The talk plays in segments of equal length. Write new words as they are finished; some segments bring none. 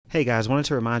Hey guys, wanted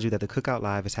to remind you that the Cookout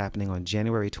Live is happening on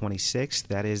January 26th.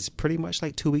 That is pretty much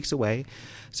like 2 weeks away.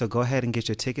 So go ahead and get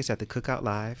your tickets at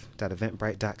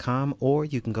theCookoutLive.eventbrite.com, or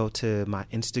you can go to my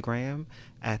Instagram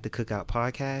at the Cookout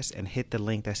Podcast and hit the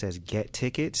link that says Get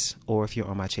Tickets. Or if you're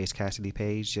on my Chase Cassidy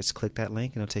page, just click that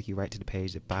link and it'll take you right to the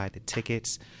page to buy the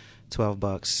tickets.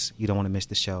 $12. You don't want to miss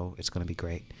the show. It's going to be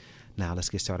great. Now let's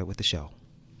get started with the show.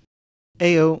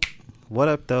 Ayo. What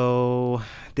up, though?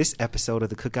 This episode of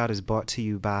The Cookout is brought to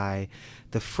you by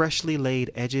the freshly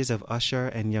laid edges of Usher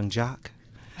and Young Jock.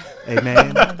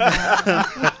 Amen.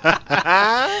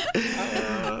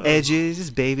 Edges,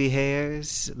 baby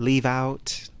hairs, leave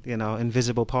out,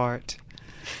 invisible part.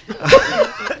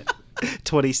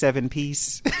 27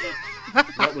 piece.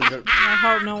 I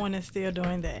hope no one is still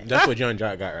doing that. That's what Young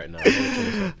Jock got right now.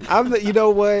 You know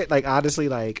what? Honestly,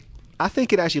 I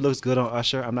think it actually looks good on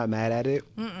Usher. I'm not mad at it.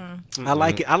 I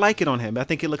like it. I like it on him. I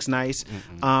think it looks nice.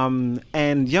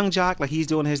 And Young Jock, he's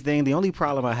doing his thing. The only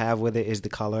problem I have with it is the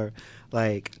color.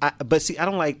 I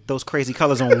don't like those crazy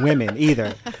colors on women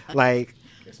either.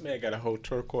 This man got a whole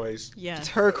turquoise. Yeah,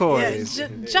 turquoise. Yeah,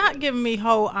 Jock giving me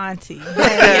whole auntie.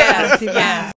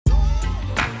 Yes.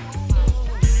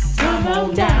 Come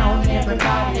on down,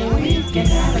 everybody. We can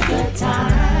have a good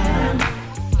time.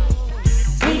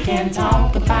 We can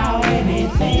talk about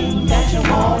anything that you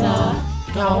wanna.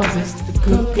 Cause it's the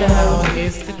Cookout,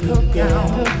 it's the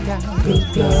Cookout,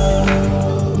 Cookout,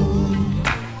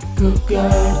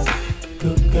 Cookout,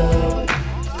 Cookout,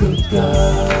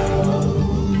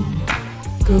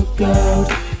 Cookout,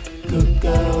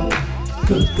 Cookout,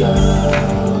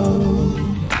 Cookout.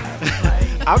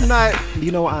 I'm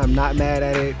not mad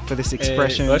at it for this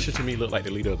expression. Usher to me looked like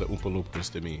the leader of the Oompa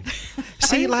Loompas to me.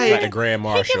 See, like a Grand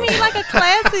Marshal. He give me a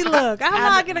classy look.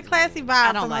 I get a classy vibe.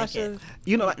 I don't like it.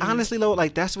 Honestly, though,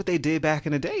 that's what they did back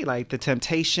in the day. The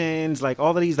Temptations,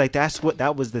 all of these,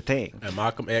 that was the thing. And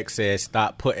Malcolm X said,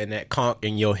 "Stop putting that conch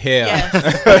in your hair."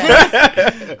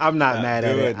 Yes. I'm not mad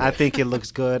at it. I think it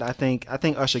looks good. I think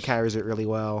Usher carries it really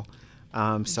well.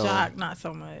 Jock, not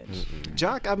so much.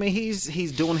 Jock,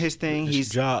 he's doing his thing.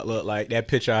 Jock look like that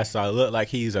picture I saw. Looked like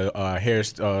he's a hair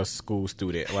school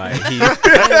student.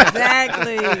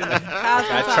 Exactly.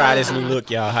 I try this new look,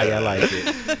 y'all. How y'all like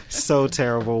it? So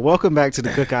terrible. Welcome back to the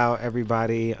Cookout,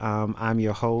 everybody. I'm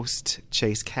your host,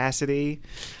 Chase Cassidy.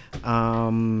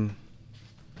 All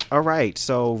right.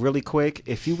 So really quick,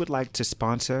 if you would like to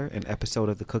sponsor an episode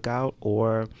of the Cookout,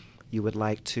 or you would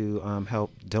like to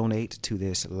help donate to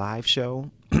this live show,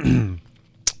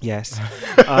 yes.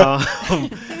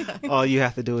 All you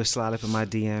have to do is slide up in my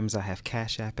DMs. I have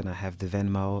Cash App, and I have the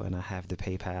Venmo, and I have the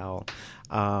PayPal.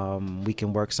 We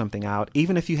can work something out.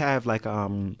 Even if you have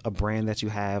a brand that you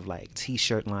have,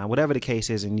 T-shirt line, whatever the case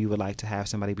is, and you would like to have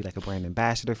somebody be a brand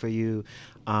ambassador for you,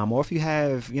 or if you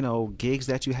have gigs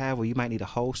that you have where you might need a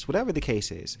host, whatever the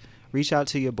case is, reach out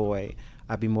to your boy.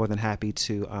 I'd be more than happy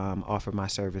to offer my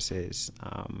services,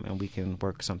 and we can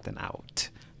work something out.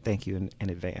 Thank you in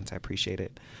advance. I appreciate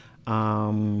it.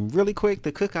 Really quick,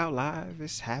 the Cookout Live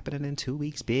is happening in 2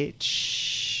 weeks,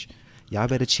 bitch. Y'all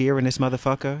better cheer in this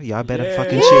motherfucker. Y'all better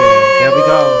fucking cheer. There we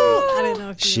go. I didn't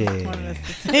know if you wanted us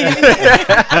to say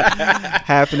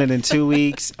Happening in 2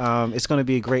 weeks. It's going to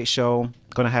be a great show.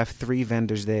 Going to have 3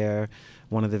 vendors there.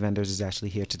 One of the vendors is actually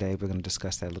here today. We're going to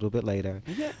discuss that a little bit later.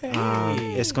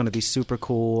 It's going to be super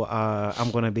cool.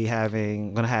 I'm going to have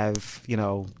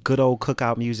good old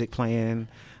cookout music playing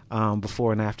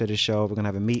before and after the show. We're going to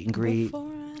have a meet and greet.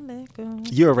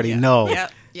 You already know.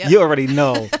 Yep. You already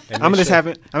know. I'm gonna have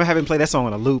him play that song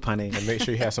on a loop, honey. And make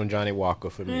sure you have some Johnny Walker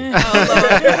for me.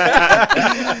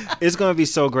 It's gonna be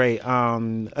so great.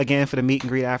 Again, for the meet and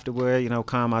greet afterward,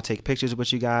 come. I'll take pictures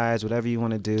with you guys. Whatever you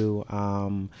want to do.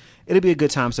 It'll be a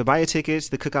good time. So buy your tickets,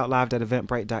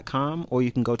 theCookoutLive.eventbrite.com, or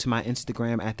you can go to my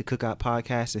Instagram at the Cookout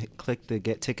Podcast and click the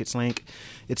Get Tickets link.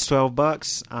 It's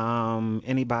 $12.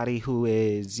 Anybody who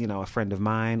is, a friend of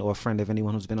mine or a friend of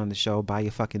anyone who's been on the show, buy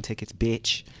your fucking tickets,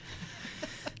 bitch.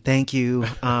 Thank you.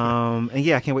 And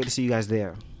yeah, I can't wait to see you guys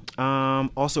there.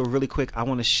 Also, really quick, I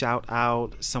want to shout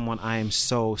out someone I am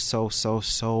so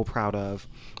proud of.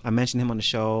 I mentioned him on the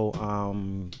show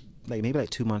maybe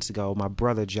 2 months ago. My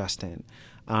brother, Justin.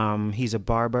 He's a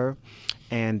barber,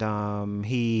 and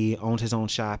he owns his own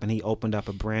shop, and he opened up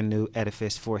a brand new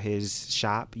edifice for his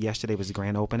shop. Yesterday was the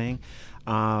grand opening.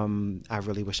 I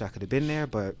really wish I could have been there,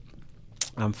 but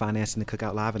I'm financing the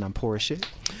Cookout Live, and I'm poor as shit,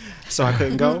 so I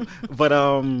couldn't go. But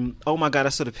oh my God, I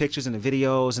saw the pictures and the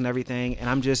videos and everything, and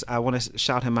I want to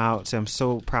shout him out. So I'm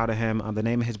so proud of him. The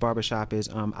name of his barbershop is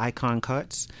Icon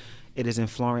Cuts. It is in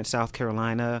Florence, South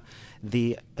Carolina.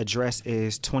 The address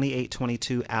is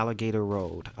 2822 Alligator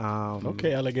Road.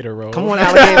 Okay, Alligator Road. Come on,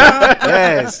 Alligator.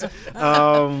 Yes.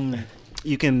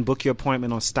 You can book your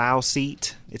appointment on Style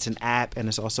Seat. It's an app and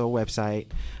it's also a website.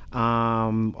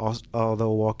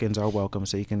 Although walk-ins are welcome,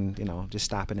 so you can, just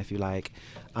stop in if you like.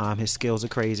 His skills are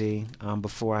crazy.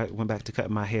 Before I went back to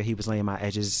cutting my hair, he was laying my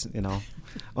edges,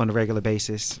 on a regular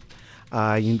basis.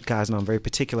 You guys know I'm very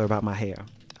particular about my hair.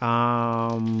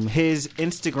 His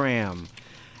Instagram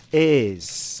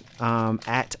is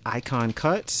at Icon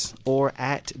Cuts or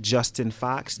at Justin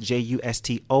Fox,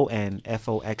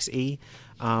 JUSTONFOXE.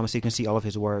 So you can see all of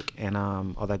his work and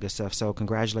all that good stuff. So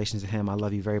congratulations to him. I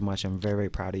love you very much. I'm very, very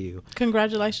proud of you.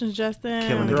 Congratulations, Justin.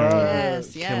 Killing the game.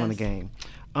 Yes. Killing the game.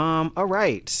 All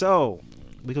right. So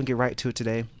we're going to get right to it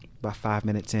today, about 5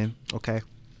 minutes in. Okay.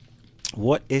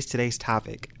 What is today's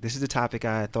topic? This is a topic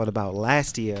I thought about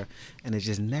last year, and it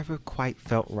just never quite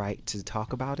felt right to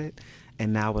talk about it.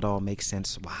 And now it all makes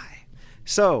sense why.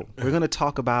 So we're going to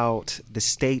talk about the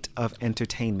state of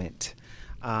entertainment.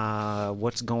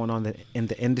 What's going on in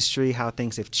the industry, how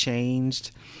things have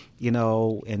changed,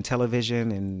 in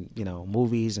television and,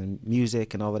 movies and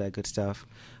music and all of that good stuff.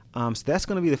 So that's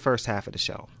going to be the first half of the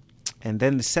show. And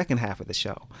then the second half of the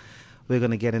show, we're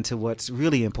going to get into what's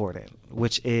really important,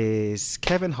 which is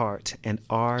Kevin Hart and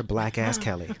R. Black Ass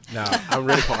Kelly. No, I'm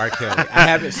ready for R. Kelly. I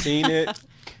haven't seen it.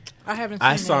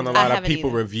 I saw a lot of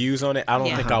people reviews on it. I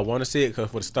don't think I want to see it because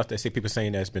for the stuff that see people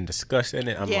saying that's been discussed in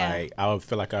it, I'm like, I would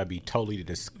feel like I'd be totally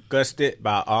disgusted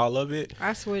by all of it.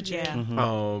 I switch,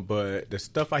 but the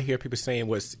stuff I hear people saying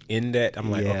what's in that, I'm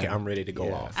like, okay, I'm ready to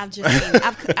go off.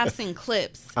 I've seen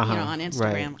clips, on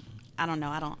Instagram. Right. I don't know.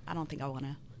 I don't think I want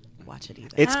to watch it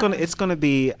either. It's gonna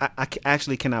be. I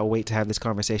actually cannot wait to have this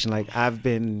conversation. Like I've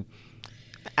been.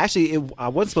 Actually, I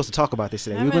wasn't supposed to talk about this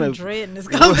today. We were dreading this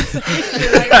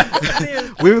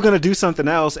conversation. We were gonna do something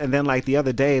else, and then like the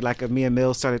other day, like me and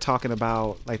Mills started talking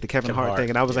about like the Kevin Hart thing,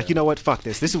 and I was like, you know what, fuck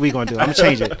this. This is what we're gonna do. I'm gonna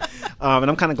change it, and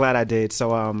I'm kind of glad I did.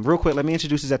 So, real quick, let me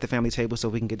introduce us at the family table so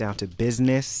we can get down to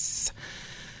business.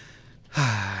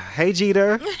 Hey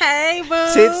Jeter. Hey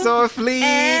boo. Tits or fleet.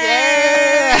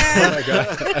 Hey. Oh my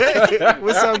God.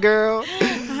 What's up, girl?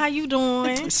 How you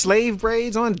doing? Slave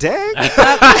braids on deck.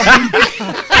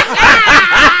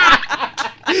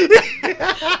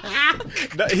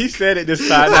 No, he said it this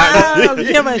time. I don't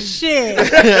give a shit.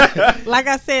 Like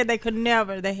I said, they could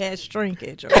never. They had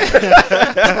shrinkage.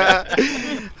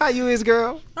 How you is,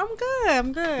 girl? I'm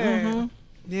good. Mm-hmm.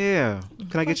 Yeah.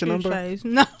 Can I get your number? Chase.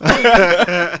 No.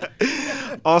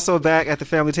 Also back at the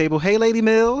family table. Hey, Lady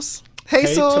Mills. Hey,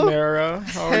 Soul. Tamara.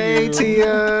 How are Hey, you?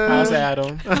 Tia. How's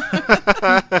Adam?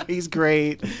 He's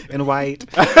great and white.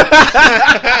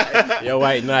 Your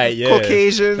white knight, yeah.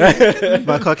 Caucasian.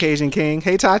 My Caucasian king.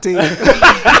 Hey, Tati. Tati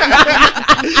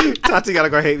gotta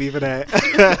go hate me for that.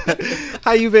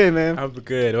 How you been, man? I'm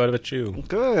good. What about you?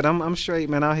 Good. I'm straight,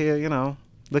 man. Out here,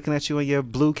 looking at you in your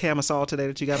blue camisole today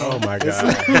that you got on. Oh my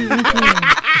God.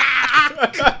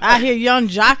 I hear young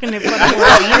jocking it for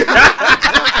the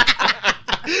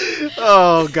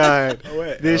Oh God,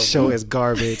 this show is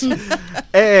garbage.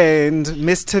 And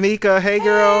Miss Tamika, hey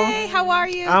girl. Hey, how are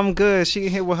you? I'm good. She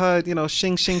here with her,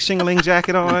 shing shingling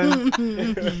jacket on.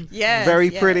 Yes, very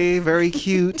pretty, very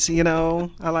cute.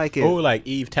 I like it. Oh, like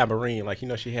Eve Tamarine, like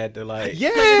she had to like.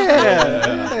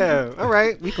 Yeah. All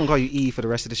right, we can call you Eve for the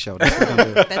rest of the show. That's what we're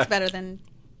gonna do. That's better than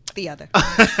the other.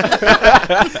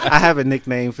 I have a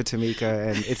nickname for Tamika,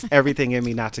 and it's everything in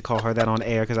me not to call her that on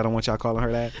air because I don't want y'all calling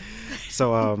her that.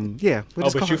 So yeah.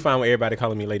 But you fine with everybody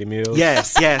calling me Lady Mills?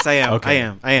 Yes, I am. Okay.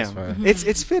 I am.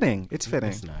 It's fitting. It's fitting.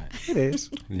 It's not. It is.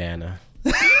 Nana.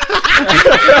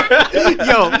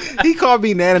 Yo, he called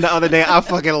me Nana the other day. I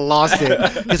fucking lost it.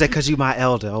 He's like, "Cause you my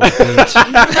elder, oh bitch."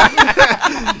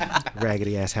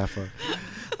 Raggedy ass heifer.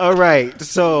 All right,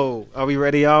 so are we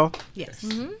ready, y'all? Yes.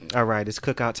 Mm-hmm. All right, it's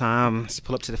cookout time. Let's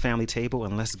pull up to the family table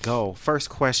and let's go. First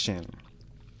question: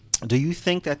 do you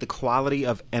think that the quality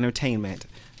of entertainment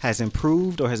has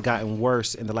improved or has gotten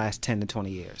worse in the last 10 to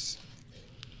 20 years?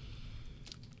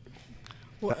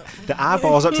 The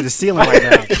eyeballs up to the ceiling right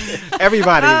now.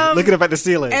 Everybody looking up at the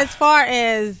ceiling. As far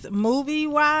as movie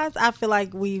wise, I feel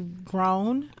like we've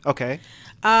grown. Okay.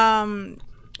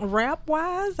 Rap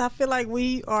wise, I feel like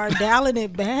we are dialing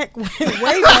it back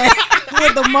way back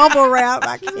with the mumble rap.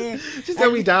 I can't. She said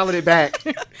we dialing it back.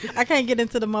 I can't get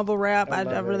into the mumble rap. I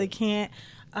really can't.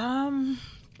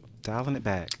 Dialing it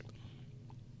back.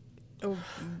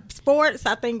 Sports,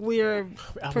 I think we're.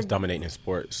 I was dominating in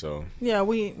sports, so. Yeah,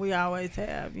 we always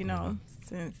have,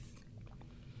 since.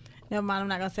 Never mind, I'm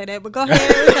not gonna say that, but go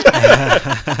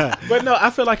ahead. But no, I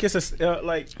feel like it's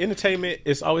like entertainment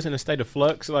is always in a state of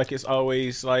flux. Like it's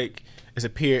always like it's a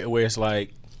period where it's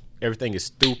like everything is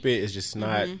stupid. It's just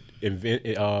not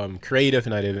creative,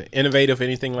 not even innovative,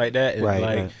 anything like that. And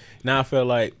right. Now I feel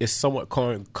like it's somewhat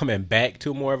coming back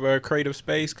to more of a creative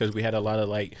space because we had a lot of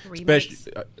like special.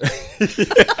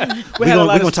 We're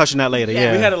gonna touch on that later.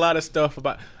 Yeah, we had a lot of stuff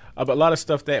about a lot of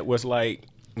stuff that was like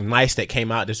nice that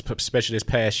came out especially this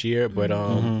past year, but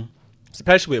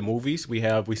especially with movies,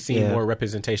 we've seen more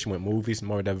representation with movies,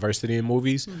 more diversity in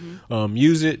movies.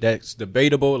 Music, that's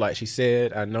debatable. Like she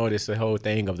said, I know this the whole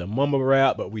thing of the mumble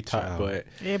rap, but we talk, but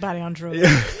everybody on drugs.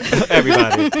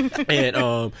 Everybody.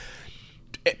 And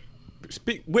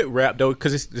speak with rap though,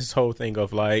 because it's this whole thing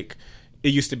of like it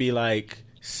used to be like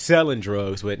selling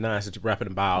drugs, but now it's rapping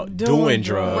about doing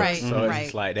drugs. Right. So it's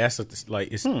just like that's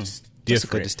like it's just different. That's a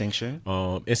good distinction.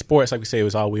 In sports, like we say,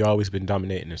 we always been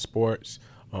dominating in sports.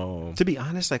 To be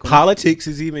honest, like politics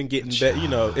is even getting better. You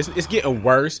know, it's getting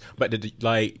worse. But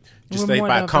just think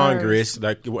about Congress,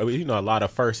 like a lot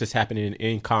of firsts is happening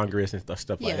in Congress and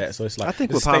stuff like that. So it's like I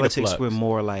think with politics, we're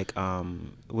more like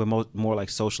more like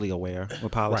socially aware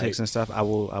with politics and stuff. I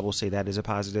will say that is a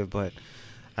positive, but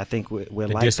I think we're the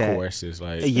like discourse that. Is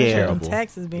like terrible.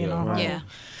 Taxes being on Yeah.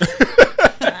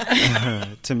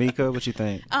 Tamika, what you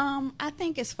think? I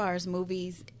think as far as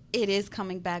movies, it is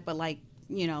coming back, but like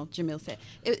Jamil said,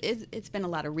 it's been a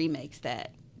lot of remakes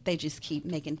that they just keep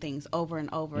making things over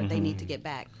and over. They need to get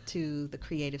back to the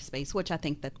creative space, which I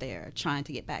think that they're trying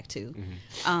to get back to.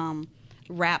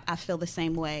 Rap, I feel the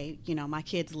same way. My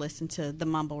kids listen to the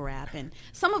mumble rap, and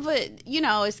some of it,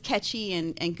 is catchy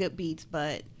and good beats,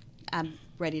 but I'm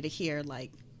ready to hear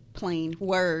like plain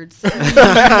words.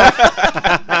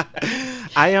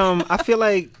 I feel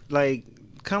like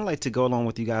kind of like to go along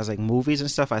with you guys, like movies and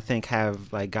stuff I think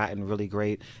have like gotten really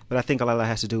great, but I think a lot of that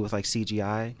has to do with like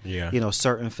CGI.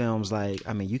 Certain films, like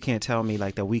I mean you can't tell me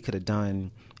like that we could have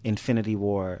done Infinity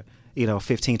War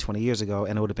 15, 20 years ago,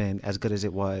 and it would have been as good as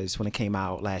it was when it came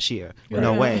out last year. Right.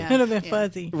 No way. It would have been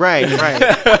fuzzy. Right.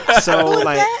 So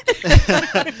like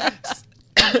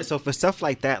so for stuff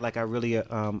like that, like I really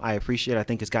I appreciate it. I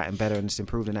think it's gotten better and it's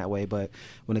improved in that way, but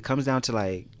when it comes down to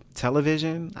like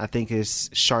television, I think it's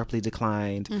sharply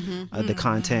declined. The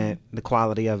content, the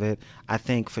quality of it. I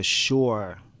think for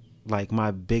sure, like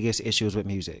my biggest issue is with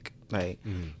music, like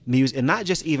music, and not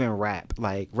just even rap.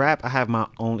 Like rap, I have my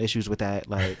own issues with that.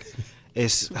 Like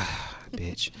it's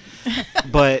bitch,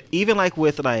 but even like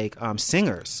with like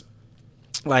singers,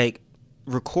 like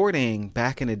recording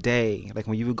back in the day, like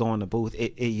when you would go in the booth,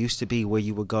 it used to be where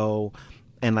you would go.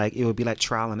 And like it would be like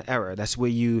trial and error. That's where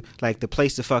you like the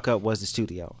place to fuck up was the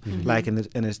studio. Like and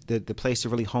the place to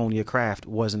really hone your craft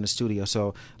was in the studio.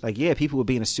 So like people would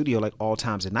be in the studio like all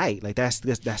times of night. Like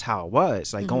that's how it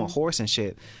was. Like going hoarse and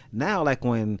shit. Now like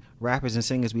when rappers and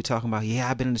singers be talking about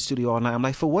I've been in the studio all night. I'm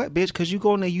like, for what, bitch? Because you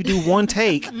go in there, you do one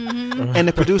take, and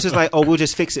the producer's like, oh, we'll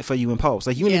just fix it for you in post.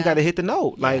 Like you ain't even got to hit the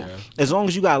note. Like as long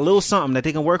as you got a little something that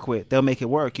they can work with, they'll make it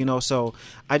work. So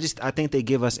I think they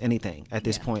give us anything at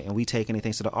this point, and we take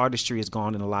anything. So the artistry has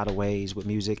gone in a lot of ways with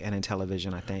music and in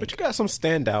television, I think. But you got some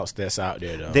standouts that's out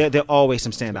there, though. There are always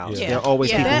some standouts. There are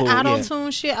always people that who... That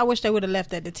auto-tune shit, I wish they would have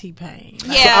left that to T-Pain.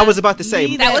 So I was about to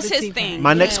say... That was his thing.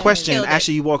 My next question...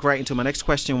 Actually, you walked right into my next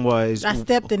question was... I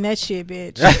stepped in that shit,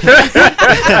 bitch.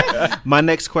 My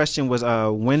next question was,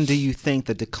 when do you think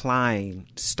the decline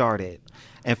started?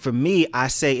 And for me, I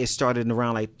say it started in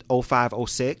around like 05,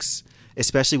 06.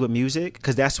 Especially with music,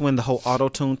 because that's when the whole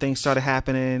auto-tune thing started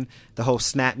happening, the whole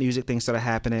snap music thing started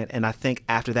happening, and I think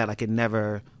after that, like, it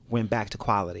never went back to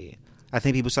quality. I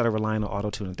think people started relying on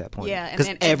auto-tune at that point. Yeah,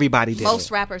 because everybody did. Most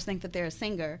rappers think that they're a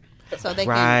singer, so they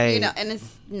can, and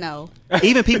it's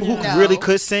Even people who really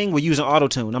could sing were using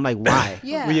auto-tune. I'm like, why?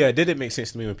 Well, it didn't make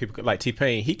sense to me when people like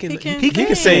T-Pain. He can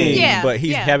sing, but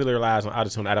he's heavily relies on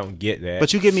auto-tune. I don't get that.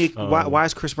 But you give me why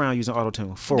is Chris Brown using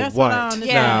auto-tune for that's what?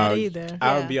 Either.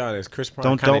 I'll be honest. Chris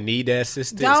Brown kind of need that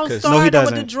assistance. No, he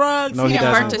doesn't. With the drugs. No, he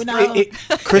doesn't.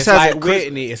 Chris has like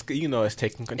Whitney. It's it's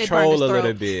taking control a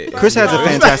little bit. Chris has a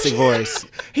fantastic voice.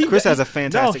 Chris has a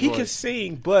fantastic voice. No, he can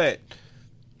sing, but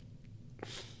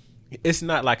it's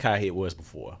not like how it was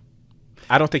before.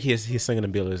 I don't think his singing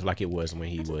ability is like it was when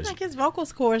he was. Like his vocal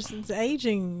cords is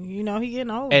aging. He getting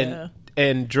older.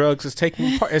 And drugs is take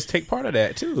part of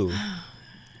that too.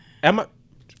 I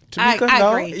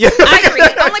agree. Yeah. I agree.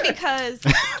 Only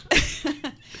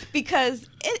because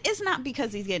it's not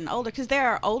because he's getting older. Because there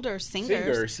are older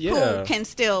singers who can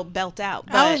still belt out.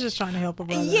 But, I was just trying to help a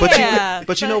brother. Yeah,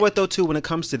 but you know what though too, when it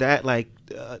comes to that, like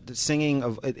the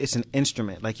singing it's an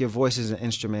instrument. Like your voice is an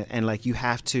instrument, and like you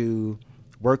have to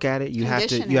work at it. You have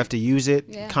to use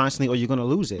it constantly, or you're gonna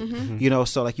lose it. You know,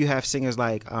 so like you have singers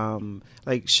like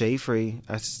Shade Free.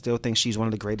 I still think she's one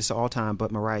of the greatest of all time,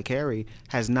 but Mariah Carey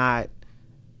has not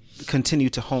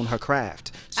continued to hone her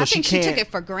craft. So I think she took it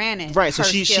for granted. Right, so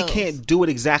she can't do it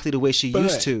exactly the way she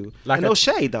used to. Like no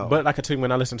shade though. But like I tell you,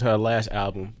 when I listened to her last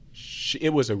album,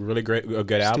 it was a really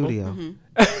good album.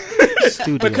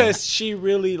 Studio. Because she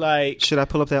really like. Should I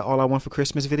pull up that "All I Want for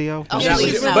Christmas" video? Oh,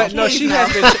 please no. But no, she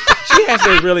has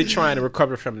been really trying to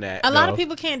recover from that. A lot of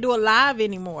people can't do it live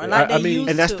anymore. Like and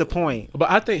that's the point. But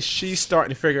I think she's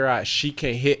starting to figure out she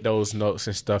can hit those notes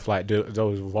and stuff like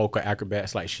those vocal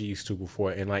acrobats like she used to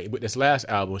before. And like with this last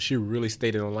album, she really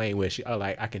stayed in the lane where she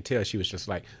I can tell she was just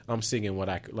like, I'm singing what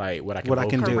I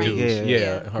can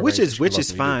do. Which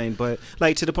is fine. But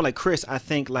like to the point, like Chris, I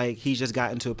think like he's just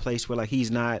gotten to a place where like he's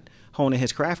not honing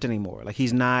his craft anymore. Like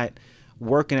he's not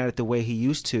working at it the way he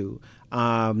used to.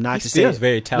 He's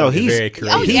very talented, very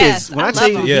creative. He is. When I tell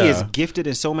you, he is gifted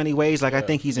in so many ways. Like I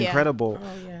think he's incredible.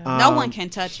 No one can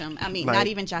touch him. I mean, not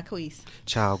even Jacquees.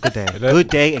 Child, good day, good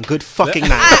day, and good fucking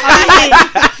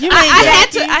night. You mean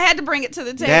I had to bring it to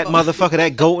the table. That motherfucker,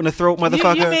 that goat in the throat,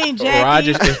 motherfucker. You mean Jackie?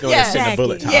 Roger's just going to send a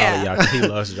bullet to all of y'all. He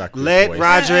loves Jacquees. Let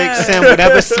Roderick send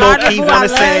whatever smoke he want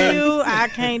to send. I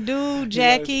can't do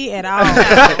Jackie at all.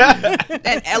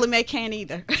 And Ella Mae can't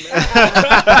either.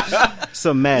 It's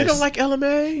a mess. You don't like Ella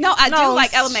Mae? No, I do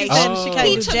like Ella Mae.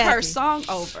 He took her song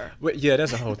over. Well, yeah,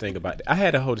 that's a whole thing about that. I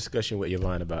had a whole discussion with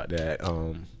Yvonne about that.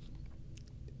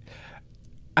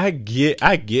 I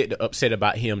get upset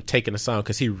about him taking the song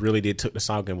because he really did took the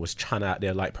song and was trying to out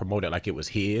there like promote it like it was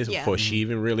his before she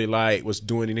even really like was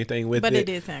doing anything with it. But it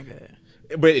did sound good.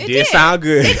 But it did sound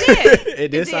good. It did.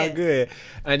 It did sound good.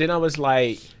 And then I was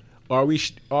like, are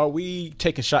we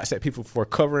taking shots at people for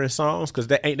covering songs?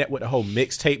 Because ain't that what the whole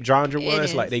mixtape genre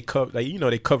was? Like they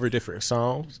cover different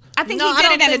songs. I think he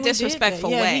did it in a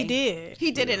disrespectful way. Yeah, he did.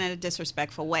 He did it in a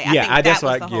disrespectful way. I think that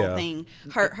was the whole thing.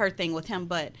 Her thing with him,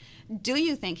 but. Do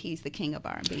you think he's the king of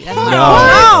R&B? No.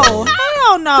 Hell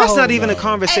no. That's not even a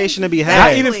conversation to be had.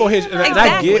 Not even for his. And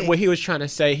I get what he was trying to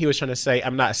say. He was trying to say,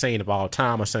 I'm not saying of all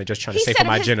time. I'm saying just trying to say for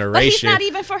my generation. But he's not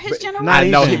even for his generation. I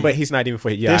know, but he's not even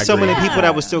for. Yeah, there's so many people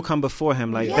that would still come before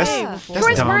him. Like that's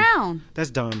Chris dumb. Brown. That's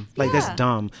dumb. Like that's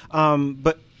dumb.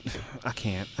 But. I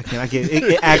can't. I get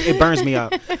it. It burns me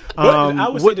up. I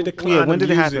would say the decline. When did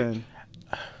it happen?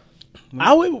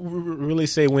 I would really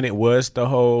say when it was the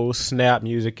whole snap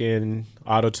music and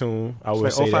auto-tune. I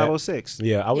would say 0506.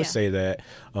 Yeah, I would say that.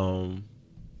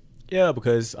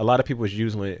 Because a lot of people was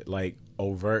using it like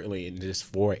overtly and just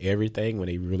for everything when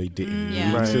they really didn't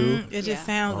need to. It just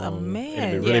sounds a mess.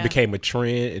 And it really became a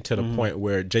trend and to the point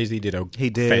where Jay-Z did a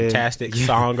fantastic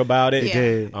song about it. He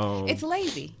did. It's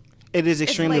lazy. It is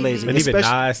extremely lazy. And even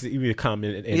Nas even come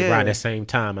in around that same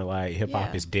time and like hip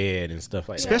hop is dead and stuff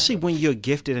like that. Especially when you're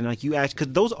gifted and like you actually,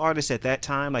 because those artists at that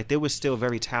time, like there were still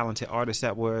very talented artists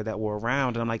that were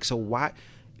around, and I'm like, so why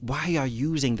are y'all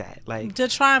using that? Like to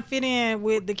try and fit in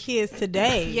with the kids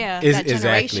today. That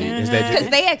generation. Because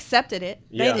they accepted it.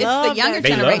 Yeah. It's the younger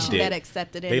generation that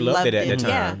accepted it. They loved it at the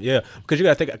time. Yeah. Because you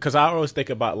got to think, because I always think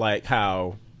about like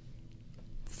how,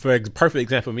 for a perfect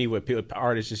example of me, with people,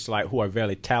 artists just like who are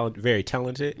very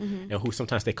talented, and who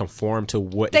sometimes they conform to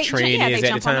what the trend is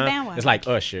at the time. It's like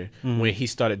Usher when he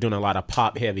started doing a lot of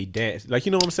pop heavy dance, like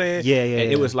you know what I'm saying? Yeah.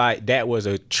 And it was like that was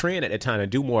a trend at the time to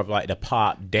do more of like the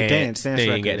pop dance thing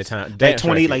records. at the time. Like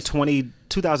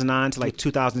 2009 to like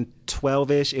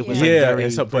 2012ish. It was like very,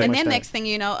 very and then next thing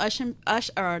you know, Justin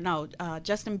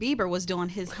Bieber was doing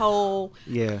his whole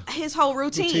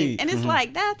routine. And it's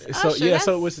like that's Usher.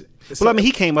 So it was. Well, I mean,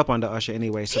 he came up under Usher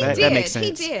anyway, so that makes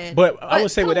sense. He did. But I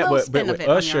would say with that, but with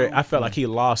Usher, I felt like he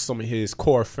lost some of his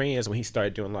core fans when he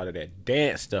started doing a lot of that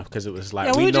dance stuff, because it was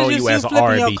like, we know you as an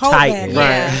R&B titan.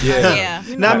 Right. Yeah.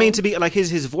 Now, I mean, to be like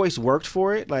his voice worked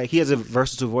for it. Like he has a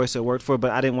versatile voice that worked for it, but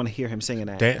I didn't want to hear him singing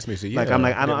that. Dance music, Like I'm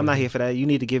not here for that. You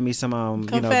need to give me some,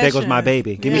 There Goes My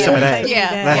Baby. Give me some of that.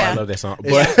 Yeah. I love that song.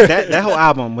 But that whole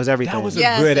album was everything. That was a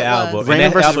good album.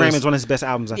 Raymond vs. Raymond is one of his best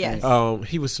albums, I think.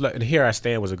 He was and Here I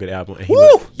Stand was a good album. And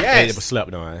yes, it was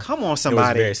slept on. Come on,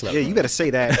 somebody. It was very slept on. You better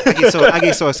say that. I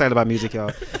get so excited about music,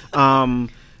 y'all.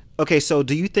 Okay, so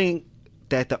do you think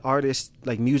that the artists,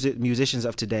 like musicians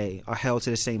of today, are held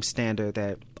to the same standard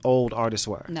that old artists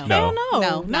were? No,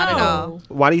 not at all.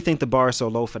 Why do you think the bar is so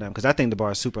low for them? Because I think the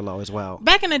bar is super low as well.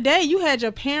 Back in the day, you had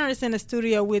your parents in the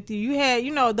studio with you. You had,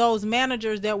 those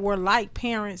managers that were like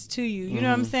parents to you. You know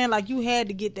what I'm saying? Like, you had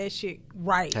to get that shit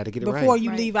right. Had to get it before right.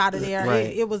 you leave out of there.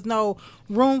 Right. It was no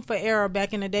room for error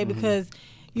back in the day because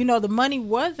the money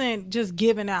wasn't just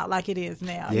given out like it is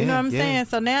now. You know what I'm saying?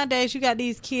 So nowadays you got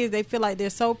these kids, they feel like they're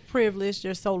so privileged,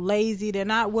 they're so lazy, they're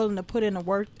not willing to put in the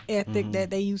work ethic that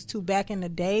they used to back in the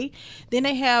day. Then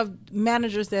they have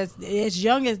managers that's as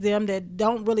young as them that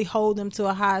don't really hold them to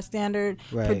a high standard.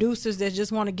 Producers that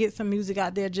just want to get some music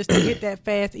out there just to get that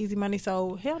fast, easy money.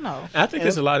 So hell no. I think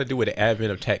there's a lot to do with the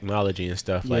advent of technology and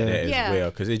stuff like that as well.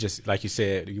 Because it just, like you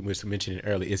said, you was mentioning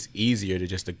earlier, it's easier to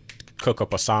just cook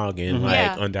up a song in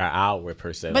like under an hour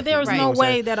per se. But there was no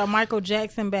way that a Michael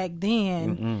Jackson back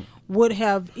then would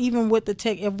have, even with the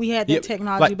tech, if we had the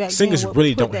technology back singers then,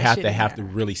 really don't have to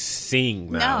really sing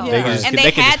now. No,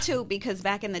 they had to, because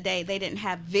back in the day they didn't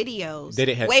have videos. They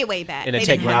didn't have way back, and the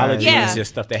technology and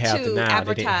just stuff they have to now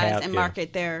advertise and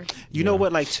market their. You know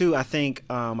what? Like too, I think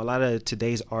a lot of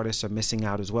today's artists are missing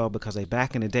out as well, because like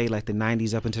back in the day, like the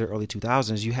 '90s up into the early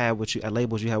 2000s, you had at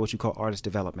labels, you had what you call artist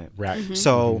development. Right.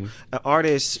 So an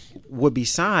artist would be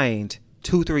signed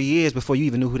 2-3 years before you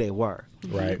even knew who they were.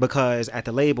 Right. Because at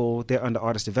the label, they're under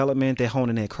artist development, they're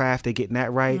honing their craft, they're getting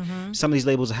that right. Some of these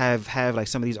labels have like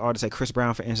some of these artists, like Chris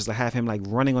Brown, for instance, like have him like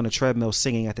running on a treadmill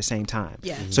singing at the same time.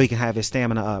 So he can have his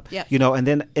stamina up. And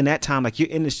then in that time, like you're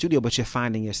in the studio, but you're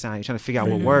finding your sound. You're trying to figure out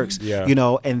what works.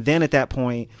 And then at that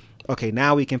point, okay,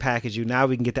 now we can package you. Now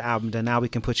we can get the album done. Now we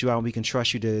can put you out and we can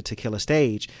trust you to kill a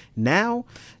stage. Now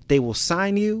they will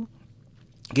sign you,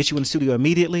 get you in the studio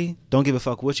immediately. Don't give a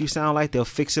fuck what you sound like. They'll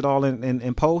fix it all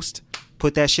in post.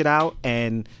 Put that shit out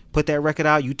and put that record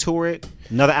out. You tour it,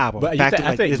 another album. But back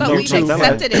I think we've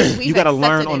accepted it. You got to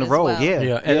learn on the road.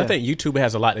 Well. And I think YouTube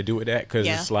has a lot to do with that, because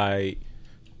it's like,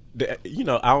 I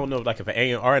don't know, like if an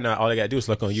A&R now, all they got to do is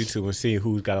look on YouTube and see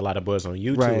who's got a lot of buzz on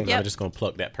YouTube. Right. I'm just going to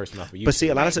pluck that person off of YouTube. But see,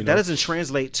 a lot of stuff, that doesn't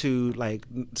translate to like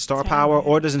star power,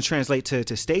 or it doesn't translate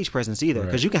to stage presence either.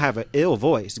 Because you can have an ill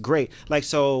voice, great. Like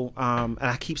so, and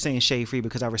I keep saying shade free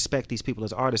because I respect these people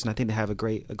as artists and I think they have a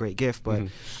great gift. But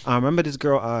remember this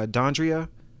girl, Dondria?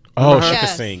 She could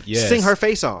sing. Yes. Sing her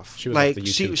face off. She was like off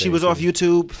she was off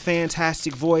YouTube,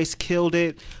 fantastic voice, killed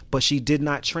it, but she did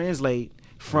not translate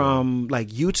from like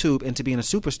YouTube into being a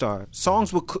superstar.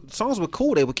 Songs were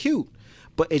cool, they were cute,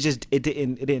 but it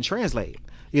didn't translate.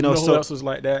 You know who else was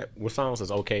like that? With songs was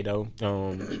okay though.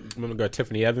 Remember the girl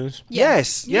Tiffany Evans?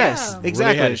 Yes,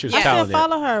 exactly. Really she was talented. I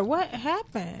follow her. What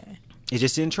happened? It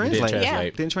just didn't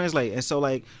translate. Didn't translate. And so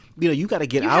like, you got to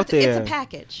get out there. It's a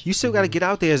package. You still got to get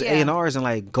out there as A&Rs and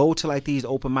like go to like these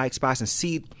open mic spots and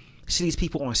see these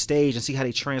people on stage and see how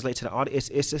they translate to the audience.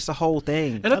 It's just a whole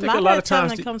thing. And I think a lot of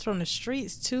times it comes from the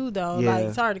streets too, though.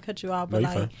 Like, sorry to cut you off, but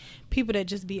like people that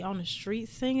just be on the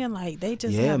streets singing, like they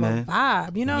just have a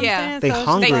vibe. You know what I'm saying? They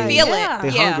hungry. They feel it.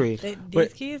 They're hungry.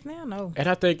 These kids now know. And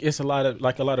I think it's a lot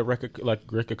of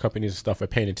record companies and stuff are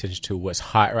paying attention to what's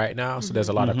hot right now. So there's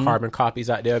a lot of carbon copies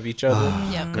out there of each other.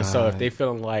 And so if they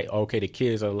feeling like, okay, the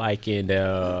kids are liking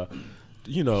the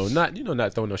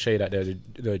not throwing no shade out there. The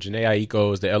Janae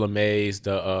Aikos, the LMAs,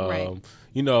 the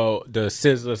the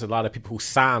Sizzlers, a lot of people who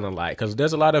sound alike. Because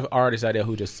there's a lot of artists out there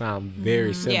who just sound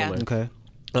very similar. Okay.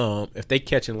 If they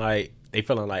catching like, they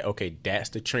feeling like, okay, that's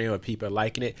the trend where people are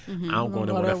liking it. I'm going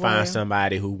to want to find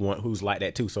somebody who's like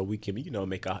that too, so we can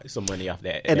make some money off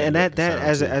that. And that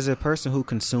as a person who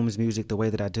consumes music the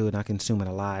way that I do, and I consume it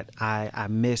a lot, I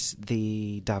miss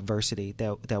the diversity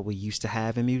that we used to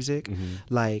have in music.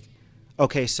 Like,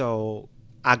 okay, so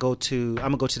I'm gonna go to the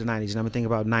 90s and I'm gonna think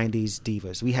about 90s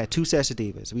divas. We had two sets of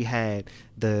divas. We had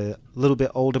the little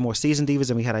bit older, more seasoned divas,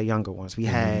 and we had our younger ones. We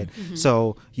had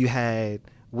so you had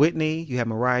Whitney, you had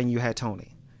Mariah, and you had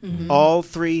Tony. All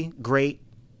three great,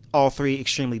 all three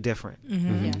extremely different.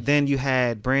 Then you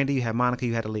had Brandy, you had Monica,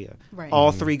 you had Aaliyah.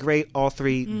 All three great, all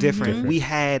three different. We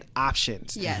had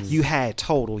options. You had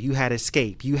Total, you had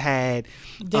Escape, you had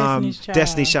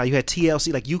Destiny's Child, you had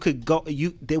TLC. Like you could go.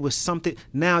 There was something.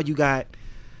 Now you got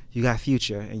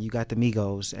Future and you got the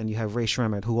Migos and you have Ray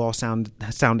Shremmerd, who all sound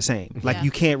the same. Like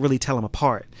you can't really tell them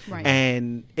apart.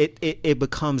 And it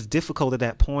becomes difficult at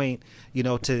that point,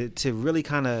 to really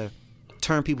kind of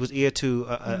turn people's ear to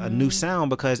a new sound,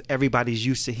 because everybody's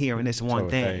used to hearing this one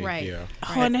thing.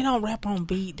 And they don't rap on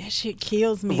beat. That shit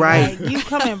kills me. Like, you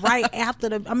coming right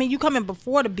after you coming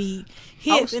before the beat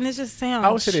hits, and it just sounds I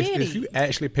would say shitty. this, if you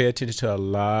actually pay attention to a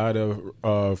lot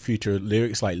of Future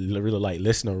lyrics, like really like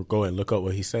listen or go and look up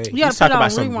what he's saying. He's talking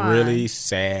about some really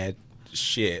sad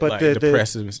shit, but like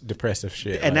depressive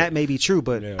shit. And that may be true,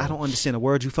 but I don't understand a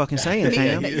word you fucking saying,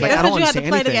 fam. Like, That's I don't you have to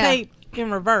play anything. the tape in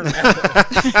reverse.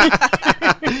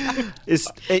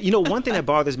 One thing that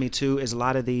bothers me too is a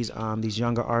lot of these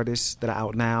younger artists that are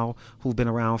out now who've been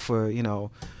around for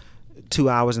 2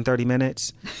 hours and 30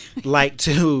 minutes like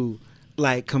to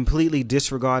like completely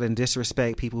disregard and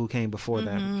disrespect people who came before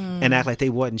them and act like they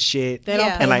wasn't shit. They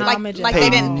don't pay homage. Like they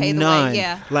didn't pay the way.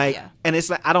 Yeah. Like, and it's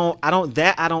like I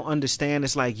don't understand.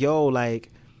 It's like, yo,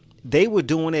 like they were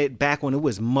doing it back when it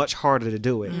was much harder to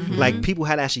do it. Like people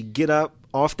had to actually get up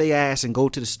off their ass and go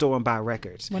to the store and buy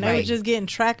records. When they were just getting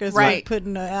trackers, like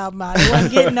putting the album out, they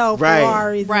wasn't getting no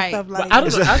Ferraris and stuff like that. I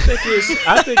don't know.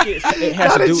 I think it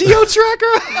has to do with Geo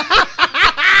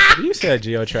Tracker. You said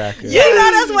Geo Tracker. You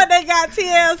know that's what they got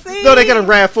TLC. No, they got a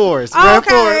RAV4s.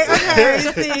 Okay,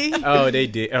 you see. Oh, they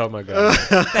did. Oh my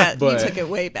god. You took it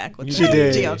way back with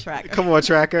the Geo Tracker. Come on,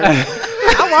 Tracker.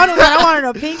 I wanted one. I wanted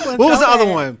a pink one. What was the other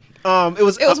one? It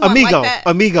was Amigo. Like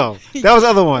Amigo. That was the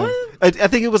other one. I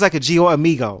think it was like a Geo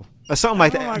Amigo or something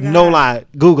like that. No lie.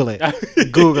 Google it.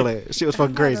 Google it. She was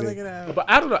fucking crazy. But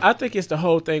I don't know. I think it's the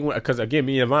whole thing because again,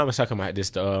 me and Vaughn was talking about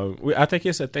this. I think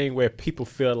it's a thing where people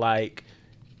feel like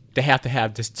they have to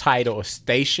have this title or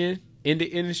station in the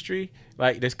industry.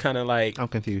 Like this kind of like I'm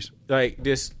confused. Like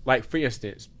this, like for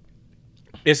instance,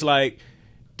 it's like.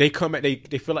 They come at they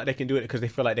feel like they can do it because they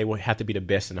feel like they will have to be the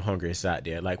best and the hungriest out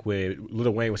there. Like when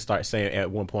Lil Wayne would start saying at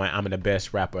one point, "I'm the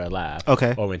best rapper alive."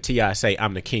 Okay. Or when T.I. say,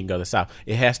 "I'm the king of the South,"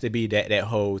 it has to be that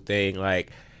whole thing. Like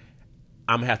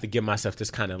I'm gonna have to give myself this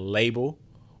kind of label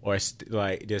or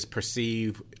like this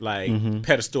perceived like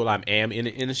pedestal I am in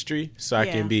the industry, so I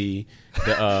can be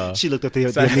the. She looked up the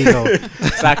amigo,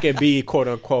 so I can be quote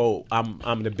unquote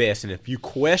I'm the best. And if you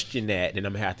question that, then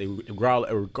I'm gonna have to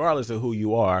regardless of who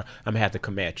you are, I'm gonna have to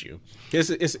come at you.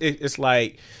 It's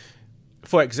like,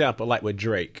 for example, like with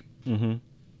Drake. And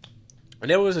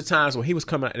there was a times where he was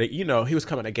coming, he was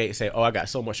coming at the gate and say, "Oh, I got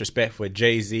so much respect for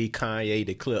Jay-Z, Kanye,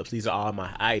 the Clips. These are all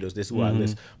my idols. This is who I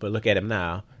listen." But look at him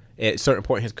now. At a certain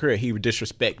point in his career, he would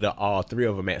disrespect all three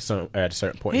of them at a certain point in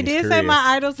his career. He did say my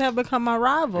idols have become my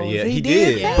rivals. Yeah, he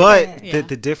did. But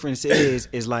the difference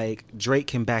is like Drake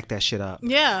can back that shit up.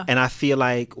 Yeah. And I feel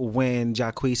like when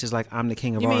Jacquees is like, "I'm the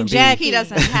king of R&B," he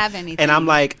doesn't have anything. And I'm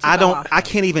like, I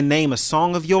can't even name a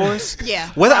song of yours.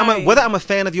 Whether I'm a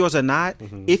fan of yours or not,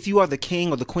 if you are the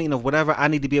king or the queen of whatever, I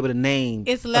need to be able to name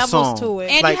it's a levels song. to it.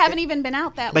 And like, you haven't even been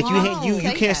out that long. You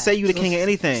can't say you the king of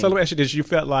anything. So let me ask you this: you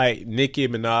felt like Nicki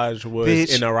Minaj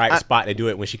was in the right spot to do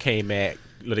it when she came at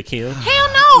Lil' Kim? Hell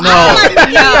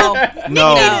no.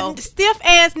 No. Stiff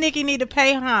ass Nicki need to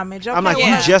pay homage. Okay? I'm like,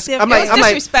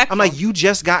 I'm like, you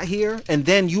just got here, and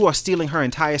then you are stealing her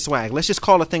entire swag. Let's just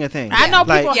call a thing a thing. I know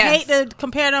people hate to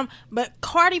compare them, but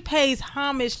Cardi pays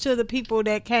homage to the people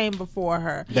that came before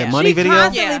her. That money video? She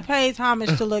constantly pays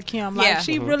homage to Lil' Kim. Like,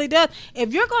 she really does.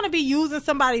 If you're going to be using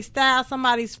somebody's style,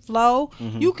 somebody's flow,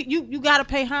 you got to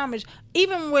pay homage.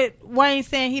 Even with Wayne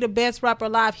saying he the best rapper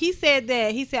alive, he said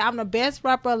that. He said, "I'm the best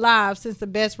rapper alive since the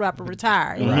best rapper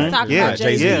retired." And he's talking about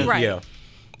Jay-Z. Right.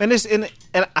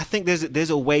 And I think there's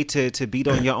a way to beat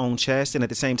on your own chest and at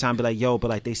the same time be like, yo, but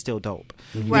like they still dope.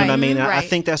 You know what I mean? I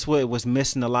think that's what was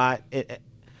missing a lot.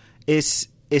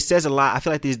 It says a lot. I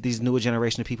feel like these newer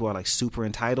generation of people are like super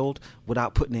entitled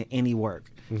without putting in any work.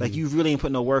 Like you really ain't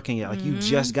putting no work in yet. Like you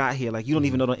just got here. Like you don't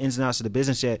even know the ins and outs of the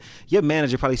business yet. Your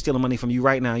manager probably stealing money from you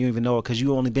right now. You don't even know it because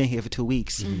you only been here for 2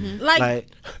 weeks. Like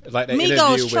that interview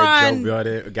where Joe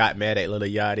Budden got mad at Lil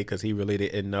Yachty because he really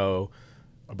didn't know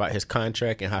about his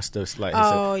contract and how stuff like.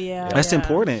 That's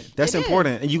important. That's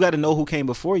important, and you got to know who came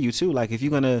before you too. Like if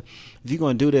you're gonna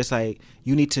do this, like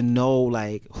you need to know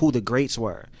like who the greats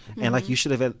were, and like you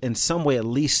should have in some way at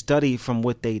least studied from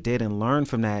what they did and learned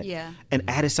from that, and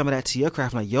added some of that to your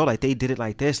craft. Like yo, like they did it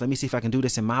like this. Let me see if I can do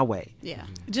this in my way. Yeah,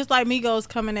 just like Migos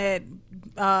coming at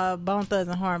Bone Thugs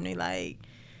and Harmony, like.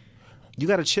 You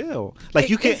gotta chill. Like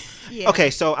you can't.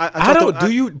 Okay, so I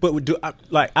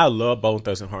love Bone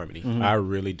Thugs and Harmony. I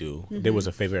really do. They was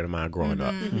a favorite of mine growing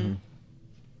up.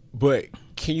 But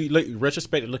can you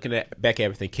retrospect looking back at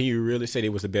everything? Can you really say they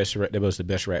was the best? They was the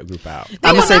best rap group out.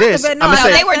 I'm gonna say this. I'm gonna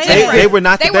say they were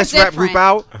not the best rap group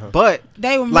out, but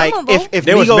they were like memorable. if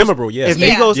they Migos, was memorable, yes.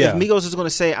 If Migos is gonna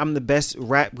say I'm the best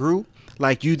rap group,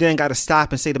 like you then got to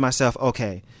stop and say to myself,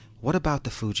 okay. What about the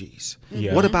Fugees?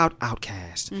 What about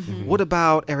Outkast? What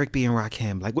about Eric B. and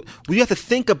Rakim? Like, we have to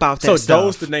think about that. So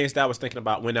those the names that I was thinking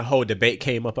about when the whole debate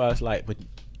came up. I was like, but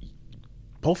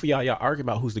both of y'all argue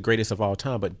about who's the greatest of all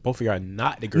time, but both of y'all are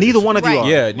not the greatest. Neither one of you are.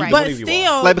 Yeah, neither one of you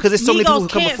still, like because there's so many people who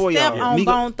come before y'all. On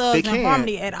Bone Thugs and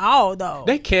Harmony at all, though.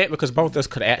 They can't because Bone Thugs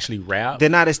could actually rap. They're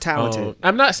not as talented.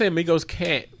 I'm not saying Migos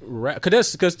can't rap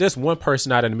because there's one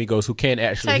person out of the Migos who can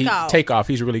actually take off.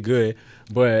 He's really good.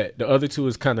 But the other two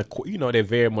is kind of, they're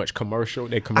very much commercial.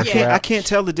 They're commercial. I can't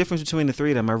tell the difference between the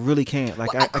three of them. I really can't. Like,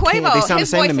 Quavo, I can't. They sound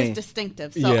his the same voice to me. is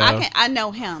distinctive. So I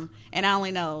know him, and I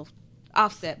only know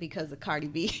Offset because of Cardi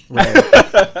B. Right.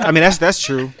 I mean, that's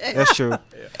true. That's true.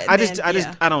 I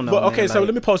don't know. But okay, man, so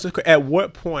let me pose this. At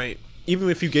what point, even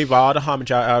if you gave all the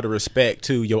homage, all the respect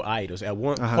to your idols, at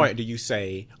what point do you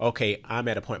say, okay, I'm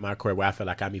at a point in my career where I feel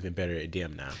like I'm even better at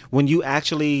them now? When you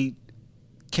actually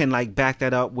can like back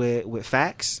that up with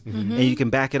facts, and you can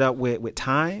back it up with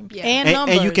time, and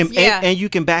numbers, and you can and you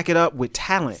can back it up with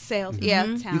talent. Sales,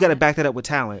 talent. You got to back that up with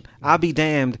talent. I'll be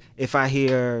damned if I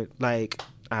hear like,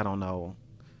 I don't know,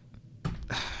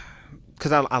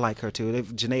 because I like her too.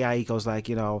 If Janae Aiko's like,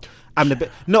 you know, I'm the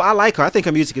no, I like her. I think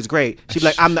her music is great. She'd be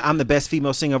like, I'm the best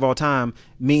female singer of all time.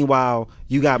 Meanwhile,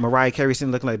 you got Mariah Carey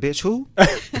sitting looking like, bitch, who?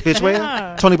 Bitch,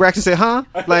 where? Tony Braxton said, huh?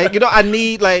 Like, you know, I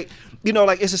need like, you know,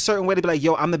 like it's a certain way to be like,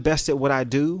 yo, I'm the best at what I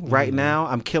do right now.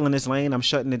 I'm killing this lane. I'm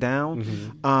shutting it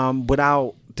down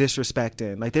without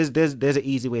disrespecting. Like there's an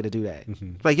easy way to do that.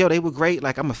 Like, yo, they were great.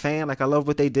 Like, I'm a fan. Like, I love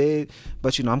what they did.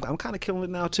 But you know, I'm kind of killing it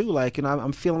now too. Like, you know,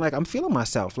 I'm feeling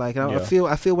myself. Like, I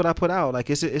feel what I put out. Like,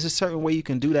 it's a certain way you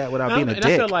can do that without being a dick.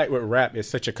 I feel like with rap,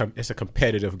 it's a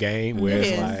competitive game where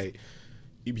it's like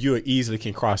you easily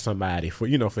can cross somebody for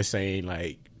saying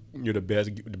like, you're the best,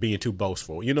 being too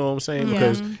boastful. You know what I'm saying? Yeah.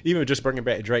 Because even just bringing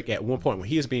back Drake, at one point when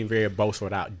he was being very boastful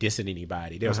without dissing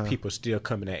anybody, there was people still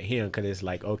coming at him because it's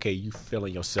like, okay, you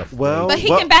feeling yourself. But he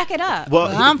can back it up.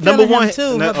 Well, I'm feeling him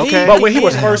too. Okay. But when he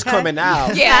was first coming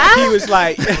out, he was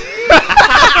like,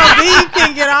 He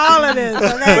can get all of this.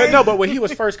 Okay? but when he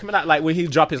was first coming out, like when he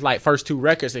dropped his like first 2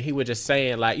 records, and he was just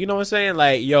saying like, you know what I'm saying,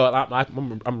 like, yo,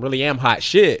 I'm really am hot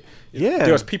shit. Yeah,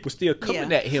 there was people still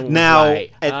coming at him now.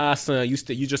 Like, son, you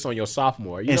just on your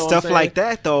sophomore, you and know stuff what I'm like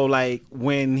that though. Like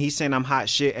when he's saying I'm hot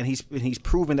shit, and he's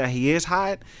proving that he is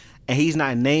hot, and he's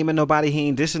not naming nobody, he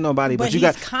ain't dissing nobody. But you he's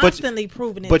got constantly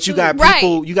proving it. But you got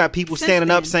people, you got people standing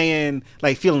up saying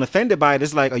like feeling offended by it.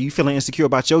 It's like, are you feeling insecure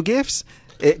about your gifts?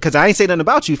 Because I ain't say nothing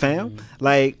about you, fam.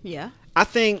 Like, I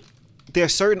think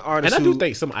there's certain artists, and I do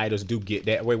think some idols do get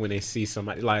that way when they see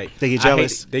somebody, like they get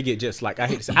jealous. They get just like, I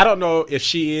hate to say, I don't know if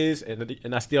she is,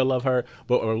 and I still love her,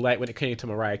 but or like when it came to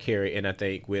Mariah Carey, and I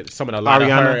think with some of the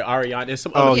Ariana, and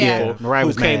some other people Mariah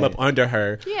who came up under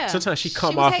her, sometimes she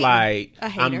come off hating.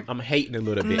 like I'm hating a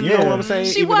little bit. You know what I'm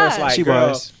saying? Even though it's like,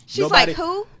 girl, she's like,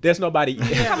 who? There's nobody.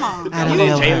 Come on.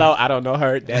 J-Lo, I don't know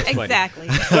her. That's exactly.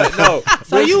 Funny. But no.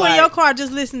 So you in your car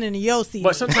just listening to your CD.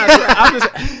 But sometimes,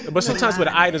 sometimes with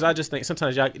the idols, I just think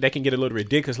sometimes they can get a little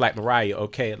ridiculous. Like Mariah,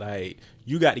 okay, like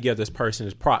you got to give this person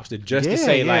his props to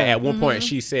say like at one point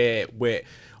she said what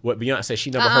Beyonce,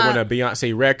 she never heard one of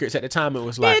Beyonce records. At the time, it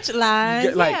was like, bitch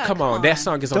lies. Like, come on, that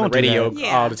song is on the radio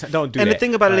all the time. Don't do that. And the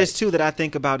thing about it is too that I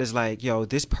think about is like, yo,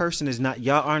 this person is not.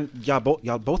 Y'all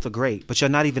both are great, but you're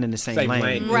not even in the same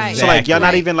lane. Right. So like, y'all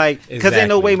not even like, because ain't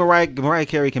no way Mariah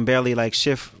Carey can barely like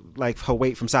shift like her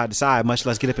weight from side to side, much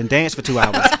less get up and dance for 2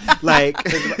 hours. Like,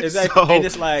 exactly. And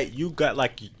it's like you got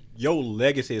like. Your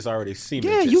legacy is already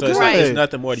cemented. Yeah, you so it's like there's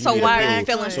nothing more to you. So why are you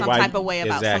feeling some type of way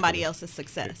about somebody else's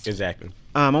success? Exactly.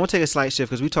 I want to take a slight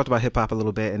shift because we talked about hip hop a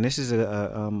little bit, and this is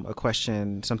a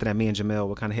question, something that me and Jamil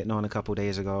were kind of hitting on a couple of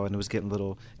days ago, and it was getting a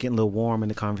little warm in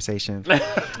the conversation.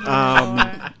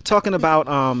 Talking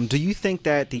about, do you think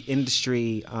that the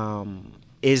industry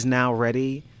is now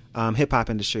ready, hip hop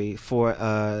industry, for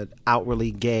an outwardly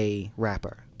gay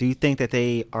rapper? Do you think that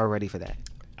they are ready for that?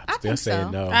 I think so.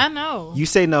 No. I know. You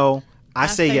say no. I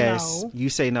say yes. No. You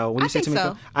say no. What do you say to me?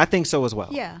 So. I think so as well.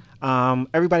 Yeah.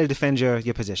 Everybody defend your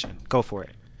position. Go for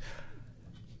it.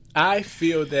 I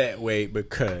feel that way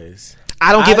because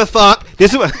I don't give a fuck.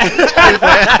 This is what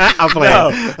I'm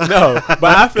playing. No,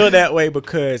 but I feel that way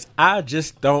because I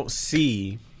just don't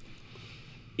see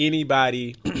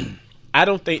anybody. I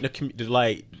don't think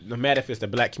no matter if it's the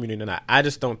black community or not, I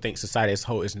just don't think society as a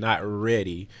whole is not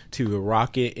ready to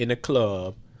rock it in a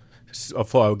club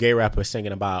for a gay rapper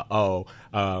singing about,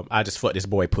 I just fucked this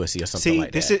boy pussy or something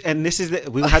like that.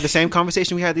 We had the same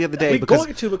conversation we had the other day. We're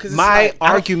going to because my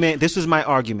argument, this was my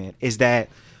argument, is that,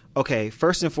 okay,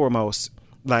 first and foremost,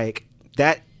 like,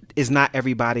 that is not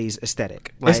everybody's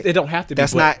aesthetic. Like, it don't have to be.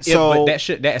 That's but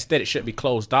that aesthetic should be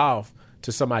closed off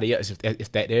to somebody else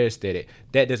if that their aesthetic.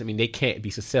 That doesn't mean they can't be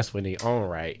successful in their own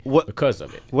right because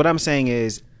of it. What I'm saying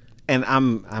is, and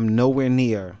I'm nowhere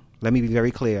near. Let me be very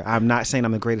clear. I'm not saying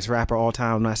I'm the greatest rapper all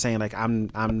time. I'm not saying like I'm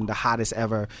the hottest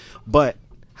ever. But,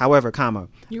 however,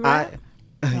 you rap?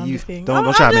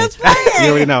 Don't try me.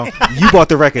 You already know. You bought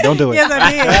the record. Don't do it. Yes,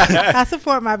 I did. I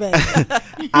support my band.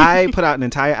 I put out an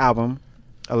entire album,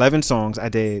 11 songs I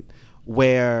did,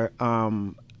 where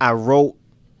I wrote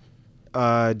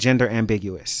gender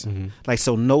ambiguous. Mm-hmm. Like,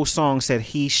 so no song said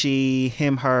he, she,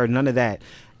 him, her, none of that.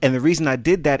 And the reason I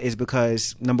did that is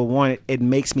because, number one, it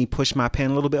makes me push my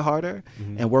pen a little bit harder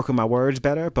and work with my words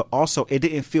better. But also, it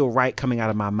didn't feel right coming out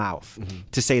of my mouth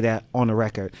to say that on the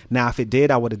record. Now, if it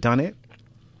did, I would have done it.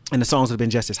 And the songs would have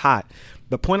been just as hot.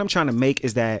 The point I'm trying to make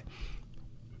is that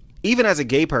even as a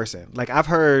gay person, like I've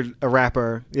heard a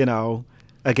rapper,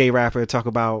 a gay rapper talk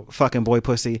about fucking boy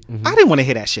pussy. I didn't want to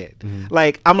hear that shit.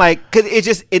 Like, I'm like,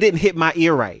 because it didn't hit my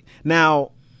ear right.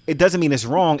 Now, it doesn't mean it's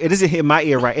wrong. It doesn't hit my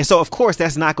ear right. And so, of course,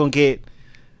 that's not going to get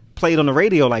played on the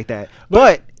radio like that.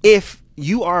 But if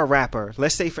you are a rapper,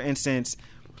 let's say, for instance,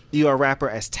 you are a rapper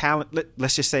as talent.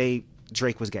 Let's just say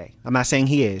Drake was gay. I'm not saying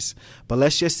he is. But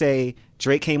let's just say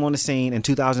Drake came on the scene in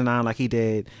 2009 like he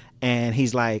did. And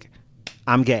he's like,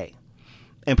 I'm gay.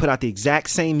 And put out the exact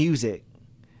same music,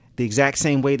 the exact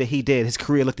same way that he did. His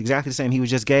career looked exactly the same. He was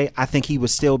just gay. I think he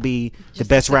would still be the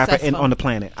best rapper on the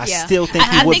planet. I still think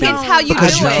he would be. I think it's how you do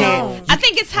it. I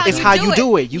think it's how you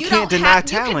do it. You can't deny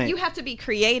talent. You have to be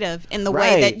creative in the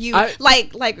way that you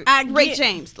like Ray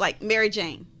James, like Mary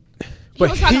Jane. He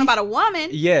was talking about a woman.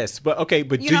 Yes, but okay,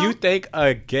 but do you think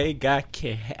a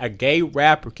gay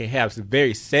rapper can have some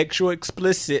very sexual,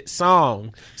 explicit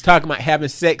songs talking about having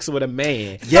sex with a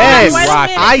man? Yes,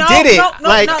 I did it.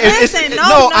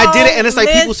 I did it, and it's like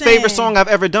people's favorite song I've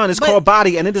ever done. It's called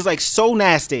Body, and it is like so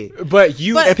nasty.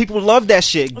 And people love that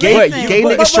shit. Gay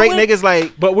niggas, straight niggas,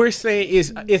 like. But we're saying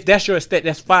is that's your aesthetic,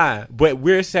 that's fine. But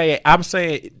I'm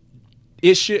saying.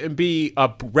 It shouldn't be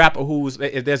a rapper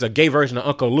if there's a gay version of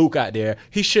Uncle Luke out there,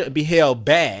 he shouldn't be held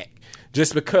back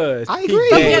just because. I agree.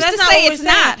 But who's to say it's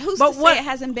not? Who's to say it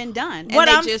hasn't been done? And what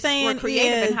they I'm just saying were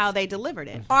creative is, in how they delivered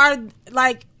it.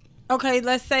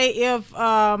 Let's say if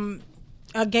a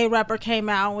gay rapper came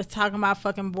out and was talking about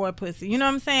fucking boy pussy, you know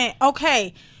what I'm saying?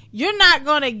 Okay, you're not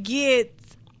gonna get.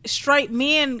 Straight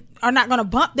men are not going to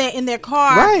bump that in their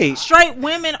car. Right. Straight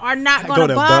women are not going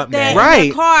to bump that in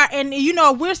their car. And,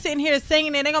 we're sitting here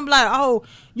singing it. They're going to be like, oh,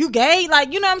 you gay?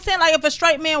 Like, you know what I'm saying? Like, if a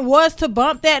straight man was to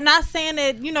bump that, not saying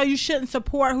that, you shouldn't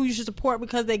support who you should support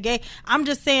because they're gay. I'm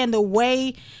just saying the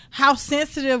way, how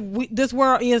sensitive this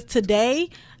world is today.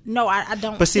 No, I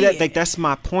don't. But see that, like, that's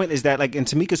my point. Is that, like, in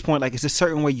Tamika's point, like, it's a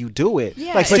certain way you do it.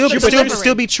 Yeah, like,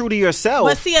 still be true to yourself.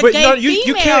 But see, a gay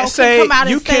female can come out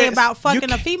and say about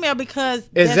fucking a female because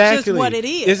that's just what it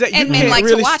is. And men like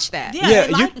to watch that. Yeah,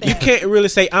 you can't really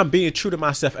say I'm being true to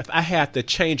myself if I have to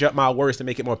change up my words to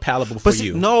make it more palatable for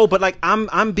you. No, but like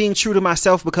I'm being true to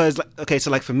myself because so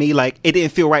like for me, like it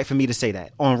didn't feel right for me to say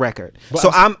that on record. But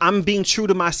so I'm being true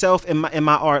to myself in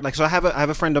my art. Like, so I have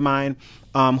a friend of mine.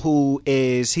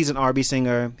 He's an R&B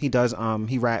singer. He does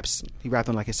he rapped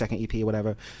on like his second EP or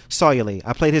whatever. Sawyer.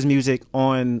 I played his music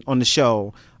on the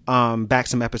show back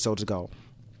some episodes ago,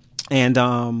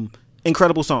 and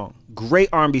incredible song, great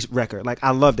R&B record. Like,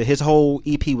 I loved it. His whole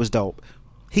EP was dope.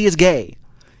 He is gay.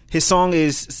 His song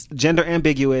is gender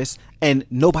ambiguous, and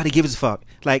nobody gives a fuck.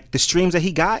 Like, the streams that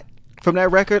he got from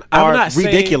that record are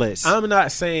ridiculous. I'm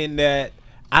not saying that.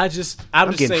 I'm just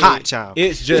getting saying, hot, child.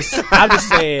 It's just I'm just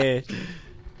saying.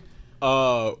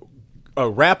 A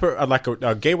rapper, like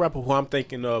a gay rapper who I'm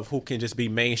thinking of, who can just be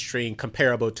mainstream,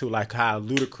 comparable to like how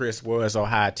Ludacris was or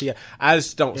how T.I. I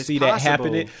just don't see that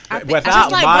happening.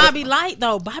 Just like Bobby Light,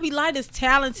 though. Bobby Light is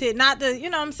talented. Not to, you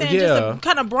know what I'm saying? Yeah. Just to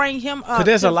kind of bring him up. Because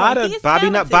there's a lot of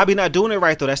Bobby not doing it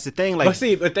right though. That's the thing. Like, but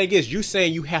see, the thing is, you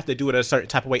saying you have to do it a certain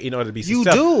type of way in order to be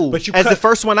successful. You do, but as the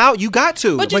first one out, you got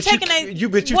to. But what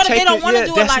if they don't want to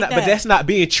do it like that? But that's not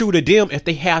being true to them if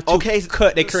they have to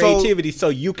cut their creativity so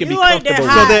you can be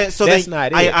comfortable. So that's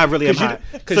not it. I really am hot.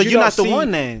 So you're not the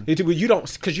one then. You don't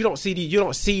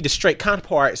see the straight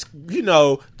counterparts,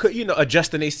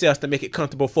 adjusting themselves to make it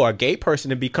comfortable for a gay person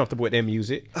to be comfortable with their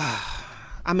music.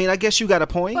 I mean, I guess you got a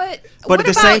point, but at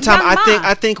the same time,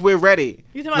 I think we're ready.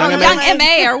 You talking about Young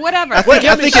MA or whatever? I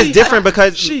think it's different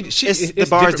because the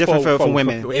bar is different for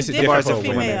women. It's different for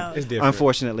women. It's different,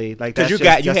 unfortunately. Like, because you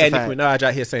had Nicki Minaj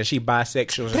out here saying she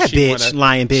bisexual. That bitch,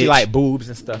 lying bitch. She like boobs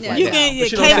and stuff. You can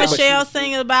K Michelle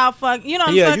singing about fucking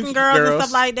girls and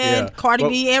stuff like that. Cardi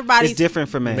B, everybody. It's different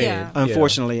for men.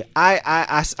 Unfortunately,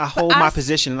 I hold my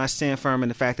position and I stand firm in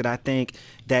the fact that I think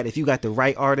that if you got the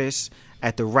right artist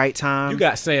at the right time. You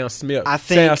got Sam Smith. I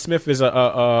think Sam Smith is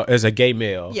a gay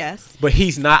male. Yes, but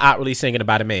he's not outwardly singing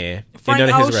about a man. Frank in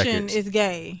none of his Ocean records. is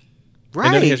gay. Right.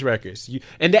 In none of his records.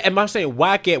 And I'm saying,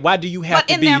 why do you have to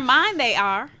be? But in their mind, they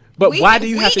are. But why do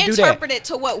you have to do that? We interpret it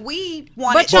to what we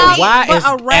want it to But be.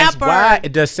 why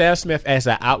does Sam Smith, as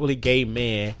an outwardly gay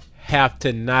man, have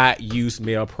to not use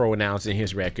male pronouns in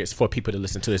his records for people to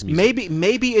listen to his music.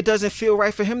 Maybe it doesn't feel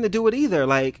right for him to do it either.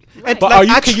 Like, right.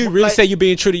 But can you really say you're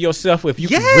being true to yourself if you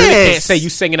really can't say you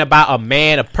singing about a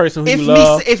man, a person who you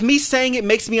love? If me saying it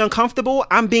makes me uncomfortable,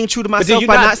 I'm being true to myself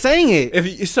by not saying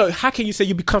it. So how can you say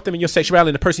you be comfortable in your sexuality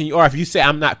and the person you are if you say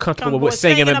I'm not comfortable with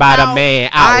singing about a man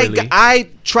outwardly? I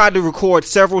tried to record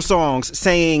several songs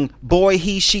saying boy,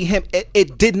 he, she, him.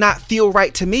 It did not feel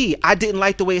right to me. I didn't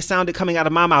like the way it sounded coming out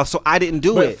of my mouth, so I didn't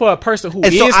do it. For a person who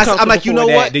is comfortable, I'm like, you know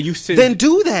what? Then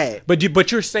do that.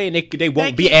 But you're saying they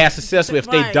won't be as successful if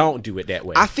they don't do it that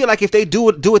way. I feel like if they do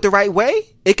it the right way,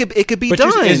 it could be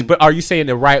done. But are you saying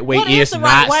the right way is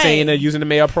not saying using the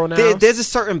male pronouns? There's a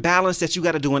certain balance that you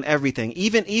got to do in everything.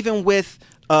 Even with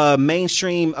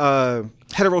mainstream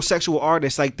heterosexual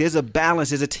artists, like there's a balance,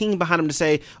 there's a team behind them to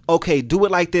say, okay, do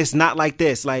it like this, not like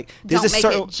this. Like there's don't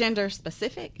make it gender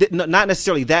specific. Not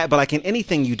necessarily that, but like in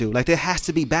anything you do, like there has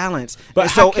to be balance.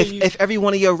 But so if every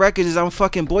one of your records is I'm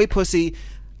fucking boy pussy,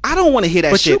 I don't want to hear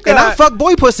that shit. And I fuck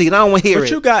boy pussy and I don't want to hear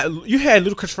it. But you had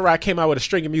Little Christopher Rock came out with a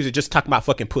string of music just talking about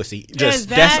fucking pussy.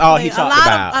 That's all he talked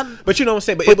about. But you know what I'm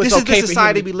saying? But it was this okay is the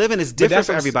society we live in. It's different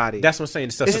for everybody. That's what I'm saying.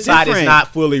 Society is not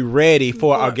fully ready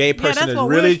for a gay person to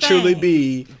really truly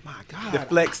be. My God, the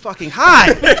flex fucking hot.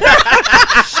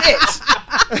 Shit.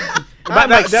 I'm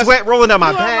like sweat rolling down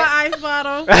my back. My ice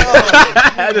bottle.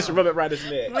 I just rub it right his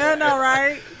neck. No,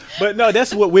 right? But no,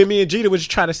 that's what me and Gita was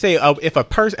trying to say. If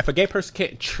a gay person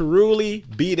can't truly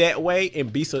be that way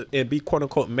and be quote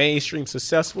unquote mainstream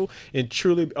successful and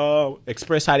truly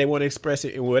express how they want to express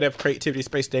it in whatever creativity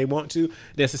space they want to,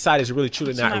 then society is really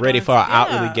truly not ready for an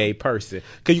outwardly gay person.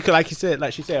 Because you could, like she said,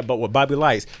 about what Bobby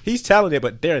likes, he's talented,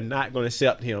 but they're not going to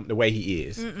accept him the way he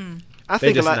is. Mm-mm. I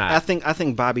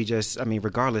think Bobby just,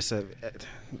 regardless of,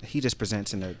 he just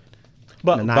presents in a.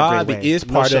 But Bobby is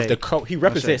part of the culture. He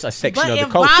represents a section of the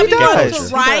culture. But if Bobby goes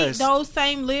to write those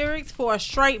same lyrics for a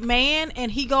straight man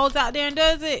and he goes out there and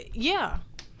does it, yeah.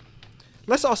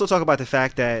 Let's also talk about the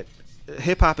fact that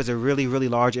hip-hop is a really, really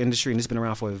large industry and it's been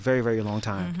around for a very, very long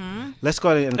time. Mm-hmm. Let's go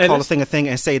ahead and call a thing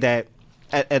and say that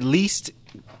at least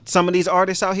some of these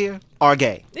artists out here are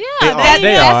gay. Yeah,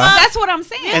 they are. That's what I'm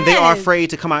saying. And they are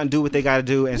afraid to come out and do what they got to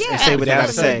do and say what they got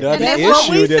to say. That's what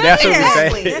we say. That's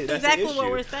exactly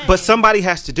what we're saying. But somebody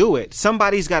has to do it.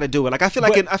 Somebody's got to do it. Like I feel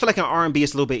like in R&B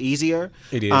it's a little bit easier.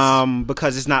 It is.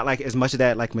 Because it's not like as much of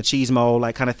that like machismo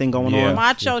like kind of thing going on.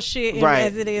 Macho shit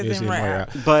as it is in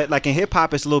rap. But like in hip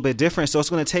hop it's a little bit different. So it's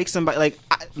going to take somebody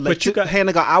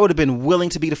I would have been willing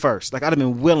to be the first. Like I'd have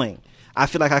been willing. I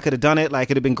feel like I could have done it. Like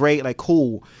it'd have been great. Like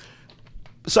cool.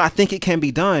 So I think it can be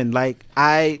done. Like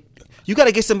you got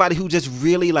to get somebody who just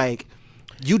really like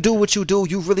you do what you do.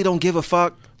 You really don't give a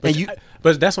fuck.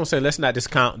 But that's what I'm saying. Let's not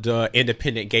discount the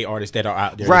independent gay artists that are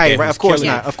out there. Right. Of course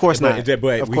not. Of course not.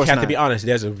 But we have to be honest.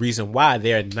 There's a reason why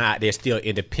they're not. They're still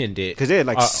independent because they're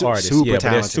like artists. Super talented.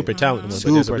 They're super talented.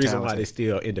 But there's a reason why they're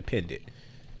still independent.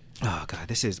 Oh God,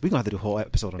 we're gonna have to do a whole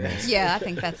episode on this. Yeah, I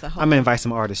think that's a whole. I'm gonna invite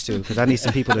some artists too because I need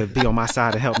some people to be on my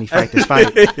side to help me fight this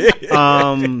fight.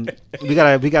 We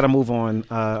gotta move on.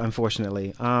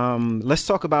 Unfortunately, let's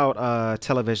talk about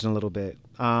television a little bit.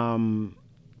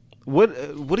 What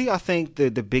do y'all think the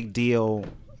big deal?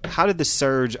 How did the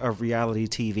surge of reality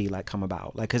TV like come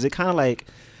about? Like, cause it kind of like.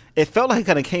 It felt like it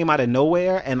kind of came out of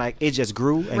nowhere and like it just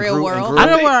grew and Real grew World. and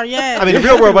grew. Real World, yeah. I mean, the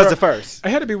Real World was the first. It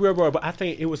had to be Real World, but I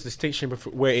think it was the distinction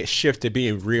where it shifted to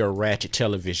being real ratchet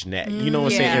television. You know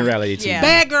what I'm saying? In reality TV. Yeah.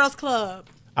 Bad Girls Club.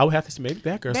 I would have to say maybe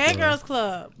Bad Girls Club. Bad Girls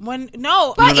Club. But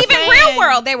even Real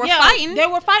World, they were fighting. They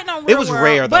were fighting on Real World. It was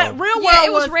rare, though. But Real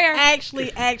World was rare.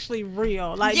 actually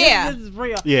real. Like, this is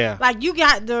real. Yeah. Like, you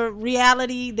got the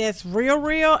reality that's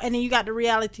real, and then you got the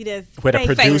reality that's where the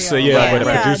producer, where the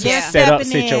producer set up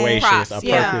situations.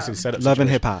 Purposely set up Love and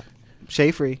Hip Hop.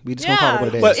 Shade free. We just gonna call it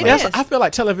what it is. But I feel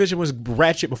like television was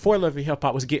ratchet before Love and Hip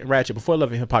Hop was getting ratchet. Before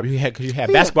Love and Hip Hop, you had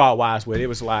Basketball Wives where it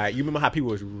was like, you remember how people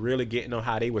was really getting on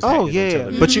how they was. Oh yeah,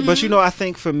 but you know, I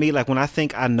think for me, like when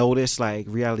I noticed like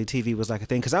reality TV was like a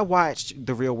thing because I watched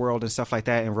The Real World and stuff like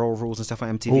that and Road Rules and stuff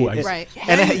on MTV. Ooh, right.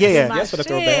 And that's what I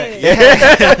throw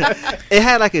back. It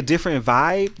had like a different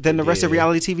vibe than the rest of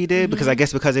reality TV did because I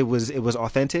guess because it was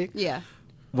authentic. Yeah.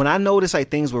 When I noticed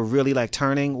like things were really like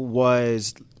turning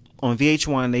was. On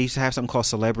VH1, they used to have something called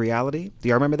Celebrity. Do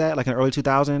y'all remember that? Like in the early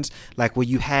 2000s? Like where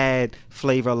you had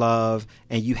Flavor Love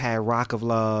and you had Rock of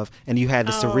Love and you had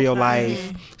the Surreal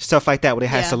Life, stuff like that where they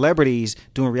had celebrities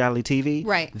doing reality TV.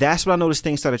 Right. That's when I noticed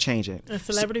things started changing. When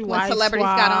celebrities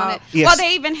got on it. Yes. Well,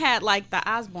 they even had like the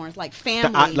Osbournes, like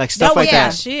Family. Like stuff like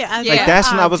that. Shit. Like that's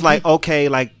when I was like, okay,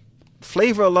 like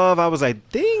Flavor of Love, I was like,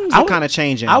 things are kind of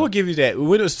changing. I would give you that.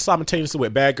 When it was simultaneously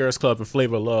with Bad Girls Club and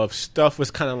Flavor of Love, stuff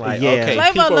was kind of like, okay,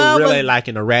 Flavor people Love really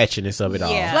liking the ratchetness of it all.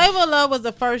 Flavor of Love was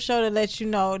the first show that let you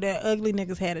know that ugly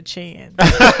niggas had a chance.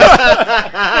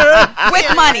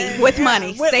 With money. Say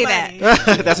money.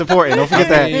 that. That's important. Don't forget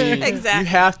that. Exactly. You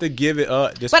have to give it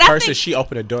up. This person, she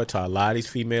opened the door to a lot of these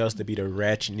females to be the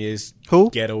ratchetness,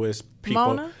 ghettoest people.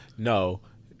 Mona? No.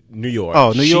 New York.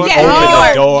 Oh, New York. She opened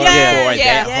the door for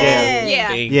that whole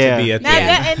thing to be a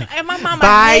thing. And my mama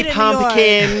Bye, hated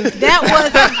pumpkin. New York. That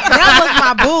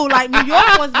was my boo. Like, New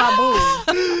York was my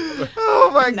boo.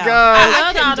 Oh my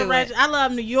God. I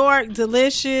love New York.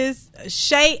 Delicious.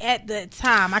 Shay at the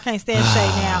time. I can't stand Shay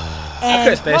now. I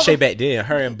couldn't stand Shay back then.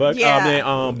 Her and Buck.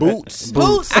 Boots.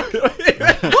 Boots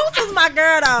was my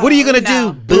girl though. What are you gonna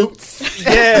do? Boots.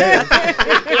 Yeah.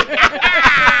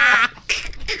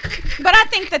 But I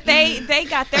think that they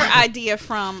got their idea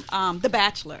from The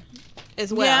Bachelor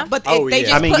as well. Yeah. But they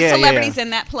just put celebrities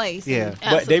in that place. Yeah.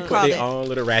 But they put their own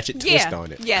little ratchet twist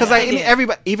on it. Yeah. Because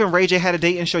everybody, even Ray J had a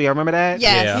dating show. Y'all remember that?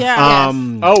 Yes. Yeah.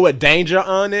 With Danger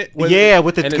on it. With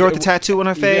the girl with the tattoo on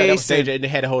her face. Yeah, Danger, and they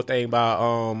had a whole thing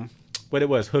about what it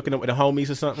was, hooking up with the homies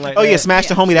or something like that. Oh yeah, Smash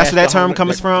the Homie. That's where that term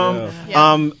comes from.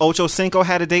 Yeah. Ocho Cinco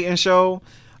had a dating show.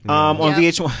 On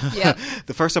VH1. Yep.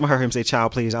 The first time I heard him say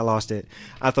 "child, please," I lost it.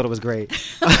 I thought it was great.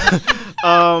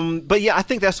 But yeah, I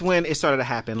think that's when it started to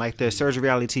happen. Like the surge of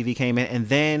reality TV came in, and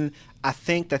then I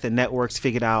think that the networks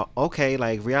figured out, okay,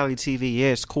 like reality TV, yeah,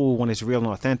 it's cool when it's real and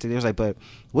authentic. It was like, but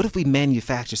what if we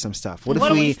manufacture some stuff? What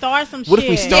if we start some shit? What if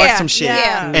we start some shit?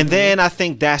 Yeah. And then I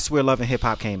think that's where Love and Hip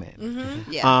Hop came in.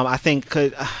 Mm-hmm. Yeah. I think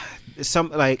I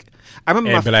remember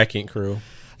and Black Ink Crew.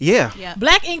 Yeah.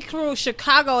 Black Ink Crew,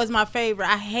 Chicago is my favorite.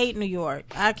 I hate New York.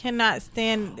 I cannot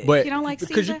stand. But you don't like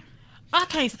Caesar? I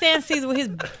can't stand Caesar with his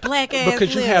black ass.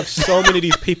 Because you have so many of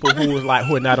these people who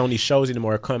are not on these shows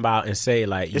anymore come out and say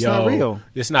like, it's not real.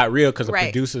 It's not real because the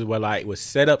producers would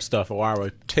set up stuff or I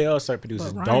would tell certain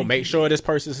producers, don't make sure this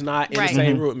person's not in the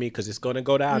same room with me because it's going to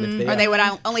go down. If they would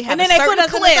only have a certain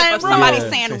clip of somebody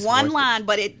saying one line,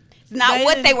 but it's not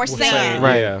what they were saying.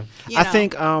 Right. Yeah.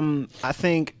 I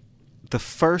think the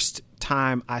first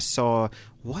time I saw,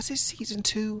 was it season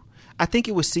 2? I think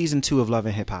it was season 2 of Love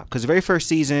and Hip Hop, because the very first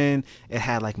season it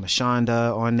had like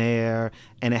Mashonda on there,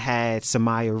 and it had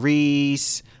Samaya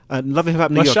Reese. Love and Hip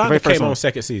Hop New York. The very first came one. on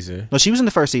second season. No, she was in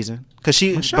the first season because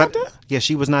she. Mashonda? But, yeah,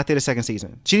 she was not there the second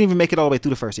season. She didn't even make it all the way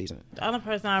through the first season. The other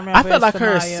person I remember. I felt like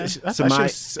Samaya. I thought she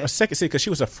was a second season because she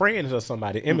was a friend of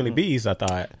somebody. Emily B's, I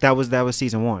thought. That was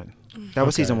season 1. That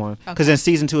was season 1. Because then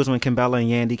season 2 is when Kimbella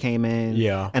and Yandy came in.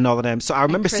 Yeah. And all of them. So I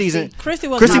remember season. Chrissy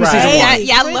was season 1.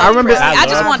 I remember. I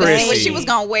just wanted to see what Chrissy. she was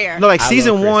gonna wear. No, like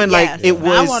season 1, like it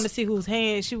was. I wanted to see whose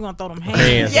hands she was gonna throw them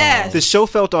hands. Yes. The show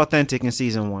felt authentic in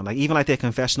season 1, like even like their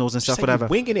confessionals and stuff, whatever.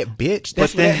 Winging it, bitch.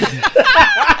 But then,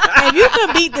 if you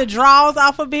could beat the draws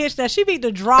off a bitch, that she beat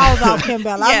the draws off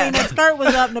Kimbella. I mean, the skirt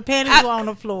was up and the panties were on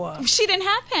the floor. She didn't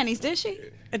have panties, did she?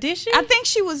 Did she? I think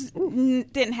she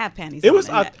didn't have panties. It was.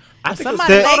 I think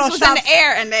somebody legs was in the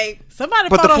air and somebody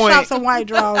But the photoshopped point- some white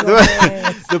draws.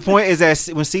 the point is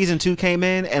that when season 2 came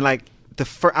in, and like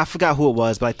I forgot who it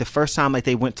was, but like the first time like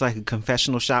they went to like a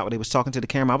confessional shot where they was talking to the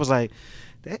camera, I was like,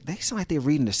 they sound like they're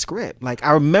reading the script. Like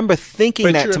I remember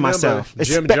thinking that to myself.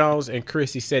 Jim Jones and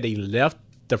Chrissy said they left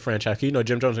the franchise. You know,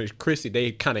 Jim Jones and Chrissy,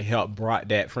 they kind of helped brought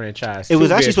that franchise. It was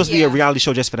actually supposed to be a reality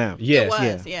show just for them. Yes,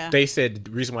 It was, yeah. They said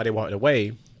the reason why they walked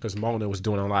away because Mona was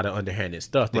doing a lot of underhanded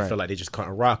stuff. They Right. felt like they just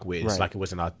couldn't rock with. It's Right. like it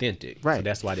wasn't authentic. Right. So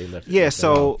that's why they left. Yeah,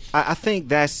 so I think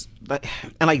that's like,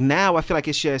 and like now I feel like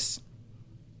it's just.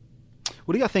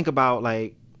 What do y'all think about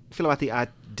the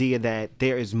idea that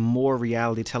there is more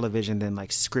reality television than like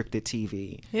scripted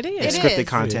TV? It is. Scripted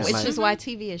content, which like- is why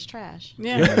TV is trash.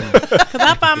 Yeah, because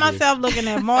I find myself looking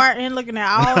at Martin, looking at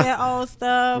all that old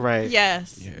stuff. Right.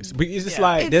 Yes. Yes. But it's just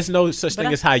like there's no such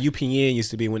thing as how UPN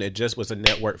used to be when it just was a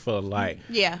network full of like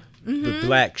Yeah. the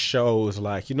black shows,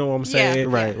 like you know what I'm saying? Yeah.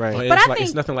 Right, right. It's But I like think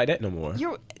it's nothing like that no more.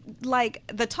 You're like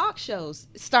the talk shows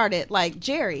started like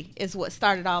Jerry is what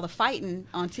started all the fighting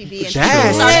on TV and Yes.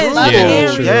 people started Yes. loving Yeah,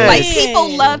 him. true. Yes. Like people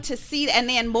love to see and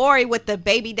then Maury with the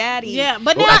baby daddy. Yeah,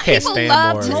 but Well, now I can't people stand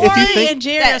love Maury. to Maury If you see think- and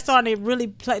Jerry that- are starting to really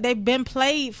play. They've been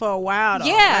played for a while. Though.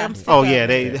 Yeah. Like, I'm sick Oh of yeah,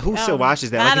 it. who still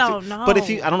watches that? Like, I if don't you- know. But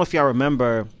I don't know if y'all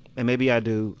remember, and maybe I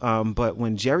do. But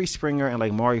when Jerry Springer and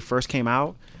like Maury first came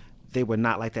out, they were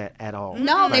not like that at all.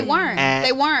 No, they Like, weren't. at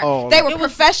They weren't. all. They were It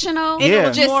was- professional. it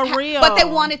was Just more real. But they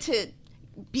wanted to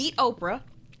beat Oprah.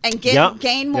 and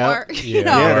gain more, that's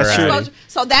exposure. true.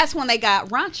 So that's when they got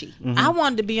raunchy. Mm-hmm. I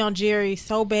wanted to be on Jerry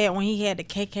so bad when he had the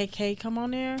KKK come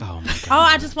on there. Oh my god! Oh,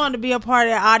 I just wanted to be a part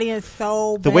of the audience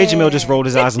so bad. The way Jamil just rolled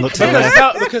his eyes and looked at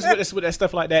me. Because with that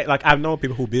stuff like that, like I've known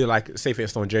people who be like, say for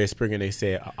instance on Jerry Springer, they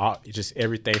said just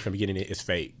everything from beginning is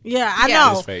fake. Yeah, I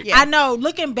know. It's fake. Yeah. I know.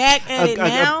 Looking back at it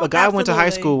now, a guy I went to high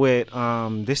school with.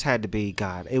 This had to be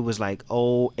it was like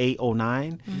 08,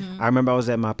 09. I remember I was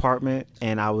at my apartment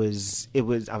and I was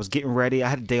getting ready. I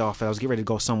had a day off and I was getting ready to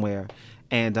go somewhere,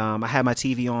 and I had my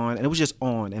TV on and it was just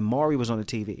on, and Maury was on the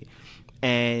TV,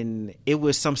 and it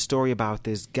was some story about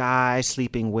this guy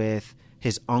sleeping with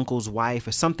his uncle's wife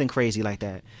or something crazy like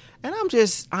that. And I'm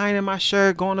just ironing my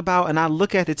shirt, going about, and I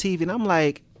look at the TV and I'm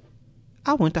like,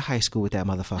 I went to high school with that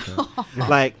motherfucker.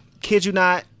 Like, kid you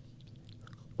not.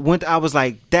 I was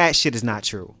like, that shit is not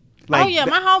true. Like,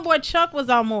 my homeboy Chuck was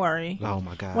on Maury. Oh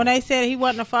my god! When they said he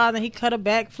wasn't a father, he cut a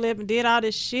backflip and did all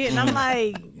this shit, and I'm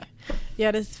like,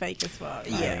 yeah, this is fake as fuck.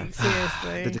 Yeah,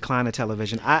 seriously. The decline of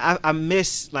television. I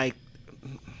miss, like,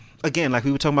 again, like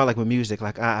we were talking about, like with music,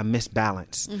 like I miss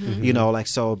balance. You know, like,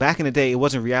 so back in the day, it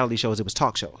wasn't reality shows; it was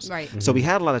talk shows. Right. So we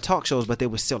had a lot of talk shows, but there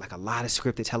was still like a lot of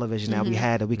scripted television that we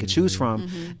had that we could choose from.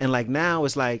 And like now,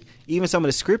 it's like even some of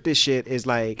the scripted shit is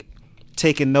like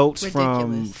taking notes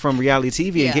from reality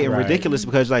TV and getting ridiculous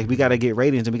because like we got to get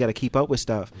ratings and we got to keep up with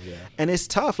stuff. And it's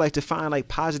tough like to find like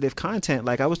positive content.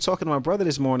 Like I was talking to my brother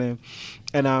this morning,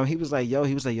 and he was like, yo,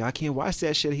 I can't watch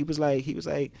that shit. He was like,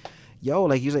 yo,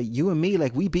 like, he was like, you and me,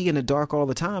 like, we be in the dark all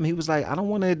the time. He was like, I don't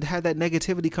want to have that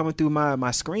negativity coming through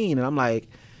my screen. And I'm like,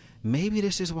 maybe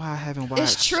this is why I haven't watched.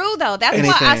 It's true though. That's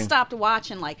why I stopped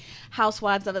watching like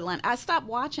Housewives of Atlanta. I stopped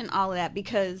watching all of that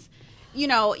because, you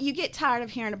know, you get tired of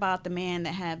hearing about the man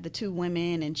that have the two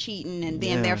women and cheating and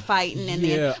then they're fighting and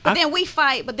then we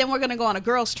fight, but then we're gonna go on a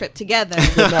girls trip together. And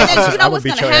then, you know what's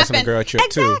gonna happen?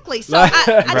 Exactly. So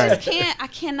I just can't. I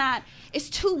cannot. It's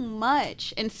too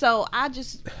much, and so I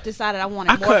just decided I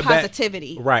wanted more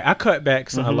positivity. I cut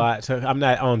back a lot, so I'm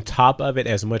not on top of it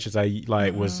as much as I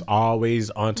was always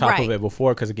on top of it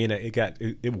before. Because again,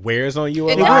 it wears on you.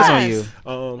 It wears on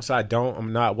you. So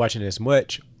I'm not watching as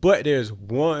much. But there's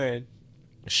one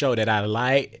show that I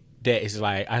like that is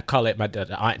like I call it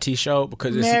the auntie show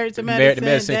because it's Married to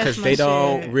Medicine because they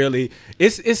don't really.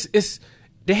 It's.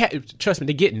 Trust me,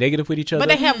 they get negative with each other. But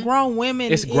they have grown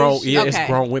women. It's grown, it's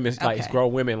grown women. Like it's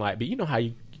grown women. Like, but you know how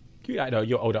you know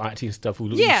your older auntie and stuff who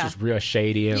just real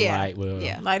shady and like,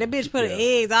 like that bitch put her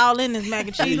eggs all in this mac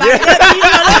and cheese. Like,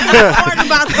 let's argue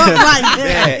about something like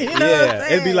that. You know what I'm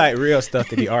saying? It'd be like real stuff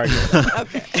to be arguing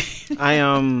about.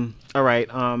 Okay. All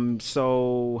right.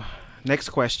 So next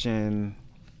question.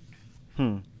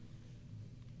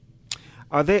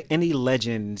 Are there any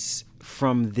legends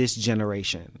from this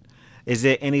generation? Is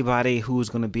there anybody who's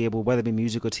going to be able, whether it be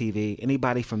music or TV,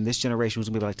 anybody from this generation who's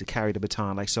going to be able to carry the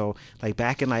baton? Like, so, like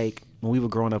back in like when we were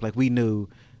growing up, like we knew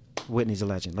Whitney's a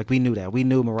legend. Like we knew that. We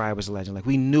knew Mariah was a legend. Like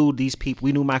we knew these people.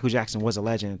 We knew Michael Jackson was a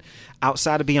legend.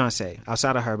 Outside of Beyonce,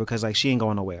 outside of her, because like she ain't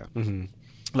going nowhere.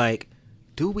 Like,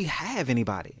 do we have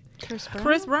anybody?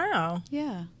 Chris Brown.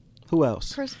 Yeah. Who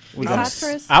else? Chris.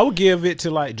 I would give it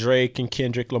to like Drake and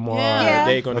Kendrick Lamar. Yeah.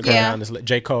 They're gonna go down as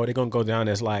J. Cole. They're gonna go down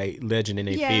as like legend in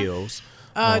their fields.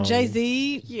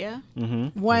 Jay-Z. Yeah.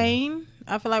 Wayne.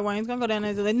 I feel like Wayne's gonna go down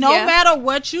as a legend. No matter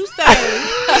what you say,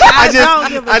 I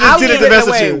just did it to mess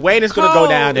with you. Wayne is gonna go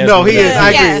down as he is. I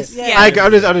agree.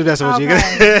 Yes. I'm just messing with you.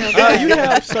 You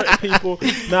have certain people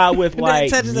now with like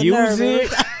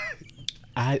music.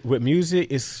 With music,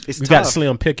 it's we got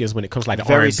slim pickings when it comes to like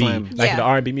the R&B. Like the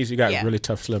R&B music, you got really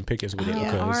tough slim pickings with it.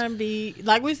 R&B,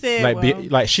 like we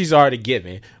said, like she's already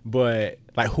given, but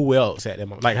like who else at that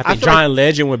moment? Like I think John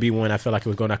Legend would be one. I feel like it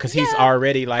was going on because he's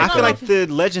already like. I feel like the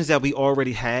legends that we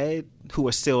already had who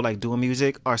are still like doing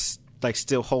music are like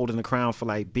still holding the crown for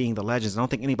like being the legends. I don't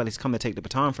think anybody's come to take the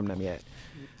baton from them yet.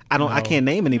 I can't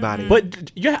name anybody.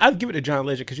 But I'll give it to John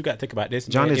Legend because you got to think about this.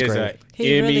 John is great.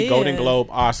 Emmy, really Golden Globe,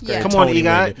 Oscar. Come on,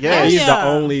 EGOT. Yeah, he's the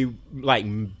only like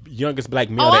youngest black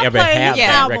male to ever have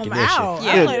that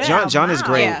recognition. John is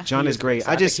great. John is great.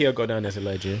 I think he'll go down as a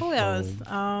legend. Who else?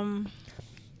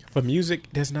 For music,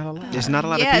 there's not a lot. There's not a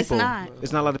lot of people.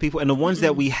 It's not a lot of people, and the ones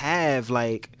that we have,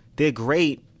 like they're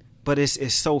great, but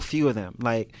it's so few of them.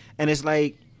 Like, and it's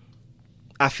like.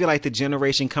 I feel like the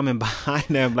generation coming behind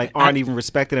them like aren't even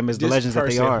respecting them as the legends that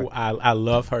they are. I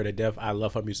love her to death. I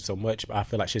love her music so much, but I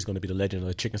feel like she's going to be the legend of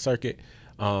the chicken circuit.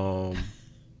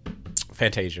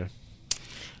 Fantasia.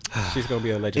 She's gonna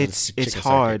be a legend. It's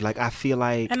hard. Circuit. Like I feel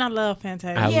like, and I love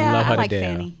Fantasia. I love her like to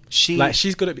death. Fanny.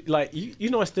 She's gonna be like you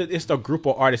know it's the group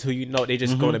of artists who they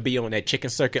just gonna be on that chicken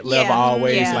circuit level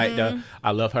always. Yeah. Like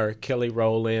I love her, Kelly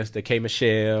Rowlands, the K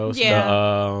Michelle's,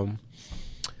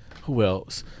 who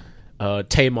else?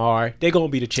 Tamar. They're gonna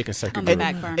be the chicken circuit. On the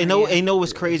back burner, and know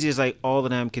what's crazy is like all of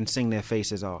them can sing their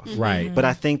faces off. Right. But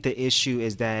I think the issue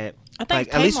is that I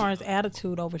think Tamar's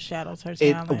attitude overshadows her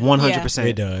talent. 100%.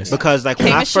 It does. Because like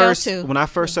when I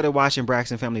first started watching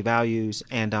Braxton Family Values,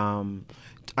 and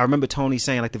I remember Tony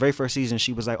saying like the very first season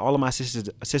she was like, all of my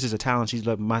sisters are talented. She's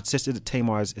like, my sister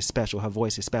Tamar is special. Her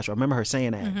voice is special. I remember her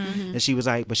saying that, and she was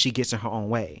like, but she gets in her own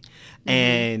way.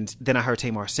 And then I heard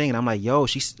Tamar sing, and I'm like, yo,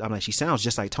 she sounds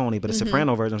just like Tony, but a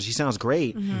soprano version. She sounds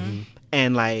great.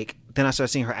 And like then I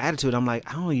started seeing her attitude. I'm like,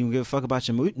 I don't even give a fuck about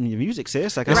your music,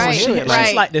 sis. Like I don't hear it.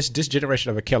 She's like this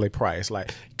generation of a Kelly Price.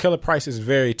 Like Kelly Price is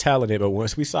very talented, but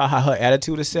once we saw how her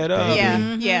attitude is set up,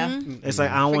 it's like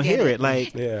I don't want to hear it.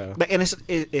 Like, and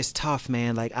it's tough,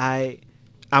 man. Like I'm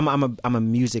a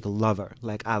music lover.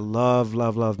 Like I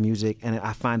love music, and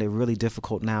I find it really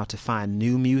difficult now to find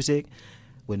new music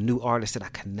with new artists that I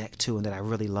connect to and that I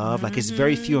really love. Like it's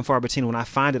very few and far between. When I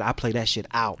find it, I play that shit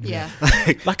out. Yeah.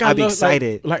 like I'd be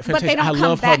excited. But they don't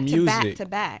come back to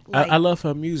back. I love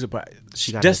her music, but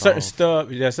there's certain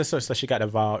stuff she got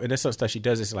involved, and there's certain stuff she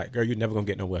does. It's like, girl, you're never gonna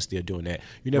get nowhere still doing that.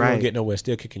 You're never gonna get nowhere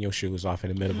still kicking your shoes off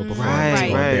in the middle of a performance.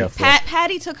 Right.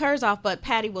 Patty took hers off, but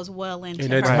Patty was well into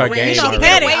her game.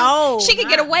 She could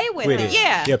get away with it.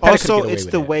 Yeah. Also, it's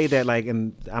the way that like,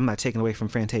 and I'm not taking away from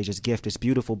Fantasia's gift. It's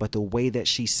beautiful, but the way that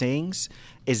she sings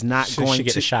is not going to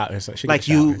get a shot. Like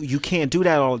you can't do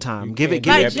that all the time. Give it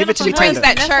to me tender.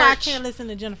 That's why I can't listen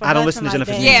to Jennifer. I don't listen to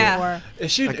Jennifer's music. Yeah.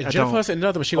 Jennifer Hudson,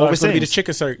 another one. She always going to be the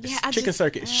chicken circuit.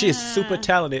 Circuit. She is super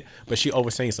talented, but she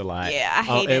oversings a lot. Yeah, I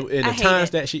hate it. And the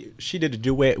times that she did a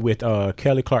duet with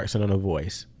Kelly Clarkson on her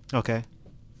voice. Okay.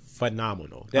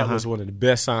 Phenomenal. That was one of the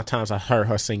best times I heard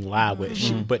her sing live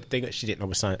with. But the thing that she didn't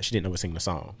oversing the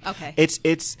song. Okay.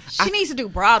 She needs to do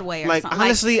Broadway or like, something.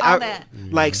 Honestly,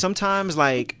 like sometimes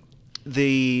like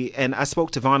and I spoke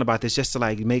to Vaughn about this just to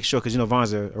like make sure, because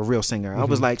Vaughn's a real singer. I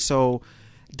was like, so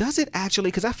does it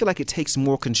actually, because I feel like it takes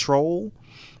more control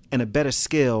and a better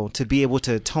skill to be able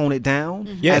to tone it down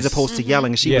as opposed to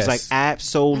yelling. And she was like,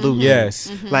 absolutely.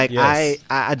 Yes. Like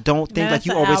I don't think like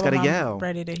you always gotta yell. I'm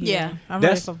ready to hear. Yeah. I'm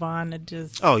ready for Vaughn to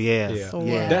just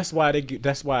That's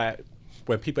why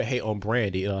when people hate on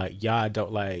Brandy, like y'all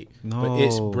don't like. No. But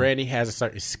it's Brandy has a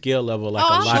certain skill level, like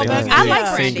a lot of these I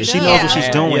like Brandy. She knows what she's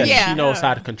doing. She knows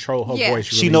how to control her voice.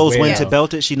 She knows when to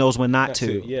belt it. She knows when not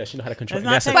to. Yeah, she knows how to control.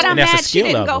 But I'm mad she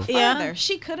didn't go further.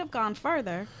 She could have gone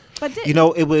further. But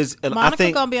it was. Monica I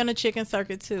think gonna be on the chicken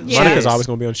circuit too. Monica's always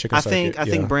gonna be on the chicken circuit. I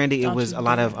think Brandy. It was a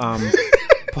lot of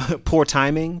poor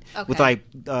timing with like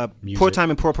poor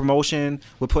timing, poor promotion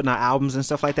with putting out albums and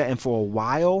stuff like that. And for a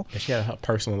while, and she had her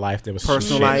personal life that was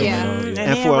personal life,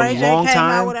 and for a long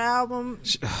time. With an album.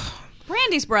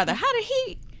 Brandy's brother, how did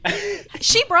he?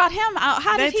 She brought him out.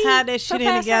 How did he? They tied that shit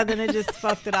in together and it just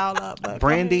fucked it all up. But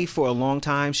Brandy, for a long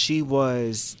time, she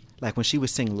was. Like when she would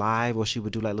sing live, or she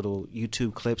would do like little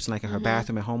YouTube clips, like in her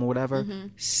bathroom at home or whatever,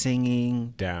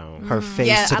 singing down her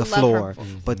face to the floor.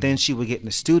 But then she would get in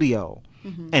the studio,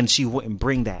 and she wouldn't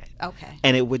bring that. Okay.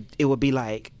 And it would be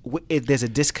like there's a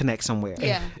disconnect somewhere.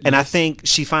 Yeah. And I think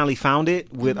she finally found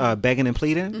it with Begging and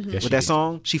Pleading with that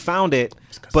song. She found it,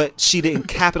 but she didn't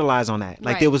capitalize on that.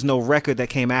 Like there was no record that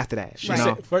came after that. You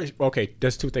know? First,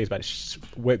 there's two things about it.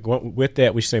 With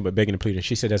that, we saying about Begging and Pleading.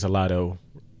 She said there's a lot of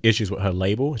issues with her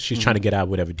label. She's trying to get out of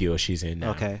whatever deal she's in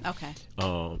now. Okay.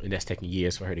 And that's taking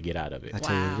years for her to get out of it. I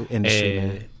tell you, industry,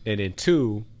 man. And then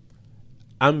two,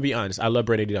 I'm gonna be honest, I love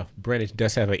Brandy enough. Brandy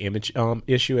does have an image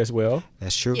issue as well.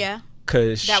 That's true. Yeah.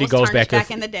 Because she goes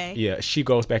back in the day. Yeah, she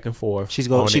goes back and forth. She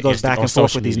goes back and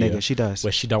forth with these niggas. She does.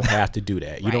 But she don't have to do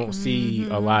that. You don't see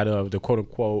a lot of the quote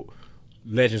unquote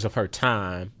legends of her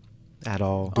time at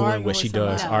all doing what she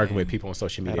does, arguing with people on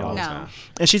social media all the time.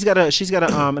 And she's got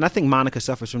a and I think Monica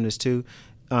suffers from this too.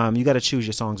 You got to choose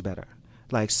your songs better.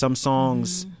 Like some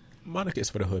songs. Monica is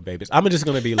for the hood babies. I'm just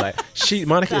gonna be like,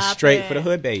 Monica is straight for the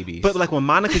hood babies. But like when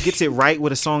Monica gets it right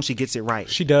with a song, she gets it right.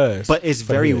 She does. But it's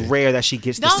very rare that she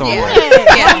gets the song right.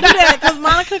 Don't do that, because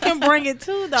Monica can bring it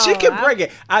too, though. She can bring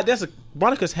it.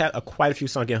 Monica's had quite a few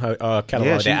songs in her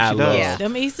catalog that I love. Yeah.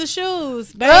 Them Easter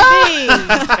shoes, baby.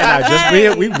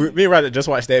 And me and Roger just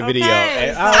watched that video.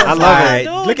 And I love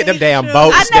it. Look at them damn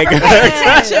boats, nigga.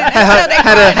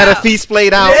 Had her feet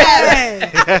splayed out.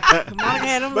 Monica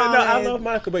had them I love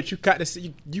Monica, but you got to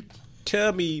see. You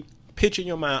tell me, picture in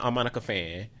your mind a Monica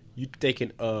fan. you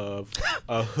thinking of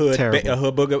a hood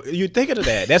booger. You thinking of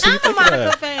that. That's what you I'm a thinking Monica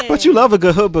of. fan. But you love a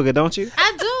good hood booger, don't you?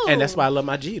 I do. And that's why I love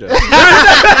my Jeter.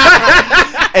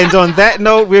 And on that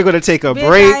note, we're going to take a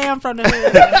break. I am from the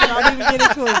hood. Don't even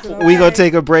get it twisted. Okay? We're going to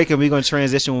take a break, and we're going to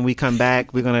transition. When we come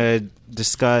back, we're going to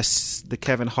discuss the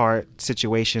Kevin Hart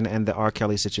situation and the R.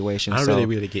 Kelly situation. I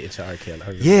really get into R. Kelly.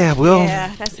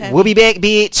 We'll be back,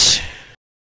 bitch.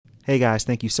 Hey guys,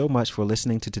 thank you so much for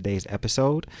listening to today's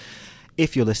episode.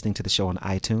 If you're listening to the show on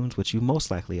iTunes, which you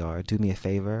most likely are, do me a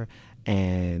favor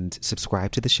and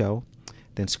subscribe to the show.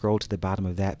 Then scroll to the bottom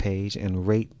of that page and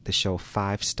rate the show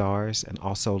 5 stars, and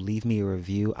also leave me a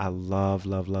review. I love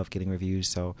getting reviews,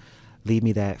 so leave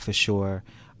me that for sure.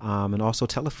 And also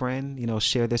tell a friend,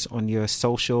 share this on your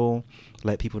social,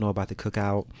 let people know about the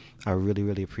cookout. I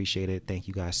really appreciate it. Thank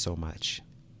you guys so much.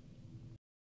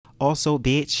 Also,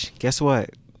 bitch, guess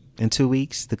what? In 2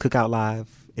 weeks, the Cookout Live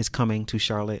is coming to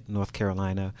Charlotte, North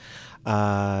Carolina.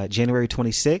 January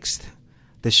 26th,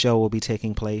 the show will be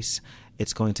taking place.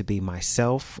 It's going to be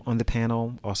myself on the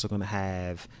panel. Also going to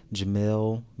have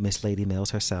Jamil, Miss Lady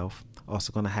Mills herself.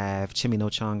 Also going to have Chimmy No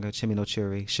Changa, Chimmy No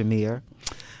Churi, Shamir.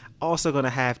 Also going to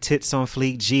have Tits on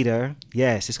Fleek, Jeter.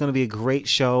 Yes, it's going to be a great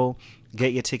show.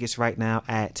 Get your tickets right now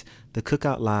at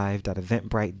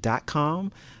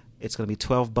thecookoutlive.eventbrite.com. It's going to be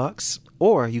 $12,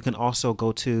 or you can also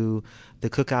go to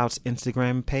the Cookout's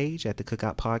Instagram page at the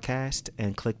Cookout Podcast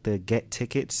and click the Get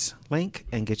Tickets link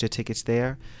and get your tickets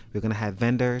there. We're going to have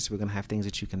vendors. We're going to have things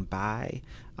that you can buy,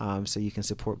 so you can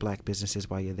support Black businesses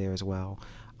while you're there as well.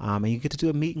 And you get to do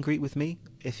a meet and greet with me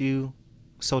if you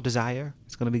so desire.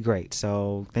 It's going to be great.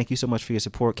 So thank you so much for your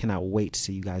support. Cannot wait to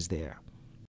see you guys there.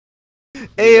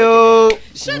 Ayo,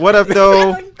 what up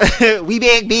though? We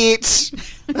back, bitch.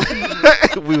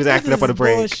 We was acting up on a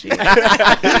break.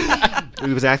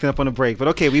 We was acting up on a break, but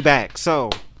okay, we back. So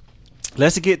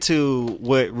let's get to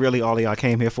what really all of y'all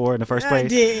came here for in the first place.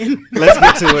 Let's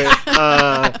get to it.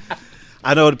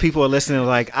 I know the people are listening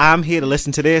like, I'm here to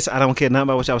listen to this. I don't care nothing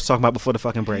about what y'all was talking about before the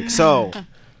fucking break. So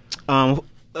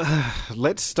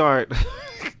let's start.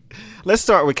 Let's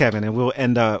start with Kevin, and we'll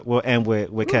end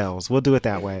with Kellz. We'll do it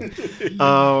that way.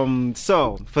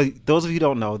 So, for those of you who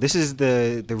don't know, this is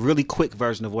the really quick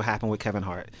version of what happened with Kevin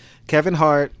Hart. Kevin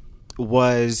Hart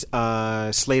was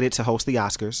slated to host the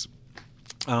Oscars,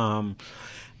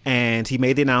 and he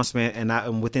made the announcement.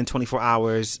 And within 24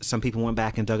 hours, some people went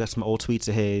back and dug up some old tweets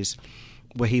of his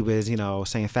where he was, saying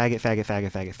faggot, faggot,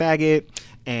 faggot, faggot, faggot.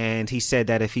 And he said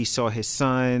that if he saw his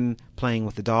son playing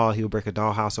with the doll, he would break a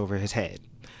dollhouse over his head.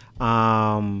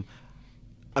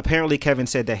 Apparently Kevin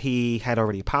said that he had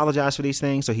already apologized for these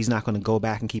things, so he's not going to go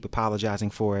back and keep apologizing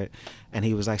for it. And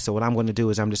he was like, so what I'm going to do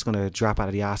is I'm just going to drop out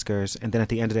of the Oscars. And then at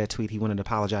the end of that tweet, he wanted to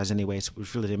apologize anyways,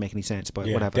 which really didn't make any sense, but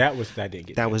whatever. That was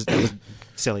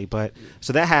silly. But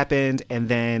so that happened. And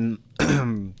then,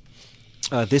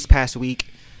 this past week,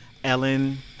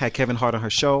 Ellen had Kevin Hart on her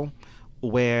show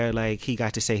where he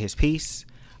got to say his piece.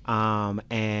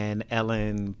 And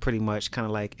Ellen pretty much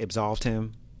kind of absolved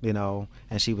him. And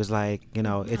she was like,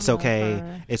 it's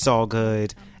okay. It's all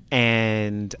good.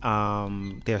 And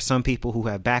there are some people who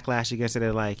have backlash against it.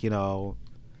 They're like, you don't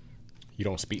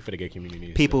speak for the gay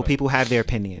community. People have their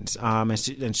opinions.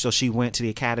 And so she went to the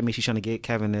Academy. She's trying to get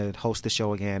Kevin to host the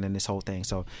show again and this whole thing.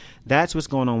 So that's what's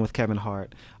going on with Kevin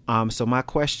Hart. So my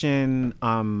question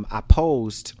I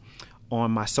posed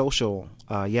on my social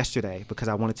yesterday because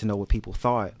I wanted to know what people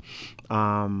thought.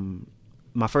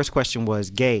 My first question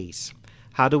was gays.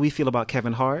 How do we feel about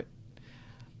Kevin Hart?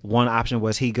 One option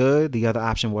was he good. The other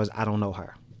option was I don't know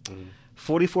her.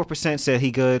 44% said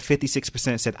he good.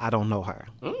 56% said I don't know her.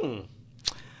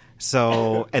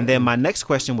 So, and then my next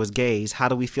question was gays. How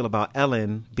do we feel about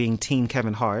Ellen being team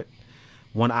Kevin Hart?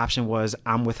 One option was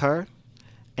I'm with her.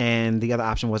 And the other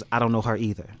option was I don't know her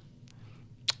either.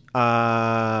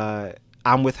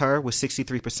 I'm with her was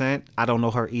 63%. I don't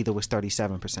know her either was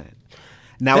 37%.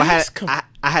 Now I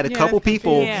had a couple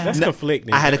people. That's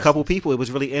conflicting. I had a couple people. It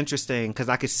was really interesting because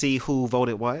I could see who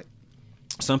voted what.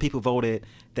 Some people voted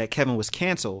that Kevin was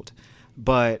canceled,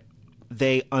 but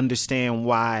they understand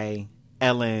why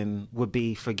Ellen would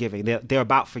be forgiving. They're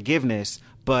about forgiveness,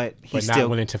 but he's not still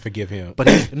willing to forgive him.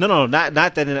 But no, not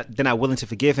that they're not willing to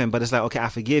forgive him. But it's like, okay, I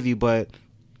forgive you, but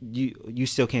you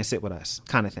still can't sit with us,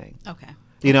 kind of thing. Okay.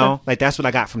 That's what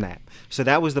I got from that. So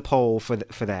that was the poll for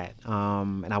that.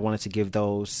 And I wanted to give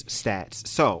those stats.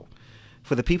 So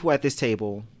for the people at this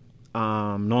table,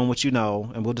 knowing what you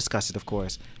know, and we'll discuss it, of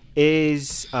course,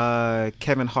 is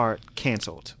Kevin Hart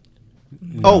canceled?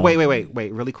 No. Oh, wait,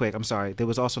 really quick. I'm sorry. There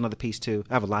was also another piece too.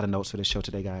 I have a lot of notes for this show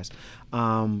today, guys.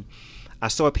 I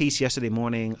saw a piece yesterday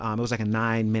morning. It was like a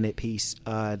 9-minute piece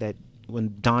that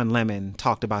when Don Lemon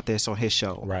talked about this on his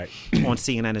show, right, on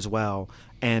CNN as well,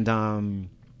 and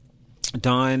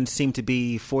Don seemed to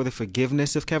be for the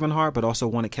forgiveness of Kevin Hart, but also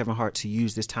wanted Kevin Hart to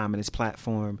use this time and his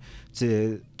platform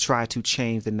to try to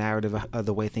change the narrative of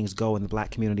the way things go in the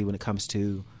black community when it comes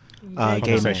to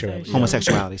gay men,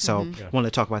 homosexuality. So wanted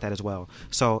to talk about that as well.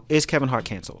 So is Kevin Hart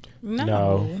canceled?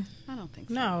 No. I don't think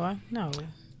so. No.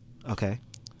 Okay.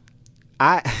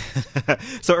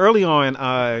 So early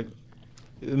on,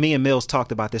 me and Mills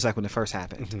talked about this like when it first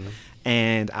happened,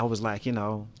 and I was like, you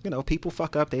know, people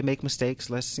fuck up, they make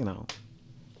mistakes. Let's,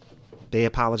 they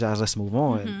apologize. Let's move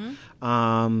on.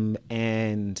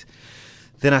 And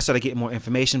then I started getting more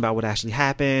information about what actually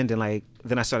happened, and like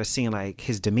then I started seeing like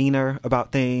his demeanor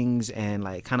about things and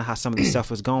like kind of how some of the stuff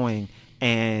was going,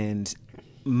 and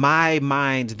my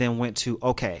mind then went to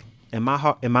okay. In my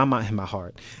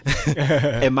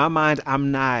mind,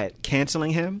 I'm not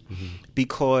canceling him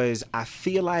because I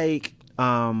feel like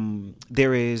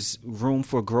there is room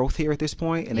for growth here at this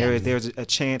point, and there's a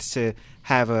chance to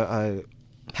have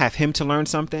have him to learn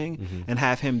something and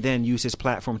have him then use his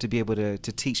platform to be able to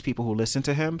teach people who listen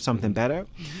to him something better.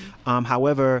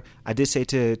 However, I did say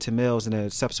to Mills in a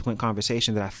subsequent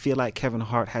conversation that I feel like Kevin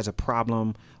Hart has a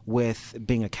problem with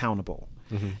being accountable.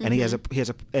 And he has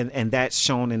and that's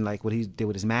shown in like what he did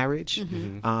with his marriage.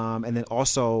 And then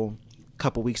also a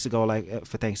couple weeks ago, like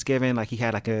for Thanksgiving, like he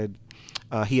had like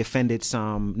he offended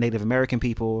some Native American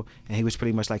people, and he was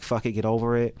pretty much like, fuck it, get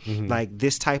over it. Like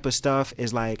this type of stuff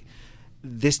is like,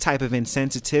 this type of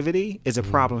insensitivity is a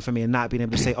problem for me, and not being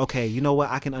able to say, okay, you know what,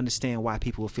 I can understand why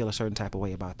people will feel a certain type of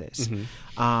way about this.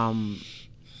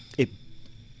 It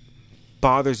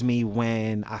bothers me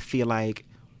when I feel like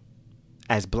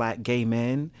as black gay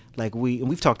men, like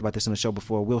we've talked about this on the show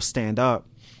before, we'll stand up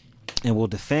and we'll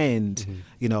defend,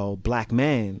 black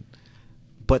men.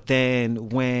 But then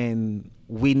when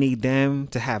we need them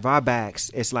to have our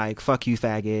backs, it's like, fuck you,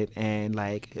 faggot.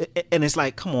 And it's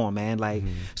like, come on, man. Like,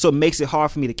 so it makes it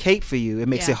hard for me to cape for you. It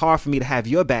makes it hard for me to have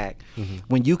your back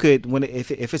when you could,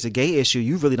 if it's a gay issue,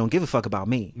 you really don't give a fuck about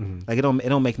me. Like it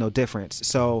don't make no difference.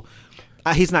 So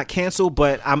he's not canceled,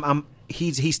 but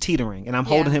he's teetering, and I'm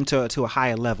holding him to a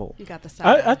higher level. You got the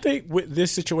side. I think with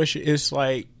this situation, it's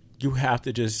like you have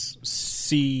to just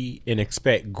see and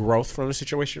expect growth from the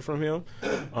situation from him,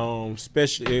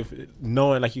 especially if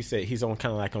knowing, like you said, he's on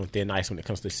kind of like on thin ice when it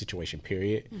comes to the situation.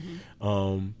 Period.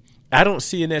 I don't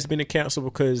see it as being a cancel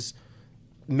because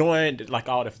knowing like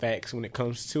all the facts when it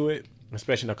comes to it,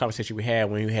 especially in the conversation we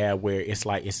had when you had where it's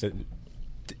like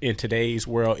in today's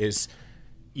world, it's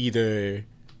either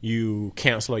you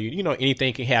cancel or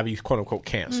anything can have you quote unquote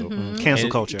cancel. Cancel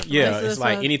culture. Yeah, it's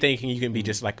like anything you can be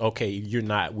just like, okay, you're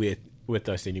not with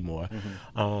us anymore.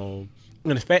 And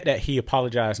the fact that he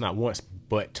apologized not once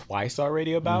but twice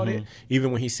already about it,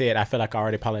 even when he said, I feel like I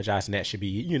already apologized and that should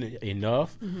be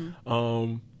enough.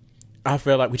 I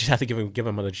feel like we just have to give him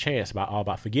another chance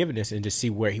about forgiveness and just see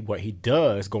what he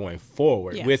does going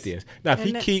forward with this. Now, if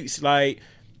he keeps like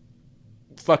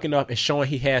fucking up and showing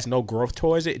he has no growth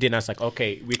towards it, then I was like,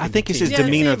 okay. I think it's his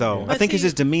demeanor, though. I think it's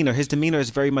his demeanor. His demeanor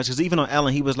is very much, because even on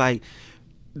Ellen, he was like,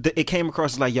 it came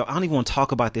across as like, yo, I don't even want to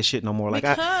talk about this shit no more. Like,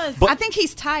 I think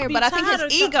he's tired, but I think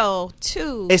his ego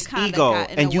too. It's ego,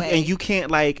 and you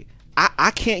can't like.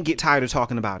 I can't get tired of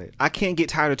talking about it. I can't get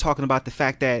tired of talking about the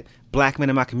fact that black men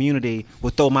in my community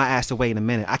will throw my ass away in a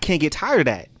minute. I can't get tired of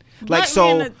that. Like,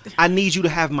 so I need you to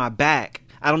have my back.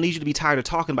 I don't need you to be tired of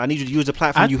talking about it. I need you to use the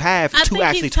platform you have to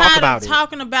actually talk about it.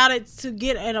 Talking about it to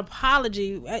get an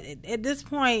apology. At this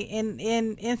point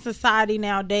in society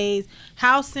nowadays,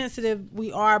 how sensitive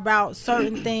we are about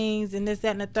certain things and this,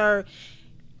 that, and the third,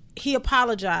 he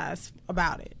apologized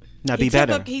about it. Now be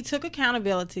better. He took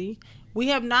accountability. We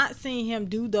have not seen him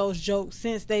do those jokes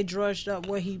since they drudged up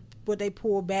what they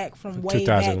pulled back from way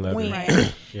back when.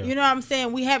 Right. You know what I'm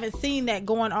saying? We haven't seen that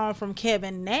going on from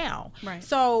Kevin now. Right.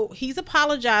 So he's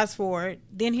apologized for it.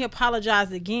 Then he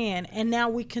apologized again, and now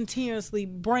we continuously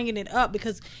bringing it up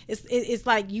because it's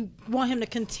like you want him to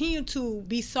continue to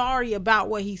be sorry about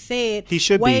what he said. He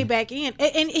should way be. back in,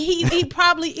 and he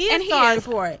probably is sorry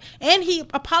for it, and he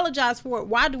apologized for it.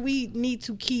 Why do we need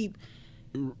to keep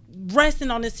resting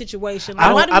on this situation?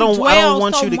 Like, I don't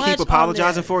want you to keep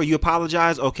apologizing for it. You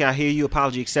apologize, okay, I hear you,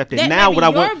 apology accepted. That now may what be I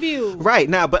your want view. Right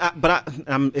now, but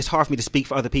it's hard for me to speak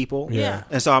for other people. Yeah.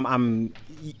 And so I'm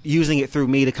using it through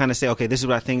me to kind of say, okay, this is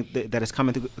what I think that is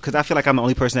coming through, because I feel like I'm the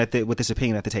only person with this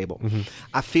opinion at the table.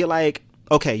 I feel like,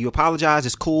 okay, you apologize,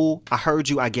 it's cool, I heard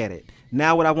you, I get it.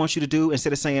 Now what I want you to do,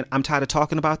 instead of saying, I'm tired of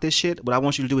talking about this shit, what I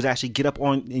want you to do is actually get up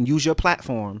on and use your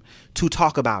platform to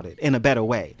talk about it in a better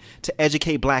way, to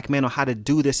educate black men on how to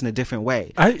do this in a different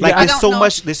way. There's so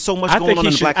much going on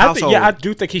in the black household. I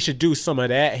do think he should do some of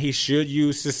that. He should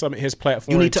use some of his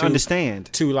platform. You need to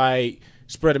understand. To like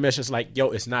spread a message like, yo,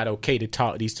 it's not okay to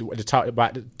talk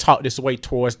this way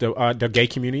towards the gay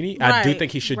community. Right, I do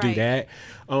think he should do that.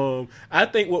 I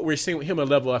think what we're seeing with him, a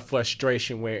level of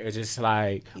frustration where it's just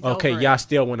like, okay, y'all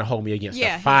still want to hold me against the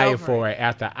fire for it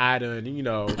after I done,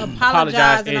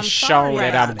 apologized and shown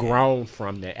that I'm grown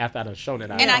from that. After I done shown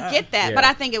that, I get that, but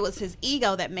I think it was his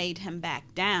ego that made him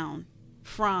back down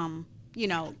from.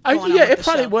 It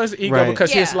probably was ego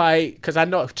because it's like, because I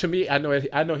know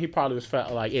he probably was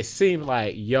felt like it seemed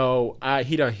like he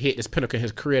done hit this pinnacle in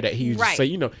his career that he used to say,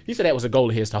 he said that was a goal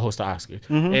of his to host the Oscars,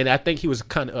 and I think he was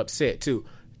kind of upset too.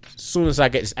 As soon as I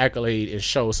get this accolade and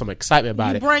show some excitement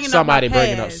about it, somebody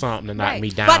bringing up something to knock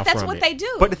me down. But that's what they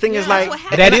do. But the thing is, like,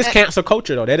 that is cancel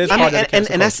culture, though. That is part of the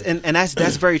cancel culture. And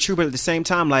that's very true. But at the same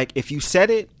time, like, if you said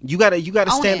it, you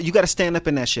gotta stand up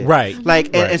in that shit, right?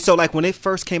 Like, and so like when it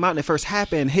first came out and it first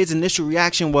happened, his initial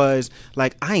reaction was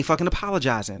like, I ain't fucking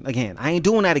apologizing again. I ain't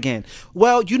doing that again.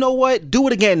 Well, you know what? Do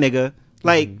it again, nigga.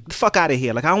 Like, fuck out of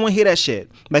here. Like, I don't want to hear that shit.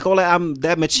 Like, all that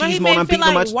machismo and I'm beating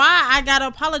like, much. Why I gotta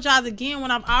apologize again when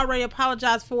I've already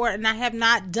apologized for it and I have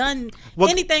not done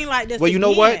anything like this. Well, you know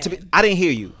what? I didn't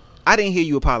hear you. I didn't hear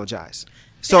you apologize.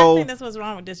 So I think that's what's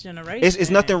wrong with this generation.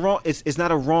 It's nothing wrong. It's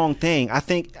not a wrong thing. I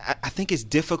think it's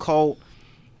difficult,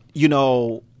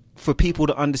 for people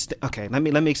to understand. Okay, let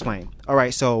me explain. All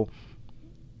right, so,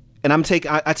 and I take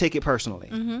it personally.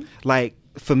 Mm-hmm. Like,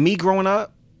 for me growing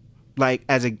up, like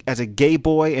as a gay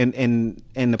boy in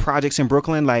the projects in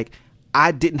Brooklyn, like,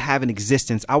 I didn't have an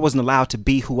existence. I wasn't allowed to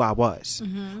be who I was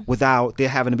without there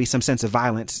having to be some sense of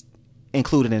violence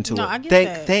included into it. I get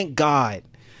that. Thank God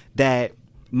that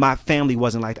my family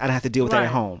wasn't like that. I didn't have to deal with that at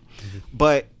home. Mm-hmm.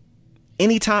 But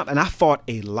anytime, and I fought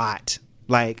a lot.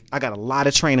 Like, I got a lot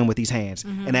of training with these hands,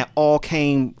 and that all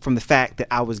came from the fact that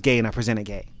I was gay and I presented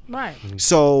gay. Right. Mm-hmm.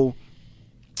 So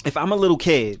if I'm a little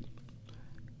kid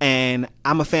and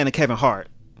I'm a fan of Kevin Hart,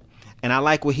 and I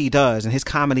like what he does, and his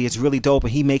comedy is really dope,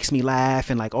 and he makes me laugh,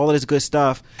 and like all of this good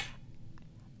stuff,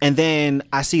 and then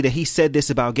I see that he said this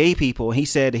about gay people, and he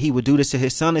said that he would do this to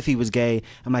his son if he was gay.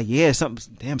 I'm like, yeah,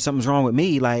 something's wrong with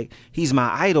me. Like, he's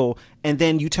my idol. And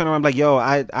then you turn around like, yo,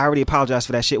 I already apologized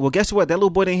for that shit. Well, guess what? That little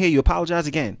boy didn't hear you. Apologize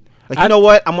again. Like, you know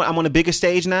what? I'm on a bigger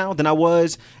stage now than I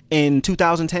was in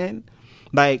 2010.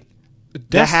 Like,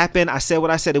 that happened. I said what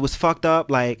I said. It was fucked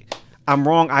up. Like, I'm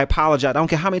wrong. I apologize. I don't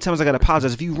care how many times I got to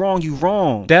apologize. If you wrong, you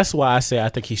wrong. That's why I say I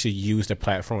think he should use the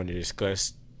platform to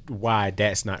discuss why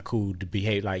that's not cool to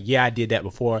behave. Like, yeah, I did that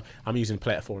before. I'm using the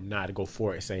platform now to go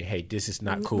for it, saying, hey, this is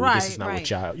not cool. This is not what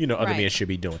y'all, other men should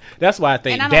be doing. That's why I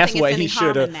think that's what he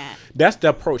should have. That's the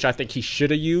approach I think he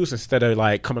should have used, instead of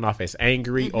like coming off as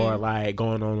angry or like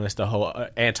going on as the whole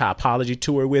anti-apology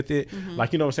tour with it.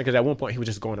 Like, you know what I'm saying? Because at one point he was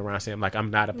just going around saying like,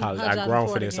 I'm not apologizing. I've grown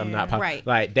for this. I'm not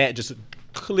like that. Just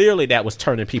clearly that was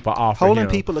turning people off. Holding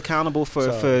people accountable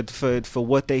for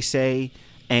what they say.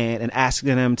 And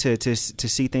asking them to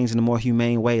see things in a more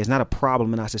humane way is not a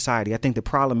problem in our society. I think the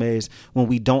problem is when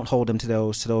we don't hold them to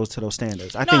those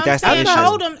standards. I think that's the issue.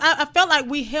 I felt like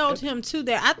we held him to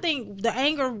that. I think the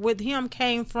anger with him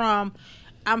came from,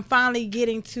 I'm finally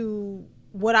getting to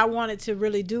what I wanted to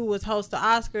really do was host the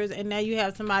Oscars, and now you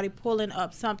have somebody pulling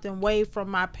up something way from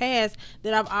my past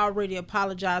that I've already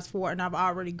apologized for and I've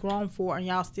already grown for, and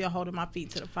y'all still holding my feet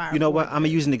to the fire. You know what? I'm gonna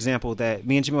use an example that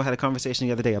me and Jamil had a conversation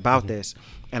the other day about this,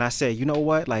 and I said, you know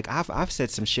what? Like, I've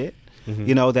said some shit.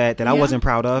 That I wasn't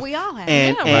proud of. We all have.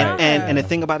 And the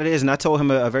thing about it is, and I told him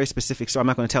a very specific story. I'm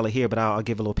not going to tell it here, but I'll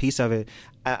give a little piece of it.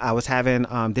 I was having,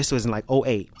 this was in like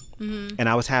 2008, and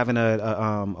I was having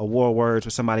a war of words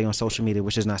with somebody on social media,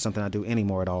 which is not something I do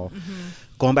anymore at all.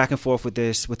 Going back and forth with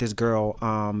this girl,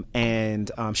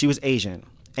 and she was Asian,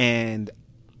 and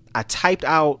I typed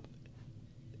out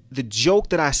the joke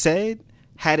that I said.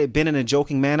 Had it been in a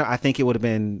joking manner, I think it would have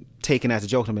been taken as a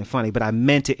joke and been funny, but I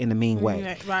meant it in a mean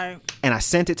way. Right. And I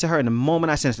sent it to her, and the moment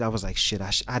I sent it, I was like, shit,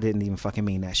 I didn't even fucking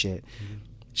mean that shit.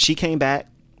 She came back,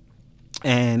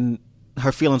 and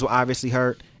her feelings were obviously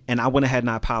hurt, and I went ahead and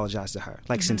I apologized to her,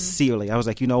 like, sincerely. I was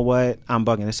like, you know what? I'm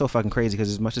bugging. It's so fucking crazy, because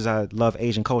as much as I love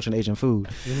Asian culture and Asian food,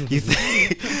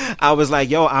 I was like,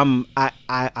 yo, I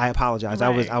apologize.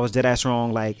 Right. I was dead ass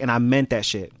wrong, like, and I meant that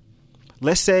shit.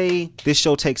 Let's say this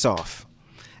show takes off,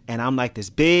 and I'm like this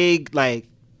big, like,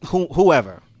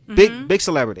 whoever, big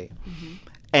celebrity,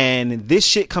 and this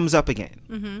shit comes up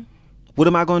again. What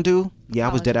am I going to do? Yeah,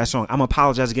 I was dead ass wrong. I'm going to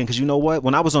apologize again because you know what?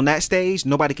 When I was on that stage,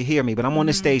 nobody could hear me, but I'm on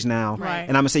this stage now, and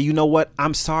I'm going to say, you know what?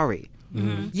 I'm sorry.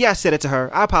 Yeah, I said it to her.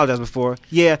 I apologized before.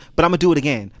 Yeah, but I'm going to do it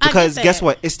again because guess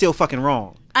what? It's still fucking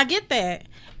wrong. I get that.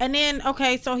 And then,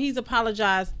 okay, so he's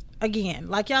apologized again.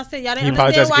 Like y'all said, y'all didn't he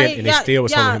apologized again, and they still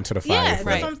was holding him to the fire.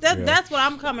 Yeah, that's what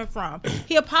I'm coming from.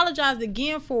 He apologized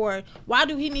again for it. Why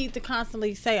do he need to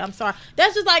constantly say, I'm sorry?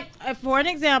 That's just like, for an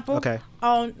example,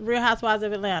 on Real Housewives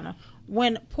of Atlanta,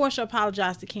 when Portia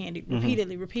apologized to Kandi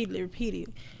repeatedly.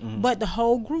 But the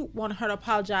whole group wanted her to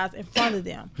apologize in front of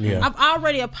them. Yeah. I've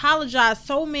already apologized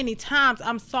so many times.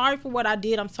 I'm sorry for what I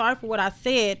did. I'm sorry for what I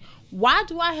said. Why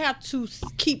do I have to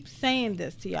keep saying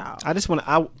this to y'all?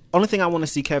 Only thing I want to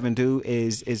see Kevin do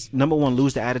is number one,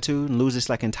 lose the attitude and lose this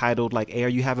like entitled like air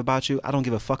you have about you. I don't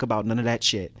give a fuck about none of that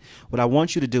shit. What I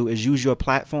want you to do is use your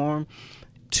platform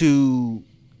to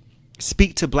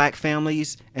speak to black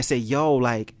families and say, yo,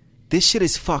 like, this shit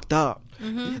is fucked up.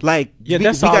 Like,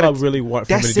 that's all I really want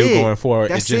for me to do going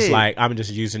forward. It's just like, I'm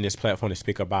just using this platform to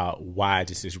speak about why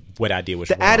this is what I did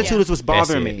was wrong. The attitude is what's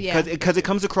bothering me because it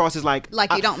comes across as like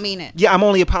you don't mean it. Yeah, I'm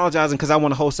only apologizing because I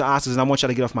want to host the Oscars and I want y'all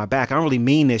to get off my back. I don't really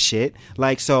mean this shit.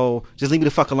 Like, so just leave me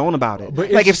the fuck alone about it.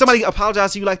 But like, if somebody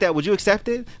apologized to you like that, would you accept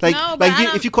it? Like, no,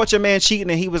 if you caught your man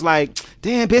cheating and he was like,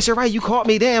 "Damn, bitch, you're right. You caught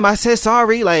me. Damn, I said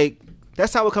sorry." Like,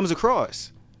 that's how it comes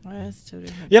across. Well, that's too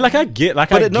different. Yeah, like I get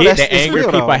the angry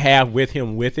people I have with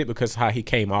him with it because how he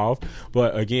came off,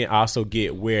 but again, I also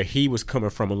get where he was coming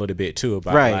from a little bit too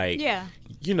about like,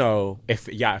 you know, if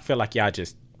y'all feel like y'all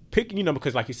just pick, you know,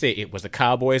 because like you said, it was the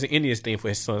Cowboys and Indians thing for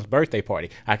his son's birthday party.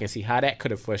 I can see how that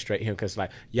could have frustrated him because like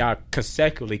y'all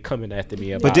consecutively coming after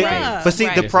me about but see,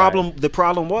 the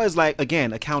problem was like,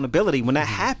 again, accountability. When that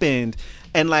happened.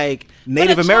 And like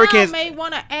Native Americans may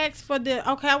want to ask for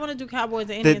I want to do Cowboys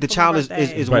and Indians. The child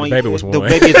is one. The baby was one. The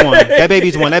baby is one. That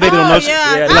baby's one. That baby don't know.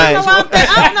 Yeah, I don't know.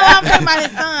 I'm thinking about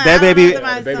his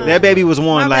son. That baby was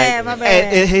one. My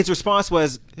bad. And his response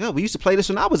was, "Yeah, we used to play this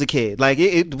when I was a kid. Like,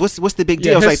 what's the big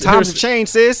deal?" It's like times have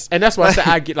changed, sis. And that's why I said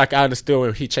I get like I understood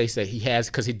when he chased that he has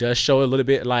because he does show a little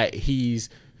bit like he's.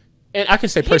 And I can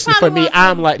say personally for me,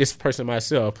 I'm like this person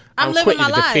myself. I'm quick to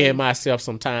defend myself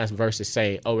sometimes versus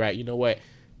saying, "Oh right, you know what."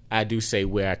 I do say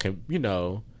where I can, you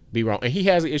know, be wrong, and he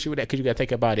has an issue with that because you got to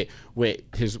think about it when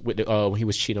he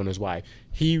was cheating on his wife.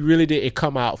 He really didn't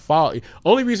come out fault.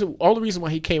 Only reason why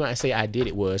he came out and say I did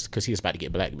it was because he was about to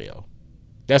get blackmailed.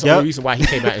 That's the only reason why he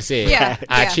came out and said,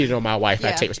 I cheated on my wife.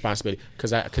 I take responsibility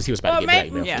because he was about to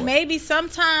get blackmailed. Maybe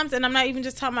sometimes, and I'm not even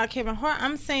just talking about Kevin Hart.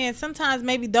 I'm saying sometimes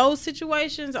maybe those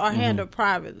situations are handled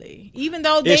privately, even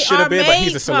though they should have been. But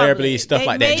he's a celebrity, stuff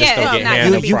like that just don't get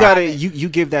handled. You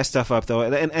give that stuff up though,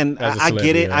 and I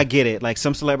get it. I get it. Like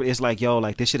some celebrities, like yo,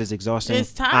 like this shit is exhausting.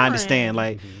 It's tiring. I understand,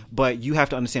 like, but you have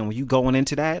to understand when you going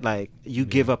into that, like you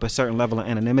give up a certain level of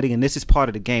anonymity, and this is part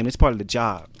of the game. It's part of the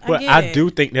job. But I do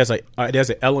think there's an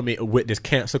element with this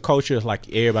cancel culture, like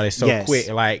everybody's so quick,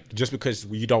 like just because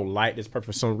you don't like this person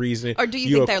for some reason, or do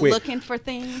you think they're looking for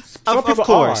things? Of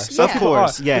course,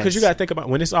 yes. Because you got to think about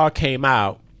when this all came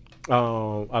out.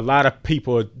 A lot of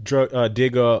people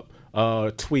dig up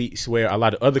tweets where a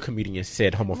lot of other comedians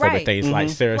said homophobic things, like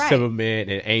Sarah Silverman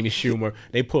and Amy Schumer.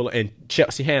 They pull and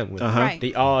Chelsea Handler.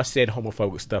 They all said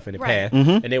homophobic stuff in the past,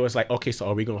 and they was like, okay, so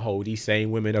are we gonna hold these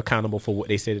same women accountable for what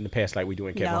they said in the past, like we do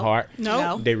in Kevin Hart?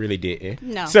 No, they really didn't.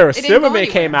 No, Sarah Silverman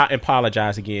came out and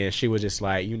apologized again. She was just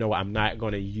like, you know what, I'm not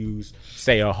gonna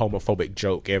say a homophobic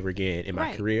joke ever again in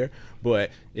my career, but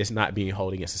it's not being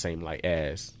held against the same light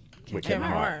as with Kevin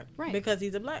Hart, because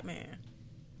he's a black man.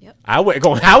 Yep. I wouldn't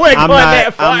go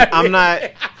that far. I'm not.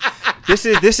 This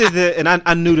is the, and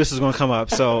I knew this was going to come up.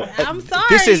 So I'm sorry.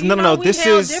 This is no. This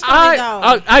is.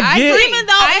 I get. Even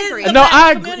though I agree. No,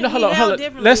 I agree. No, hold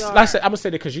on. Let's. I'm gonna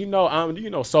say that because you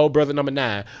know, soul brother number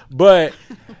 9, but.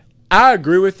 I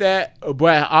agree with that,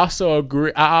 but I also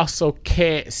agree. I also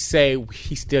can't say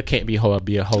he still can't be a whole.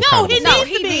 No, he needs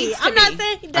to be. I'm not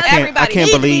saying he does. I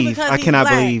cannot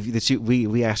believe that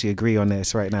we actually agree on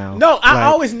this right now. No, I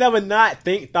always never thought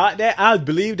that. I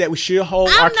believe that we should hold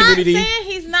our community.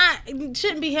 I'm not saying he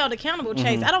shouldn't be held accountable,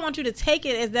 Chase. I don't want you to take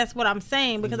it as that's what I'm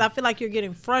saying because I feel like you're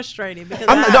getting frustrated. Because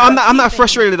I'm not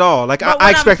frustrated at all. Like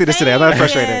I expected this today. I'm not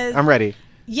frustrated. I'm ready.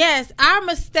 Yes, our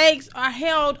mistakes are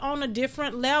held on a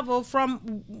different level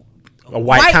from a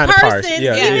white counterpart.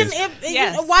 Yeah, even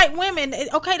if white women,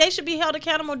 okay, they should be held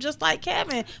accountable just like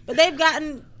Kevin. But they've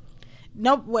gotten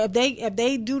if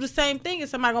they do the same thing,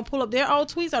 is somebody gonna pull up their old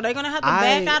tweets? Are they gonna have to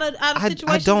back out of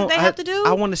situations that they have to do?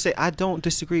 I want to say I don't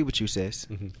disagree with you, sis.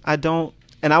 I don't,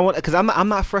 and I want because I'm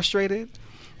not frustrated.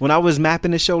 When I was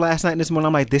mapping the show last night and this morning,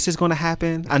 I'm like, this is going to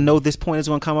happen. I know this point is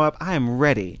going to come up. I am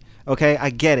ready. Okay, I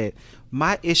get it.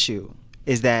 My issue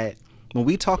is that when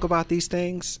we talk about these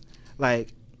things,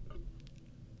 like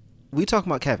we talk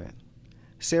about Kevin,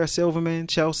 Sarah Silverman,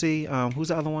 Chelsea, who's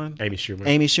the other one? Amy Schumer.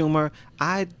 Amy Schumer.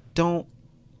 I don't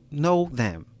know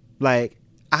them. Like,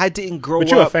 I didn't grow up.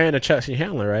 But you're a fan of Chelsea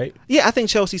Handler, right? Yeah, I think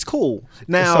Chelsea's cool.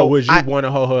 Now, so would you want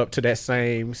to hold her up to that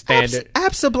same standard?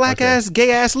 Abso-black-ass,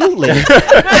 gay-ass, lootly.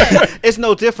 It's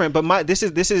no different, but this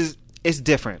is it's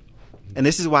different. And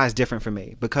this is why it's different for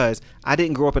me, because I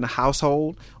didn't grow up in a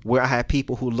household where I had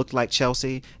people who looked like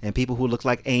Chelsea and people who looked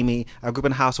like Amy. I grew up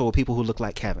in a household with people who looked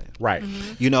like Kevin. Right.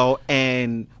 You know,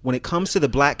 and when it comes to the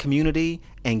black community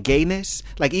and gayness,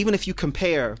 like even if you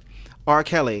compare R.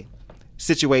 Kelly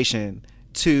situation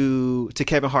to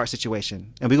Kevin Hart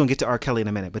situation, and we're going to get to R. Kelly in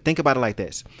a minute, but think about it like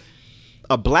this.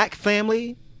 A black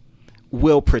family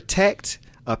will protect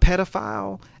a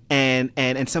pedophile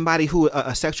and somebody who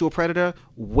a sexual predator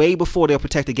way before they'll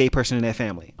protect a gay person in their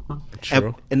family.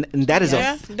 True. And that is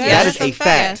a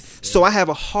fact. So I have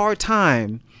a hard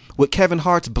time with Kevin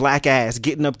Hart's black ass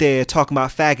getting up there talking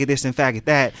about faggot this and faggot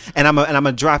that, and I'm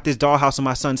gonna drop this dollhouse on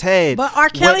my son's head. But R.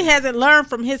 Kelly hasn't learned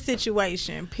from his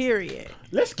situation. Period.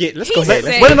 Let's go ahead.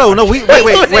 Wait, no.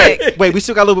 Wait. We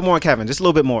still got a little bit more on Kevin, just a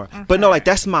little bit more. Okay. But no, like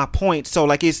that's my point. So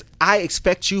like, I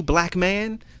expect you, black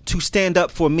man, to stand up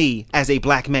for me as a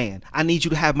black man. I need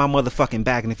you to have my motherfucking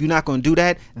back, and if you're not going to do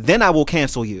that, then I will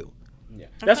cancel you.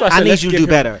 That's why I need you to do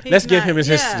better. Let's give him his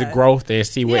growth and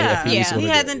see where he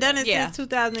hasn't done it since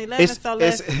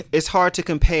 2011. It's hard to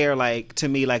compare, like, to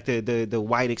me, like the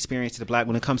white experience to the black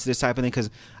when it comes to this type of thing, because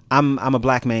I'm a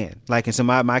black man, like, and so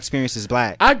my experience is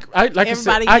black.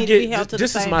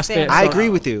 This is my stance. I agree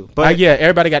with you, but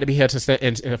everybody got to be held to stand.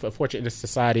 And unfortunately, in this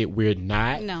society, we're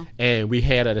not. No. And we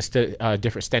had a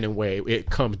different standing where it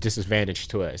comes disadvantage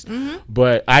to us. Mm-hmm.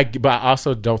 But I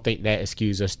also don't think that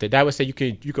excuses us. That would say you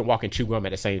can walk and chew gum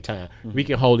at the same time. Mm-hmm. We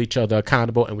can hold each other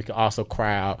accountable, and we can also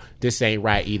cry out, this ain't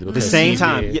right either. The same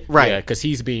time, right? Because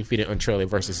he's being treated unfairly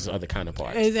versus his other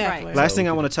counterparts. Exactly. Right. Last thing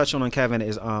I want to touch on Kevin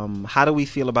is how do we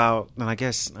feel about, and I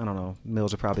guess, I don't know,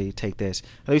 Mills will probably take this.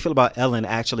 How do you feel about Ellen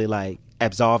actually like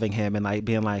absolving him and like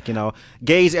being like, you know,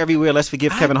 gays everywhere, let's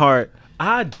forgive Kevin Hart?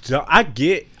 I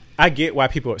get why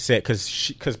people are upset,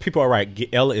 because people are right.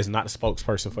 Ellen is not a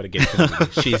spokesperson for the gay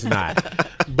community. She's not.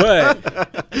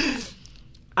 But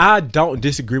I don't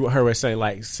disagree with her with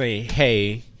saying,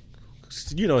 hey,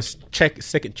 you know,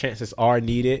 second chances are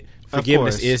needed.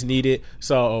 Forgiveness is needed.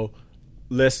 So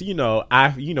let's,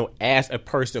 as a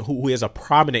person who is a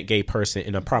prominent gay person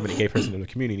and a prominent gay person in the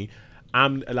community,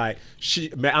 I'm like,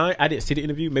 I didn't see the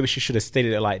interview. Maybe she should have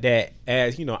stated it like that.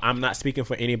 As you know, I'm not speaking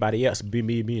for anybody else.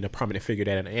 Me being a prominent figure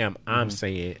that I am, I'm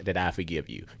saying that I forgive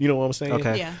you. You know what I'm saying?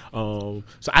 Okay. Yeah.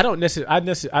 So I don't necessarily.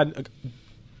 I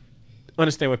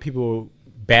understand what people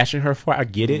bashing her for. I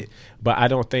get it, but I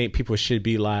don't think people should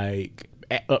be like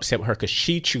upset with her because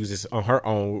she chooses on her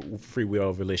own free will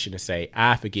of volition to say,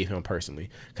 I forgive him personally.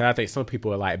 Because I think some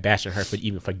people are like bashing her for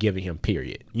even forgiving him,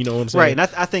 period. You know what I'm saying? Right. And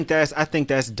I think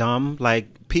that's dumb.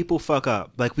 Like, people fuck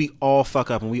up. Like, we all fuck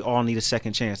up, and we all need a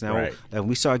second chance. Now, like, when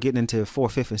we start getting into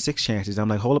 4th, 5th, and 6th chances, I'm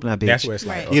like, hold up now, bitch. That's where it's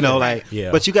like, you know, like,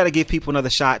 but you got to give people another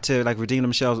shot to like redeem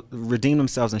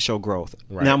themselves and show growth.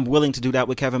 Right. Now, I'm willing to do that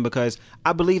with Kevin because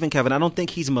I believe in Kevin. I don't think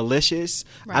he's malicious.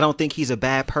 Right. I don't think he's a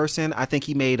bad person. I think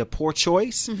he made a poor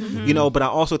choice, you know, but I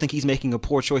also think he's making a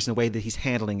poor choice in the way that he's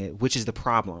handling it, which is the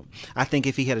problem. I think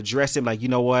if he had addressed him, like, you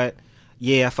know what?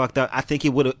 Yeah, I fucked up. I think it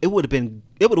would have went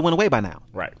away by now.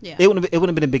 Right. Yeah. It wouldn't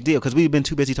have been a big deal because we've been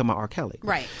too busy talking about R. Kelly.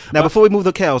 Right. Now, before we move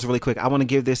to Kellz really quick, I want to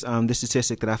give this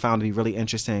statistic that I found to be really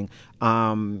interesting.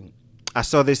 I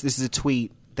saw this. This is a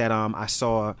tweet that I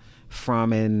saw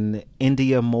from an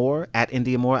India Moore, at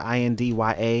India Moore,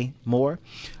 INDYA Moore.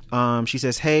 She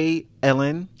says, "Hey,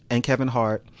 Ellen and Kevin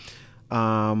Hart,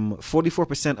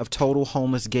 44% of total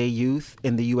homeless gay youth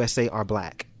in the USA are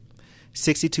black.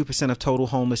 62% of total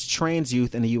homeless trans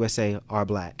youth in the USA are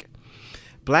black.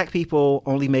 Black people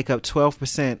only make up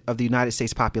 12% of the United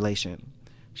States population."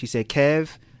 She said,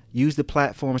 "Kev, use the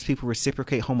platforms people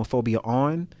reciprocate homophobia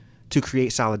on to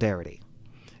create solidarity."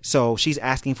 So she's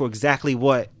asking for exactly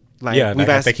what, like,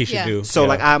 I think he should do. So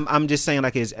like, I'm just saying,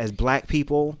 like, as black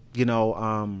people, you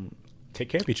know, take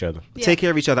care of each other. Yeah. Take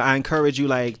care of each other. I encourage you,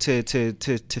 like, to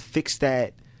fix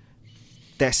that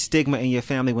stigma in your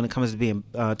family when it comes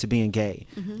to being gay.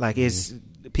 Like, it's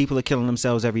people are killing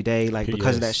themselves every day, like,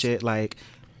 because of that shit. Like,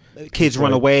 kids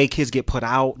run away, kids get put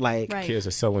out, like, kids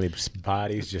are selling their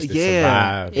bodies just to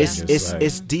survive.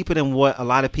 It's deeper than what a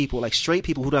lot of people, like straight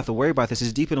people who don't have to worry about this,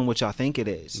 is deeper than what y'all think it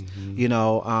is. You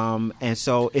know, and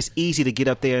so it's easy to get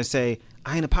up there and say,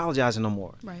 I ain't apologizing no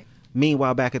more. Right.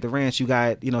 Meanwhile, back at the ranch, you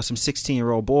got, you know, some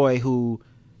 16-year-old boy who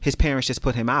his parents just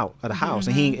put him out of the house,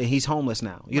 and he's homeless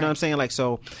now. You know what I'm saying? Like,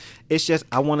 so it's just,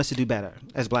 I want us to do better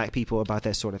as Black people about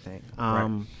that sort of thing.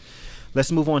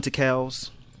 Let's move on to Kellz.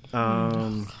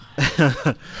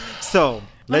 So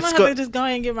let's go. Just go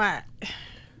ahead and get my.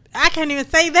 I can't even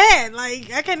say that.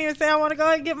 Like, I can't even say I want to go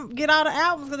ahead and get all the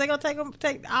albums because they're gonna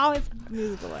take all his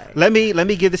music away. Let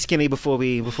me give the skinny before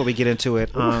we get into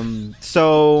it.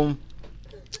 So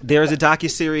there's a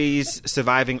docuseries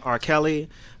Surviving R. Kelly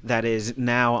that is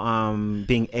now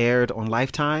being aired on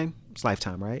Lifetime. It's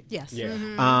Lifetime, right? Yes.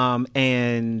 Yeah.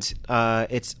 And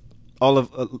it's all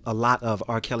of a lot of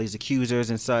R. Kelly's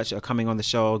accusers and such are coming on the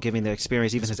show, giving their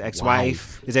experience. Even his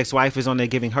ex-wife. His ex-wife is on there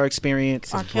giving her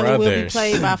experience. R. Kelly will be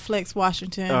played by Flex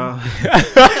Washington. His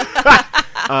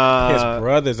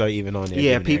brothers are even on there.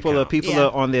 Yeah, people are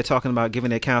on there talking about giving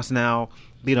their accounts now.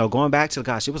 You know, going back to,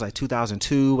 it was like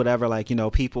 2002, whatever. Like, you know,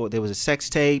 there was a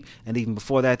sex tape, and even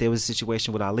before that, there was a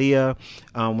situation with Aaliyah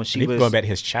when she was going back to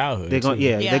his childhood.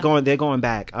 They're going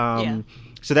back.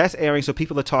 So that's airing. So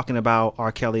people are talking about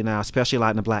R. Kelly now, especially a lot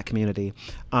in the Black community.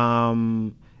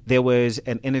 There was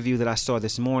an interview that I saw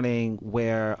this morning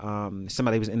where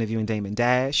somebody was interviewing Damon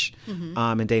Dash,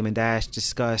 and Damon Dash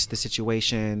discussed the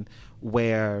situation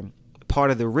where part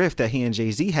of the rift that he and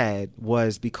Jay-Z had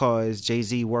was because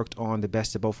Jay-Z worked on the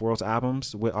Best of Both Worlds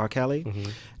albums with R. Kelly,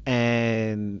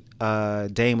 and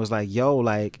Dame was like, "Yo,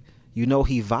 like, you know,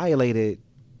 he violated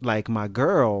like my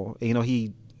girl, you know,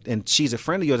 and she's a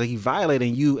friend of yours, like, he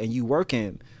violated you and you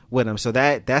working with him." So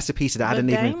that's the piece that I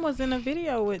didn't Dame even. was in a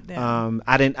video with them.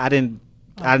 I didn't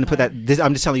put that.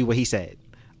 I'm just telling you what he said.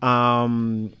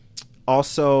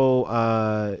 Also,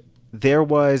 I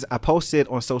posted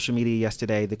on social media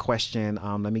yesterday the question.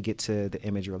 Let me get to the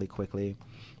image really quickly.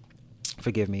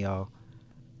 Forgive me, y'all.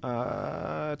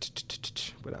 Where'd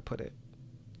I put it?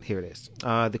 Here it is.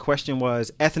 The question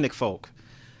was, ethnic folk,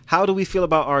 how do we feel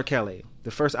about R. Kelly? The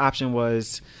first option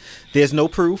was, there's no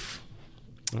proof,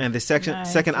 and the second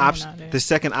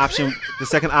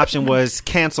option was,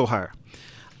 cancel her.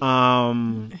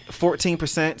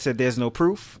 14% said there's no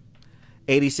proof.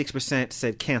 86%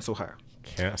 said cancel her.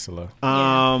 Cancel her.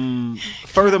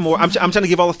 Furthermore, I'm trying to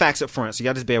give all the facts up front, so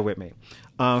y'all just bear with me.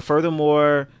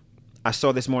 Furthermore, I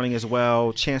saw this morning as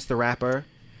well, Chance the Rapper.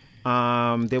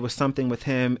 There was something with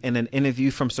him in an interview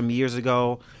from some years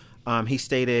ago. He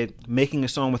stated, making a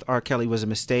song with R. Kelly was a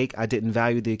mistake. I didn't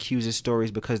value the accusers' stories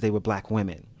because they were Black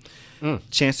women.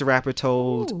 Chance the Rapper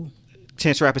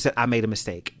said, I made a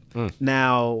mistake.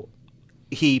 Now,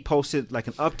 he posted like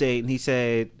an update, and he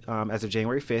said, as of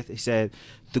January 5th, he said,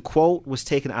 the quote was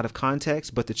taken out of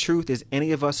context, but the truth is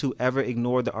any of us who ever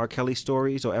ignored the R. Kelly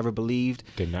stories or ever believed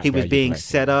he was being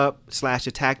set up /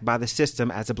 attacked by the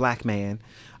system as a Black man,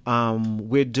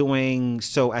 we're doing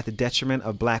so at the detriment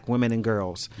of Black women and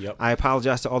girls. Yep. I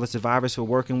apologize to all the survivors for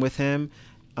working with him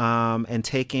and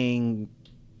taking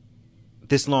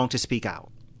this long to speak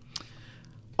out.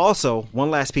 Also,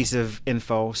 one last piece of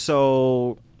info.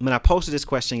 So when I posted this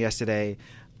question yesterday,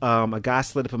 a guy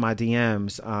slid up in my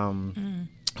DMs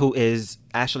who is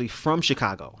actually from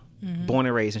Chicago, born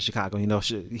and raised in Chicago. You know,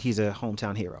 he's a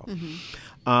hometown hero.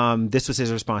 This was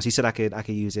his response. He said I could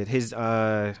use it. His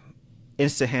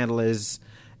Insta handle is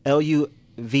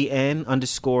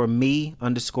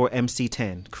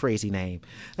LUVN_me_MC10. Crazy name.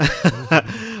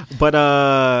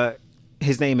 But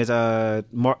his name is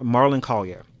Marlon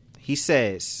Collier. He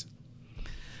says,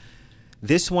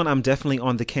 this one I'm definitely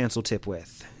on the cancel tip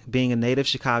with. Being a native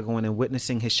Chicagoan and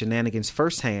witnessing his shenanigans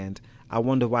firsthand, I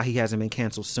wonder why he hasn't been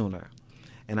canceled sooner.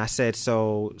 And I said,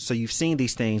 so you've seen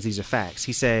these things. These are facts.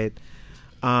 He said,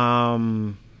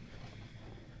 yes,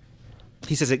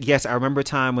 I remember a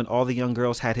time when all the young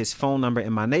girls had his phone number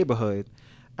in my neighborhood.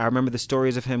 I remember the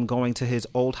stories of him going to his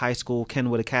old high school,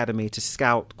 Kenwood Academy, to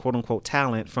scout quote-unquote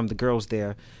talent from the girls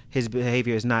there. His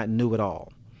behavior is not new at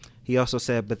all. He also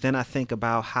said, but then I think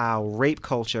about how rape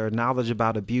culture, knowledge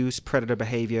about abuse, predator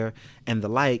behavior, and the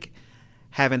like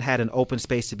haven't had an open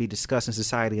space to be discussed in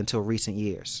society until recent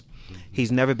years.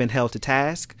 He's never been held to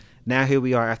task. Now here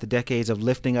we are after decades of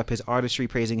lifting up his artistry,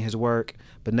 praising his work,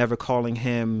 but never calling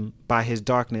him by his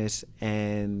darkness,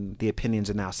 and the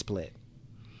opinions are now split.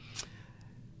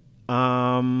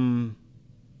 And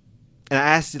I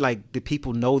asked, like, did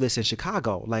people know this in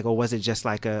Chicago? Like, or was it just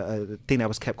like a thing that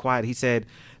was kept quiet? He said,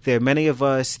 there are many of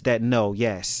us that know,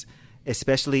 yes,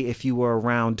 especially if you were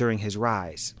around during his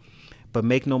rise. But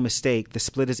make no mistake, the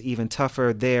split is even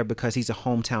tougher there because he's a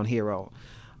hometown hero.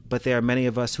 But there are many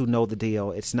of us who know the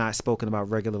deal. It's not spoken about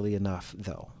regularly enough,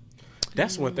 though.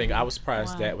 That's one thing I was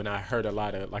surprised that when I heard a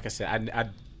lot of, like I said, I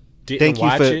didn't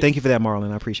watch it. Thank you for that,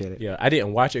 Marlon. I appreciate it. Yeah, I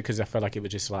didn't watch it because I felt like it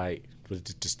would just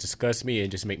disgust me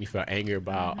and just make me feel angry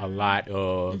about a lot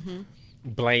of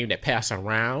blame that passed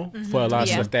around for a lot of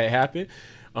stuff that happened.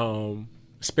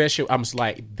 Especially, I'm just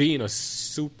like being a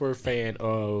super fan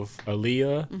of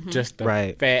Aaliyah. Just the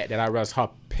fact that I realized her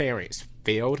parents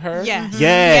failed her.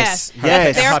 Yes. And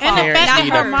the fact that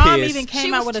her mom even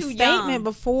came out with a statement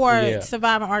before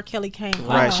Surviving R. Kelly came out.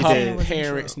 Right, she did. Her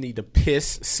parents need to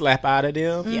slap out of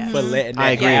them for letting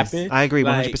that happen. I agree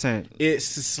 100%.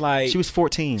 It's just like she was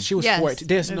 14. She was 14.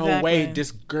 There's no way this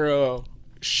girl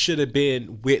should have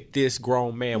been with this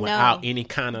grown man without any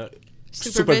kind of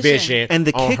supervision. And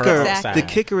the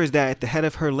kicker is that the head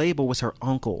of her label was her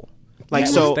uncle. Her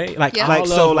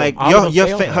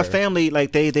family,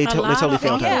 like they totally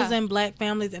failed her. Uncles in black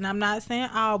families, and I'm not saying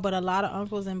all, but a lot of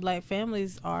uncles in black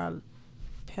families are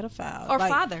pedophiles or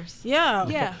fathers.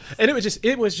 Yeah. And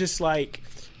it was just like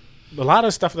a lot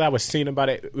of stuff that I was seeing about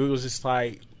it. It was just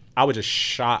like I was just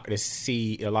shocked to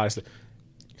see a lot of stuff.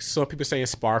 Some people saying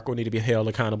Sparkle need to be held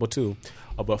accountable too,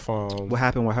 but from what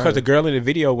happened with her? Because the girl in the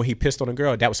video when he pissed on the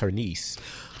girl, that was her niece.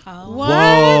 Oh. What?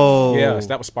 Whoa! Yes,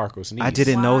 that was Sparkle's niece. I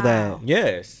didn't know that.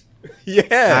 Yes.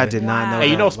 Yeah, I did not know. And that.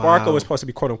 you know, Sparkle was supposed to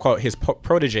be quote unquote his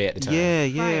protege at the time.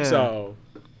 Yeah. So,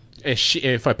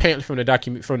 apparently from the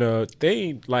document from the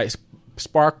thing, like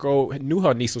Sparkle knew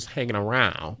her niece was hanging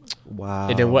around. Wow.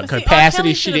 And then what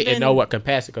capacity she didn't know what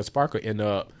capacity because Sparkle ended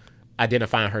up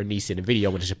identifying her niece in the video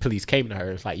when the police came to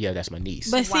her. It's like, yeah, that's my niece.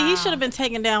 But see, he should have been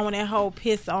taken down when that whole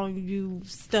piss on you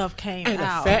stuff came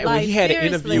out. The fact when he had an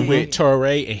interview with Torre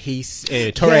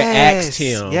and Torre asked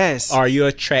him, "Are you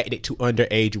attracted to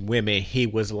underage women?" He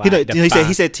was like,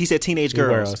 he said teenage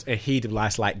girls, and he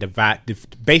was like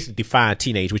basically defined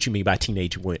teenage. What you mean by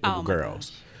teenage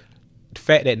girls? The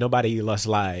fact that nobody was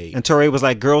like, and Torre was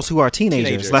like, girls who are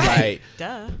teenagers. Like,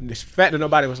 duh. The fact that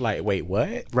nobody was like, wait,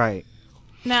 what? Right.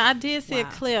 Now, I did see a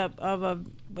clip of a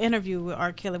interview with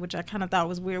R. Kelly, which I kind of thought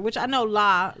was weird, which I know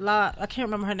La, I can't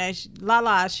remember her name.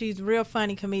 La, she's a real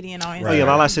funny comedian on Instagram. Oh, yeah,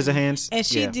 La Scissorhands. And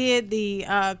she did the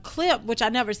clip, which I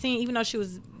never seen, even though she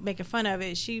was making fun of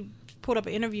it. She put up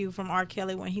an interview from R.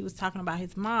 Kelly when he was talking about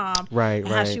his mom. Right, and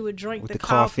how she would drink the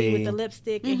coffee with the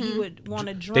lipstick, and he would want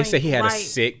to drink. They say he had a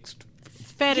sick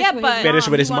fetish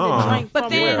with his mom. But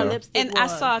then, and I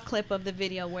saw a clip of the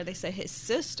video where they said his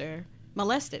sister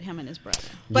molested him and his brother,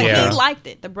 but he liked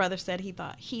it. The brother said he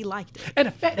thought he liked it. And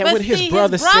the fact that when his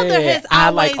brother said,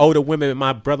 "I like older women, and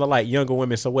my brother like younger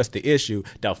women," so what's the issue?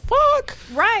 The fuck,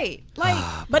 right?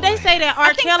 Like, but they say that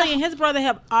R. Kelly and his brother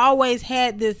have always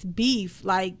had this beef,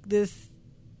 like this,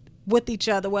 with each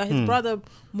other. Well, his brother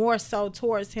more so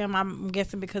towards him. I'm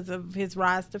guessing because of his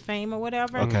rise to fame or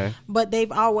whatever. Okay, but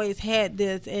they've always had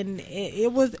this, and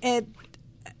it was at.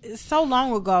 So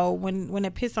long ago when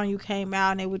the Piss on You came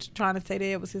out and they were trying to say that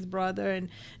it was his brother and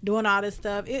doing all this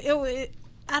stuff, it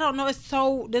I don't know,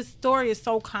 this story is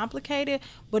so complicated,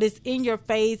 but it's in your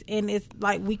face and it's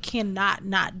like we cannot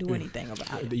not do anything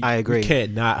about it. I agree. We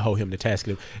can't not hold him to task.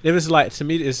 It was like, to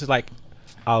me, it's like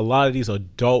a lot of these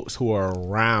adults who are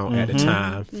around at the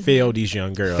time failed these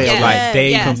young girls. Like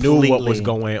they knew what was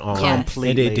going on. Completely.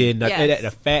 And they did nothing. And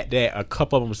the fact that a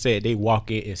couple of them said they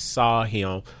walked in and saw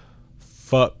him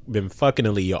been fucking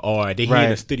Aaliyah, or they in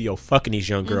the studio fucking these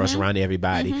young girls around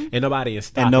everybody, and nobody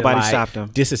stopped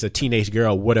them. This is a teenage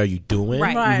girl. What are you doing?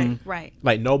 Right.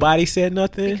 Like nobody said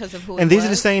nothing because of who. And these are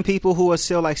the same people who are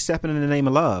still like stepping in the name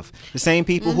of love. The same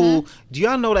people who. Do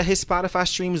y'all know that his Spotify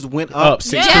streams went up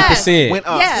 16%? Went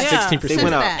up 16%. They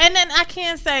went up. And then I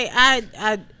can't say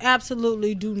I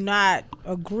absolutely do not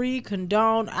agree,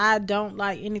 condone. I don't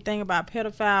like anything about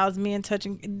pedophiles, men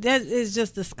touching. That is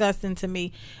just disgusting to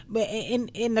me. But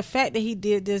in the fact that he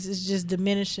did this is just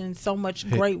diminishing so much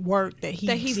great work that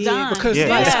he's done. Because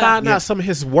it's found out some of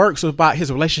his works was about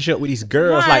his relationship with these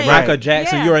girls, like Michael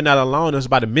Jackson. You're Not Alone. It was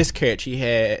about a miscarriage he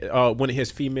had. One of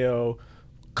his female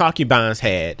concubines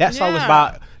had. That's all it was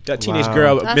about. The teenage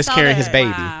girl miscarrying his baby.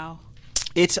 Wow.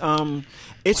 It's one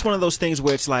of those things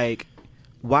where it's like,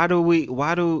 why do we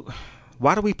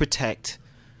protect?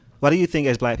 Why do you think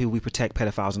as black people we protect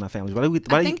pedophiles in our families?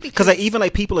 Because like, even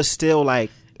like people are still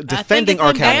like defending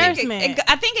R. Kelly.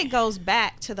 I think it goes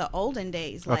back to the olden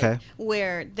days, like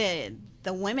where the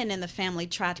women in the family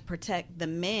tried to protect the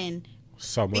men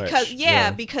so much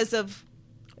because of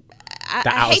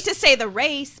I hate to say the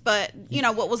race, but you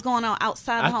know what was going on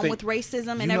outside the home with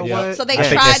racism and everything. So they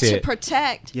tried to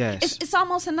protect. Yes, it's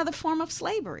almost another form of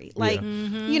slavery. Like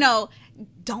you know,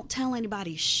 don't tell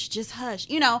anybody. Shh, just hush.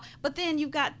 You know, but then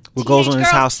you've got what goes on in his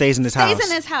house stays in his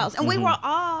house, and we were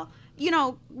all. You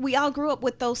know, we all grew up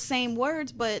with those same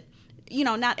words, but, you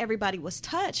know, not everybody was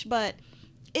touched. But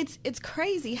it's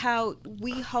crazy how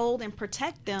we hold and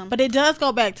protect them. But it does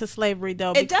go back to slavery,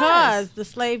 though, because the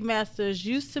slave masters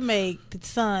used to make the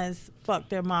sons fuck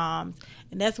their moms,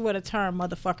 and that's where the term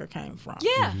motherfucker came from.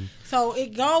 Yeah. So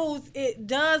it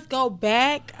does go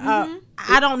back.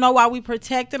 I don't know why we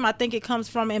protect them. I think it comes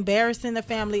from embarrassing the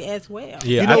family as well.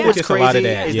 Yeah, you know what's crazy a lot of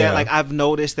that. is that, like, I've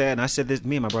noticed that, and I said this,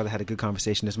 me and my brother had a good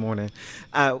conversation this morning,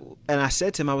 and I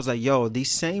said to him, I was like, yo,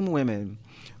 these same women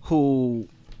who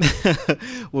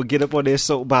will get up on their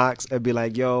soapbox and be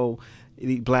like, yo,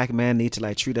 black men need to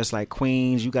like treat us like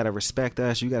queens, you gotta respect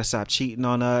us, you gotta stop cheating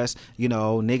on us, you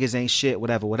know, niggas ain't shit,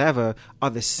 whatever, are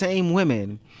the same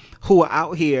women who are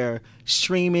out here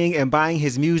streaming and buying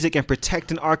his music and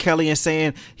protecting R. Kelly and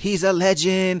saying he's a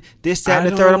legend, this, that,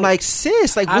 and the third. I'm like,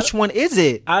 sis, like, which one is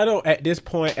it? I don't, at this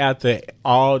point, after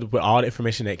all the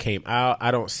information that came out, I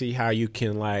don't see how you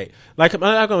can like I'm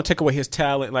not going to take away his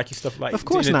talent, like his stuff, like, of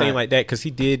course anything not. like that, because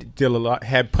he did a lot,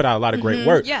 had put out a lot of great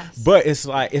work. Yes. But it's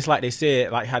like they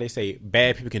said, like how they say,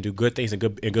 bad people can do good things and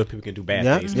good people can do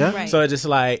bad things. Yeah. Right. So it's just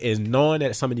like, is knowing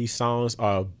that some of these songs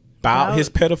are about his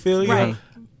pedophilia. Right.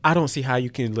 I don't see how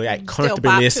you can like Still comfortably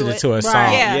bop listen to it. to a song.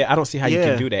 Right. Yeah. I don't see how you Yeah.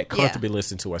 can do that. Comfortably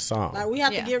listen to a song. Like, we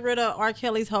have to get rid of R.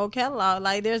 Kelly's whole catalog.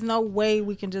 Like, there's no way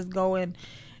we can just go and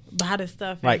buy the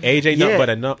stuff. Like AJ, Yeah. but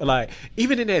enough. Like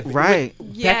even in that, Right. back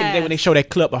in the day when they showed that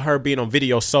clip of her being on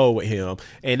Video Soul with him,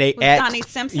 and they With asked, Donnie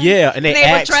Simpson? yeah, and they were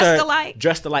asked dressed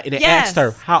her, alike? and they Yes. asked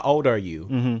her, "How old are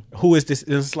you? Who is this?"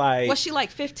 And it's like, Was she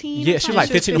like 15? yeah, she was like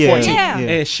 15 or Yeah. 14, Yeah.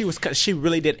 and she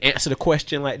really didn't answer the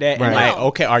question like that. Right. And like, No.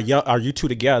 okay, are you two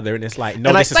together? And it's like,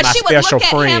 no, And like- this is But my she would special look at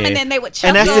friend. him, and then they would choke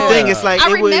And that's the him. thing, it's like, I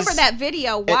it was- remember that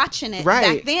video, watching it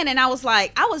Right. back then, and I was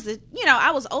like, I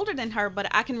was older than her, but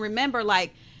I can remember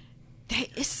like,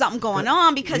 it's something going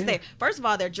on because first of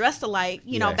all, they're dressed alike.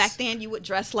 You know, Yes. back then you would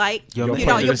dress like Your your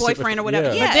man. boyfriend or whatever.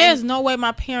 Yeah. Yeah, But there's no way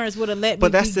my parents would have let me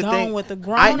But that's be the gone thing. with the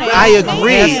grown I ass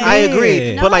agree. man. I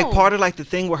agree. No. But like part of like the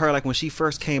thing with her, like when she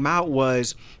first came out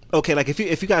was, okay, like if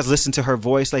you guys listen to her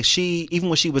voice, like she, even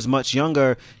when she was much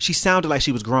younger, she sounded like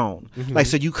she was grown. Like,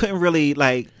 so you couldn't really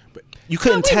like, you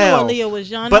couldn't we knew tell. when Leah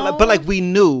was young, but though. but like we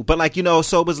knew, but like, you know,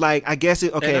 so it was like, I guess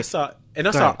it, okay. And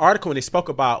I Go saw ahead. an article when they spoke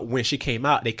about when she came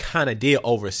out, they kind of did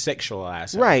over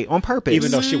sexualize her. Right, on purpose.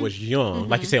 Even though she was young,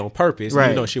 like you say, on purpose, Right.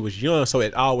 even though she was young. So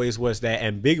it always was that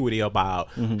ambiguity about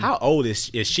how old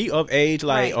is she of age,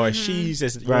 like, Right. or she's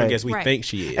as young Right. as we Right. think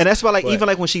she is. And that's why, like, But- even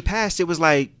like when she passed, it was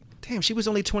like, damn, she was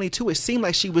only 22. It seemed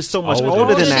like she was so much Older.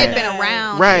 older than she that. had been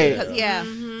around, Right. because- yeah.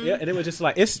 Yeah, and it was just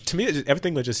like, it's to me,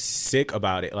 everything was just sick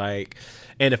about it. Like,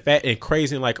 and the fact and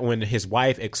crazy, like when his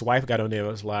ex-wife got on there, it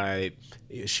was like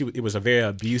it was a very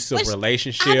abusive Which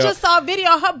relationship. I just saw a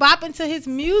video of her bopping to his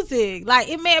music. Like,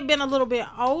 it may have been a little bit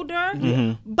older,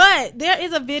 but there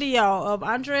is a video of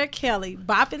Andrea Kelly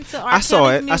bopping to R. I saw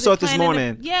Kelly's it. I music saw it this playing in the-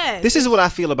 morning. Yes. This is what I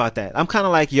feel about that. I'm kind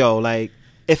of like, yo, like,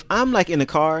 if I'm like in the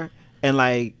car and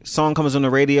like song comes on the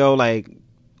radio, like,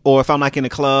 or if I'm like in the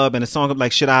club and a song,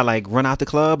 like, should I like run out the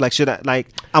club? Like, should I, like,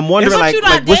 I'm wondering, But like, you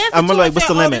not what's, dancing I'm to like, it, what's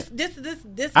the say, limit?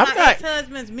 This I'm my not-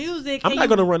 ex-husband's music. I'm and not you-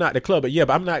 going to run out the club, but yeah,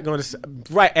 but I'm not going to.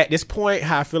 Right at this point,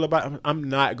 how I feel about it, I'm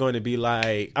not going to be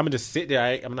like, I'm going to just sit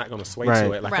there. I'm not going to sway Right.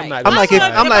 to it. Like, Right. I'm not. I'm like, gonna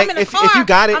if- be I'm like, in the if car, you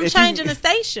got it, I'm if you- changing the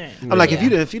station. I'm like, Yeah.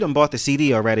 if you done bought the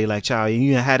CD already, like, child,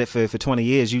 you done had it for 20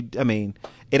 years, I mean,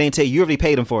 it ain't take, you already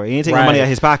paid him for it. He ain't taking Right. money out of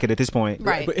his pocket at this point.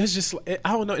 Right. But it's just,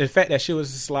 I don't know. In fact, that she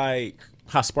was just like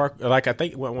how Sparkle. Like, I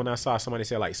think when I saw somebody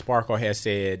say like Sparkle had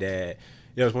said that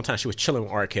there was one time she was chilling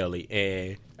with R. Kelly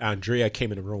and Andrea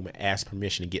came in the room and asked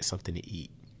permission to get something to eat.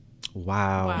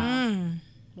 Wow.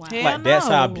 Wow. Hell Like that's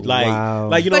how, no. like, Wow.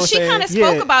 like, you know But what she I'm kind of saying?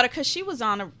 spoke Yeah. about it because she was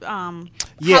on a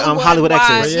Hollywood Exes.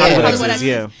 Wives, Hollywood Hollywood Exes,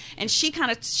 yeah. and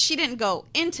she didn't go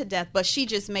into death, but she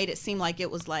just made it seem like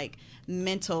it was like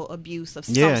mental abuse of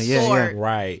some sort.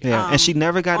 Right. Yeah, and she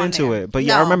never got on into there. it. But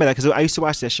yeah, I No. remember that because I used to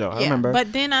watch that show. I Yeah. remember.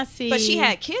 But then I see. But she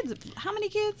had kids. How many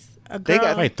kids? a they girl.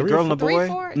 got Like a three girl or and a four- boy. three,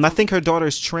 four? And I think her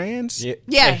daughter's trans. Yeah.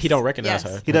 Yes. And he don't recognize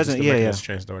Yes. her. He doesn't, Just yeah, recognize yeah.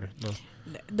 trans daughter. No.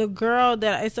 the girl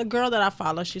that it's a girl that I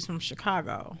follow. She's from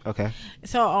Chicago. Okay.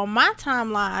 So on my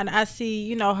timeline, I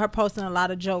see, her posting a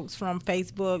lot of jokes from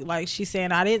Facebook. Like, she's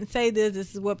saying, I didn't say this.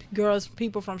 This is what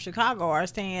people from Chicago are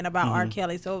saying about R.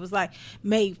 Kelly. So it was like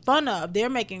made fun of. They're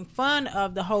making fun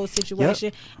of the whole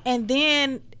situation. And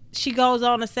then she goes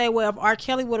on to say, well, if R.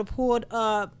 Kelly would have pulled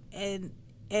up and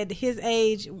at his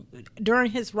age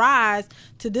during his rise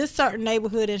to this certain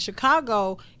neighborhood in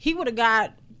Chicago, he would have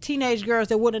got teenage girls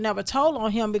that would have never told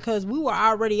on him because we were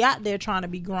already out there trying to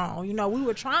be grown. You know, we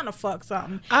were trying to fuck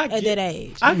something at that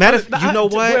age. You know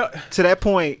what? To that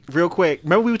point, real quick.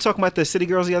 Remember we were talking about the City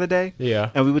Girls the other day? Yeah.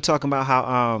 And we were talking about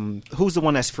how who's the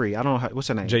one that's free? I don't know what's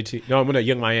her name. JT. No,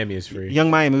 Young Miami is free.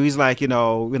 Young Miami. He's like, you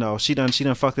know, she done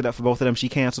fucked it up for both of them. She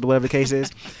canceled, whatever the case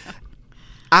is.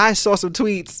 I saw some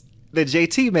tweets that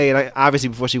JT made, obviously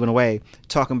before she went away,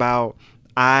 talking about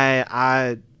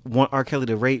I want R. Kelly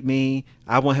to rape me.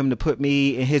 I want him to put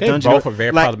me in his dungeon. Both are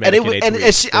very problematic.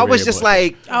 I was just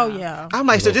like, oh yeah. I'm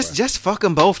like, so just fuck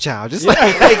them both, child. Just like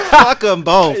fuck them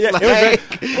both. Yeah,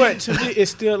 but to me,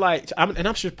 it's still like,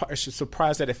 I'm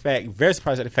surprised at the fact, very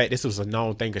surprised at the fact this was a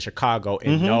known thing in Chicago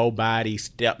and nobody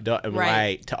stepped up and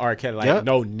like to R. Kelly, like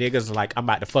no niggas like I'm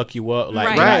about to fuck you up,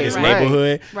 like get out this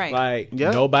neighborhood, like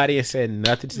nobody has said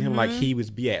nothing to him, like he was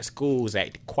be at schools,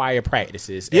 at choir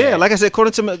practices, like I said,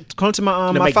 according to my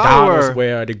McDonald's follower,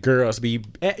 where the girls be.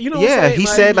 You know, he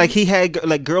said like he had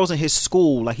like girls in his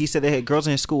school. Like he said they had girls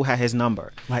in his school had his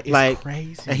number. Like it's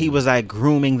crazy, and he was like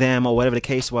grooming them or whatever the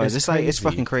case was. It's like it's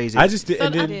fucking crazy. I just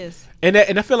and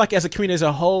I feel like as a community as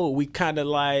a whole, we kind of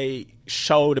like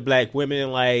show the black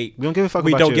women like we don't give a fuck.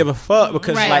 We don't give a fuck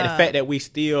because like the fact that we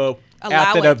still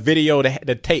after the video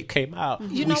the tape came out,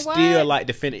 we still like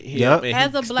defended him.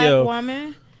 As a black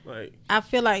woman, like I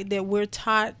feel like that we're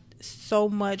taught so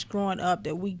much growing up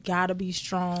that we gotta be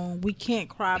strong. We can't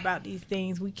cry about these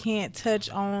things. We can't touch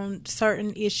on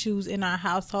certain issues in our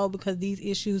household because these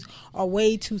issues are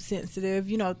way too sensitive.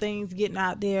 You know, things getting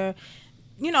out there,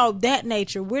 you know, that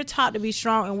nature. We're taught to be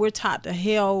strong and we're taught to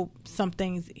hold some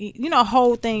things, you know,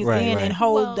 hold things in and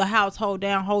hold the household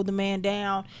down, hold the man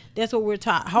down. That's what we're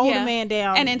taught. Hold the man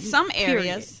down. And in some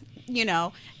areas, you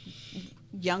know,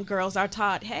 young girls are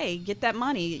taught, hey, get that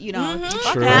money, you know,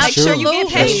 make sure you get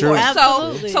paid for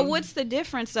it. So what's the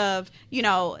difference of, you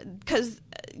know, because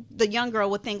the young girl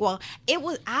would think, well, it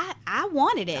was I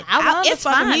wanted it. It's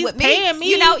fine with me.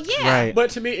 You know, But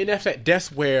to me, and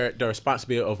that's where the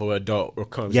responsibility of an adult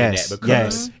comes in that,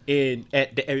 because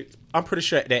I'm pretty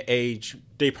sure at that age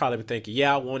they probably been thinking,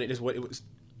 yeah, I wanted this. What it was.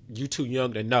 You too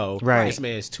young to know. Right. This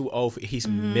man's too old. He's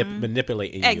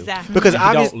manipulating you. Exactly. Because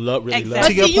I don't really love.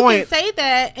 To your point, you can say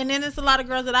that, and then there's a lot of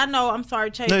girls that I know. I'm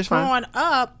sorry, Chase. Growing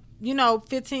up, you know,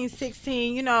 15,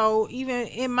 16, you know, even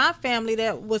in my family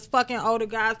that was fucking older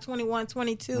guys, 21,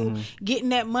 22, getting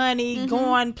that money,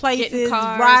 going places,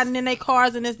 riding in their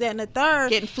cars and this, that, and the third.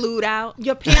 Getting flued out.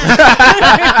 Your parents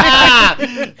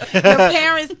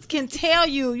can tell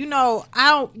you, you know,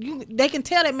 they can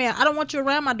tell that man, I don't want you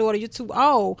around my daughter, you're too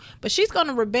old. But she's going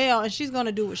to rebel and she's going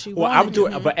to do what she wants. I'm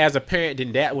doing, but as a parent,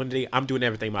 then that one day, I'm doing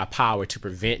everything in my power to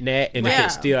prevent that. And if it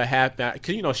still happens,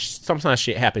 because, you know, sometimes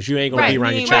shit happens. You ain't going to be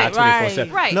around your child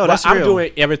 24/7. Right. No, that's real. I'm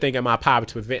doing everything in my power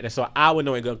to prevent it. So I would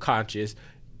know in good conscience.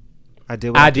 I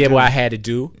did what I had to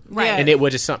do. Right. And it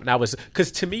was just something I was,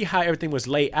 because to me, how everything was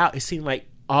laid out, it seemed like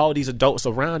all these adults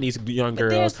around these young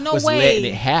girls was letting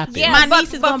it happen. Yeah, my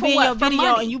niece is gonna be in your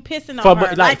video and you pissing on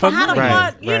her. Like, for how the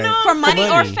fuck, you know, for money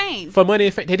or fame. For money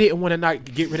and fame, they didn't want to not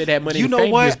get rid of that money. You and know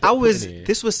fame what?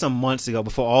 This was some months ago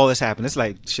before all this happened. It's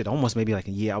like shit, almost maybe like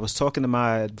a year. I was talking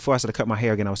to before I started to cut my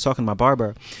hair again. I was talking to my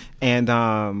barber,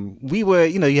 and we were,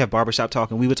 you know, you have barbershop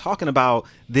talking. We were talking about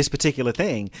this particular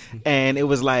thing, and it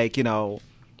was like, you know.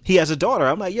 He has a daughter.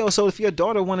 I'm like, yo, so if your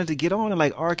daughter wanted to get on and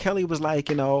like R. Kelly was like,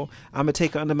 you know, I'm gonna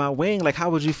take her under my wing, like how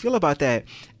would you feel about that?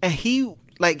 And he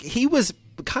was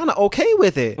kind of okay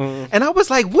with it. And I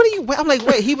was like, what are you, I'm like,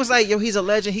 wait, he was like, yo, he's a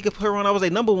legend, he could put her on. I was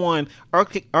like, number one, R.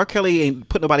 Kelly ain't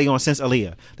put nobody on since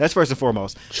Aaliyah. That's first and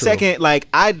foremost. True. Second, like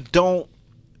I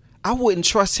wouldn't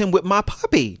trust him with my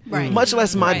puppy, much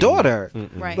less my daughter.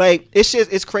 Like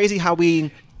it's crazy how we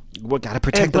gotta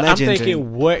protect the legends. I'm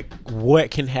thinking what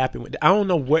can happen with, I don't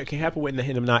know what can happen with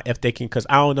him not if they can, because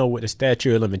I don't know what the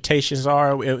statute of limitations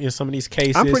are in some of these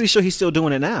cases. I'm pretty sure he's still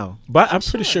doing it now, but I'm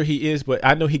pretty sure he is. But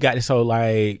I know he got this whole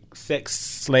like sex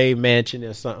slave mansion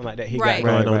or something like that he got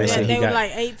going on. They were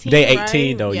like 18. They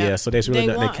 18 though, yeah. So there's really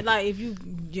nothing. Like if you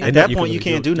at that point you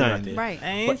can't do nothing. Right, I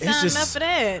ain't signed up for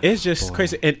that. It's just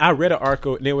crazy. And I read an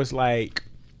article and it was like,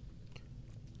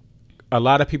 a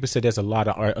lot of people said there's a lot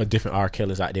of different R.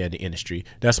 Kellys out there in the industry.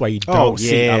 That's why you don't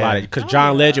see a lot of, because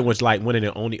John Legend was like one of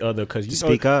the only other, because you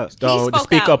speak up, to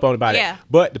speak up on about it.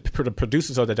 But the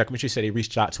producers of the documentary said they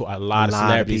reached out to a lot of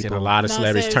celebrities, and a lot of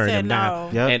celebrities turned them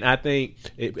down. And I think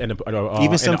even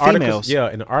some females.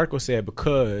 And the article said,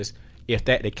 because if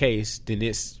that's the case, then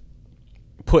it's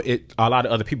put it, a lot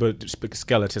of other people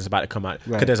skeletons about to come out,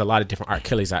 because there's a lot of different R.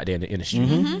 Kellys out there in the industry.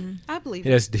 I believe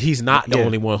he's not the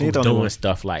only one who's doing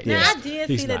stuff like that. this. I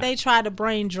did see that they tried to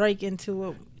bring Drake into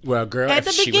it Well, girl, at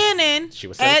the beginning, she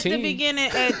was 17. At the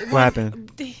beginning, what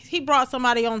happened? He brought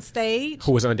somebody on stage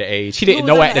who was underage. He didn't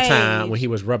know at the time when he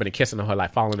was rubbing and kissing on her,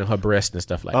 like falling on her breast and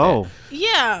stuff like that.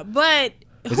 Yeah, but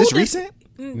is this recent?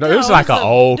 No, it was like an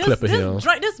old clip of him.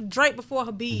 This Drake before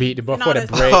her beard. Before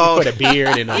the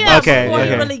beard and before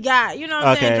he really got. You know what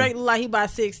I'm saying? Drake looked like he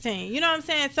about 16. You know what I'm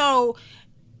saying? So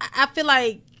I feel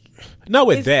like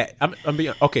I'm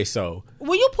being okay. So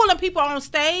when you pulling people on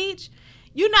stage,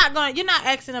 you're not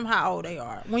asking them how old they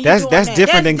are. When that's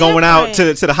different than going out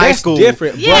to the high school.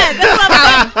 Different. Yeah, that's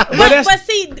what I'm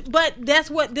saying. But that's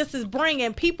what this is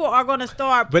bringing. People are going to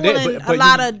start pulling a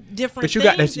lot of different. But you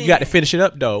got to finish it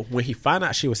up though. When he found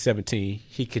out she was 17,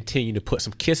 he continued to put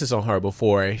some kisses on her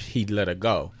before he let her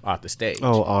go off the stage.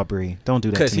 Oh, Aubrey, don't do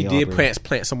that. Because he did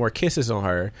plant some more kisses on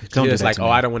her. She was like,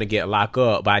 I don't want to get locked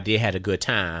up, but I did have a good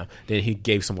time. Then he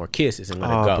gave some more kisses and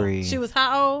let her go. She was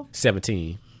how old?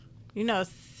 17.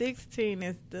 16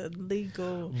 is the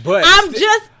legal. But I'm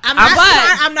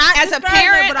not as a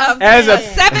parent of a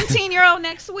 17-year-old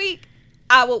next week,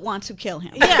 I would want to kill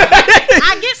him. Yeah,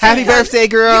 I get that. Happy birthday,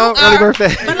 girl! Early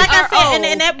birthday. But like I said,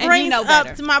 and that brings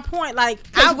up to my point. Like,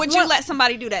 would you let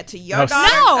somebody do that to your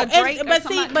daughter? No,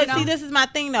 see, this is my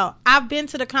thing though. I've been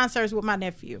to the concerts with my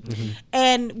nephew,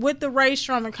 and with the Ray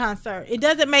Sherman concert, it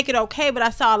doesn't make it okay. But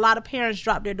I saw a lot of parents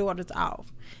drop their daughters off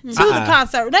to the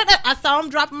concert. I saw them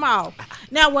drop them off.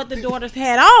 Now, what the daughters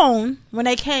had on when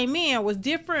they came in was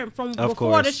different from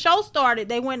before the show started.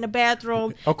 They went in the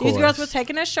bathroom. These girls were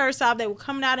taking their shirts off. They were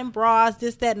coming out in bras,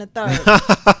 this, that, and the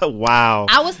third. Wow.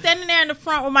 I was standing there in the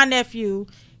front with my nephew.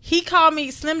 He called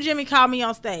me, Slim Jimmy called me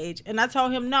on stage, and I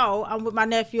told him, no, I'm with my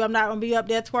nephew. I'm not going to be up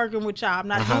there twerking with y'all.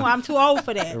 I'm too old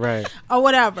for that. Right. Or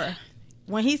whatever.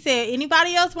 When he said,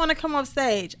 anybody else want to come up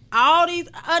stage? All these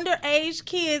underage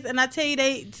kids, and I tell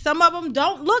you, some of them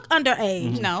don't look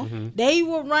underage. No. They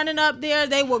were running up there.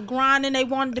 They were grinding. They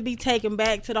wanted to be taken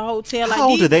back to the hotel. How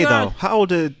old are they, though? How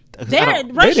old are they're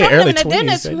in their early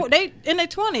 20s. They in their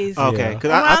 20s. Okay,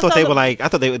 because I thought they were like, I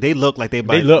thought they looked like they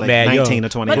were like 19 young. Or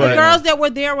 20. But the girls that were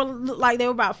there looked like they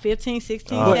were about 15,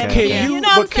 16, 17. You know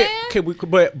what I'm saying?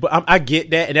 But I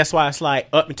get that, and that's why it's like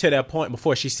up until that point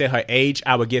before she said her age,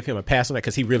 I would give him a pass on that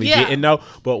because he really didn't know.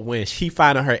 But when she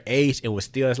found out her age and was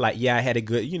still, it's like, yeah, I had a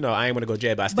good, I ain't want to go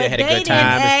jail, but I still had a good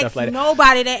time and stuff like that.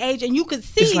 Nobody that age, and you could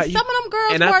see like some of them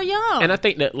girls were young. And I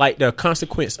think that like the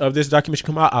consequence of this documentary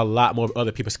come out, a lot more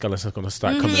other people's skeletons are going to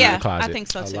start coming in the closet. I think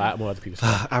so too. A lot more other people's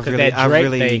I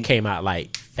really thing came out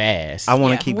like fast. I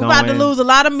want to keep going. We're about to lose a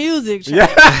lot of music.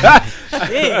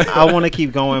 I want to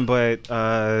keep going, but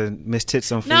Miss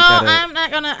Tits on Fleek. No, I'm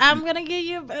not gonna. I'm gonna give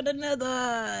you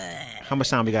another. How much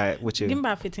time we got with you? Give me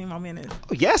about 15 more minutes.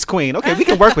 Oh, yes, Queen. Okay, we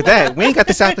can work with that. We ain't got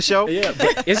this out the show. Yeah,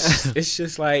 but it's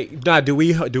just like, do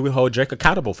we hold Drake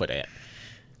accountable for that?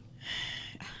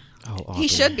 Oh, he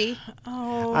should be.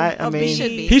 I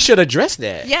mean, he should address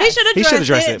that. Yeah, he should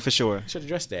address it for sure. Should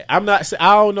address that. I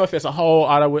don't know if it's a whole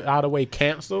out of way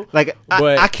cancel. Like,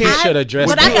 but I can't. He should address.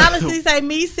 But that. I honestly say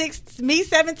me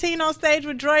 17 on stage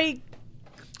with Drake.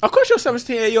 Of course, you're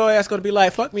 17. Your ass gonna be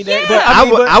like, "Fuck me, Dad." Yeah.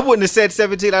 But I wouldn't have said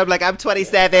 17. I'd be like, I'm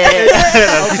 27. Okay,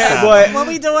 but what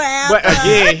we doing after? But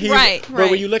again, right.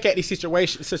 But when you look at these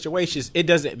situations, it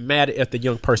doesn't matter if the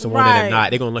young person wanted it or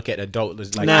not. They're gonna look at the adult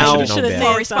like, now, I should have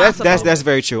known better. That's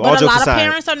very true. But all a jokes lot aside, of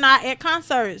parents are not at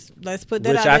concerts. Let's put that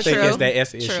Which out I there. think is that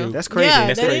issue. That's crazy. Yeah,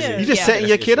 that's that crazy. is. You're just setting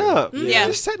your kid up. Yeah,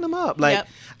 just setting them up. Like,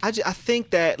 I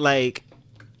think that like,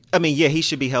 I mean, yeah, he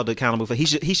should be held accountable for. He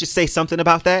should say something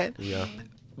about that. Yeah,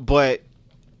 but.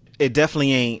 It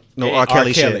definitely ain't no R.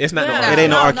 Kelly shit. It's not it ain't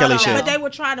no R. Kelly shit. But they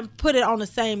were trying to put it on the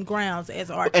same grounds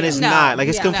as R. Kelly. And it's not. Like,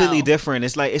 it's completely different.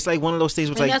 It's like one of those things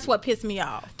where that's what pissed me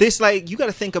off. This, like, you got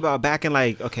to think about back in,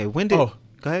 like, okay, when did... Oh.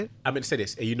 Go ahead. I'm going to say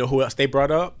this. And you know who else they brought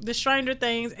up? The Stranger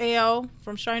Things, L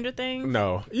from Stranger Things.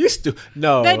 No.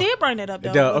 No. They did bring that up,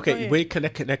 though. Okay,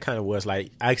 that kind of was,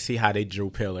 like, I see how they drew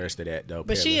pillars to that, though.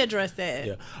 But she addressed that.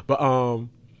 Yeah. But,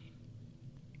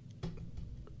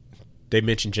 they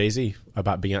mentioned Jay-Z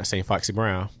about Beyonce and Foxy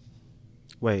Brown.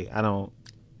 Wait, I don't.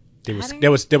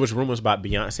 There was rumors about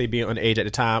Beyonce being underage at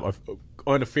the time, or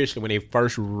unofficially when they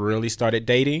first really started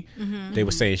dating. Mm-hmm. They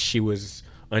were saying she was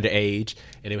underage,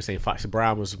 and they were saying Foxy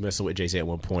Brown was messing with Jay-Z at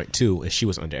one point too, and she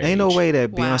was underage. Ain't no way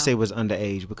that Beyonce was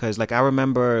underage because, like, I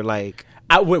remember, like.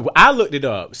 I looked it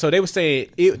up. So they were saying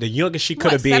the youngest she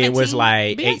could have been was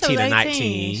like Beyonce 18 or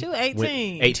 19. She was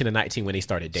 18. 18 or 19 when they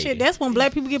started dating. Shit, that's when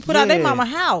black people get put out their mama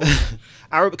house.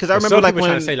 Because I remember some like people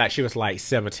when trying to say like she was like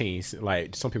 17.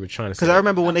 Like some people trying to say. Because I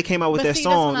remember when they came out with that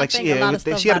song, like she had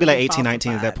to be like 18,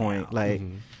 19 at that point. Like,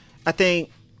 I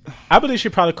think. I believe she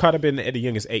probably could have been at the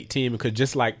youngest 18 because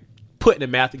just like putting the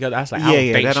math together, I was like,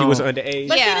 I don't think she was underage.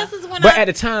 But see, this is when at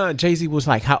the time, Jay-Z was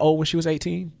like, how old when she was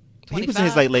 18? 25. He was in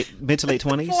his mid to late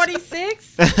 20s.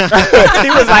 46. He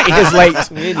was like in his late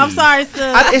 20s. I'm sorry,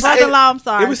 sis. Brother-in-law, I'm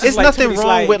sorry. It's nothing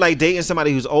wrong with like dating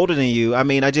somebody who's older than you. I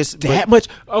mean, much.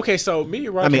 Okay, so me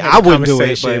and Roger I wouldn't do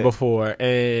it before,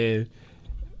 and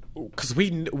because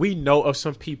we know of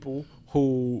some people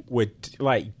who would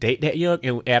like date that young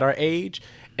and at our age,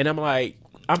 and I'm like,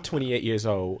 I'm 28 years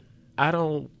old. I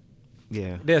don't.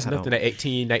 Yeah, there's nothing that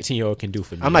 18, 19-year-old can do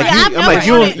for me. I'm like,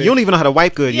 you don't even know how to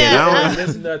wipe good yet.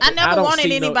 I never wanted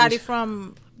anybody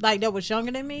from like that was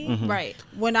younger than me. Mm-hmm. Right.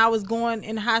 When I was going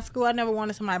in high school, I never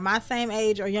wanted somebody my same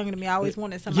age or younger than me. I always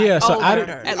wanted somebody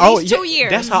older. At least 2 years.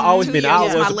 That's how I always been. I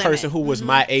was the person who was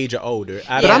my age or older.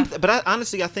 But I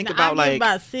honestly, I think about like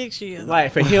about 6 years.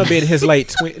 Like for him being his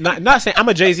late 20s. Not saying I'm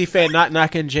a Jay-Z fan. Not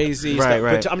knocking Jay-Z. Right.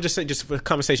 But I'm just saying, just for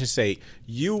conversation's sake,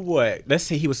 you what? Let's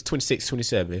say he was 26,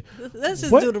 27. Let's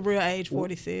just do the real age,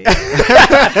 46.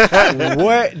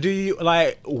 What do you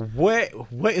like?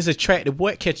 What is attractive?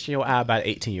 What catches your eye about an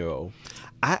 18-year-old?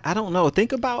 I don't know.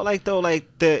 Think about like though, like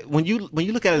when you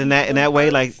look at it in that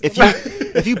way, like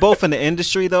if you both in the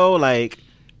industry though, like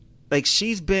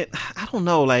she's been, I don't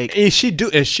know, like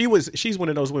she's one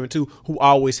of those women too who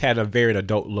always had a very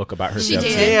adult look about herself. She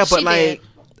did. Yeah, but she like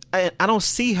I don't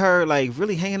see her like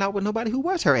really hanging out with nobody who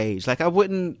was her age. Like I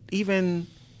wouldn't even.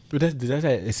 But does that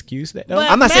excuse that though?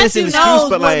 But I'm not saying it's an excuse,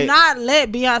 but like, would not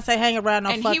let Beyonce hang around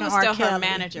no and fucking he was R. still Kelly. her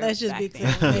manager. Let's just be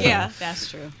clear. Yeah, that's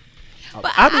true.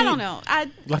 But I don't know.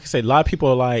 Like I said, a lot of people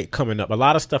are like coming up. A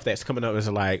lot of stuff that's coming up is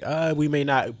like we may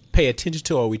not pay attention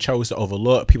to, or we chose to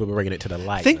overlook. People are bringing it to the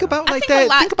light. Think about like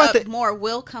that. Think about that. More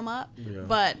will come up,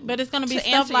 but it's going to be to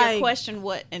stuff answer like your question.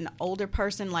 What an older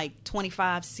person like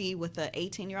 25 see with an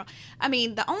 18-year-old. I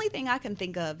mean, the only thing I can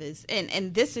think of is,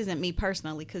 and this isn't me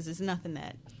personally because it's nothing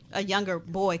that a younger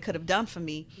boy could have done for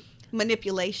me.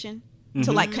 Manipulation.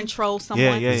 To like control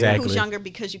someone who's younger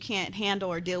because you can't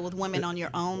handle or deal with women on your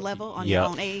own level, on your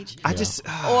own age.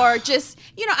 Or just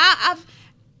I've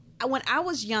when I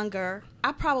was younger,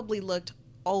 I probably looked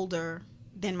older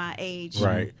than my age.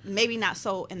 Right. Maybe not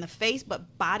so in the face,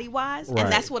 but body wise, and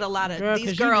that's what a lot of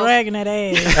these girls. You dragging that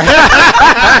ass.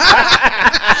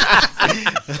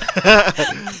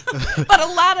 But a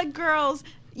lot of girls,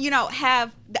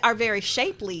 are very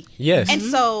shapely. Yes. And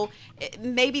so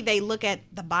maybe they look at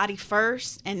the body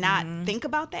first and not think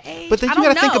about the age. But then you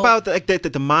got to think about the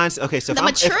mindset. Okay, so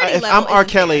if I'm R.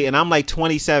 Kelly and I'm like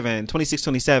 26,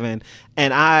 27,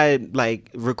 and I like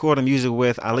recording music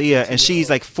with Aaliyah and she's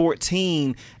like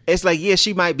 14, it's like, yeah,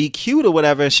 she might be cute or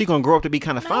whatever, and she's gonna grow up to be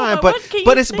kind of fine. But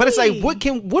it's like,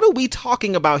 what are we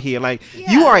talking about here? Like,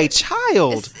 you are a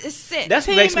child. It's sick. That's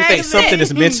what makes me think something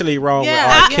is mentally wrong with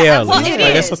R. Kelly. Well, it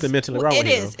is. There's something mentally wrong with him.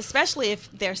 It is, especially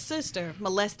if their sister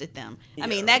molested them. I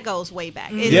mean, that goes way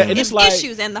back. It's like,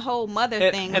 issues and the whole mother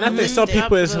thing. And I think some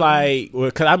people is like,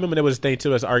 because I remember there was a thing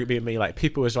too, as argument made, like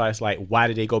people was like, why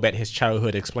did they go back to his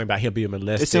childhood and explain about him being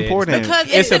molested? It's important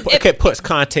because it puts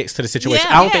context to the situation.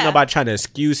 I don't think nobody trying to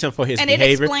excuse him for his behavior.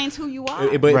 It explains who you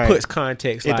are. But it puts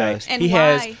context. It like, does. And he why?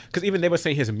 has, because even they were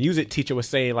saying his music teacher was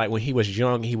saying like when he was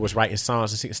young, he was writing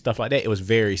songs and stuff like that. It was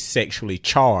very sexually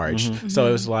charged. Mm-hmm. So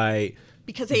it was like,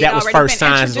 because he that was already first been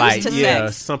signs like, to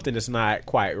sex. something is not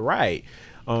quite right.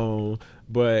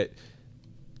 But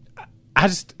I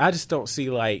just don't see,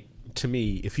 like, to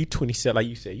me, if you 27, like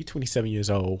you said, you're 27 years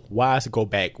old, why is it go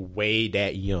back way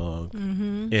that young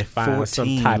and find 14,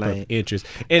 some type of interest?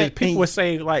 And people were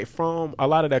saying, like, from a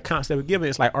lot of the accounts that were given,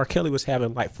 it's like R. Kelly was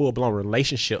having like full blown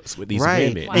relationships with these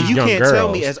women, and you young can't girls.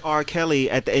 tell me as R. Kelly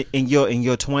in your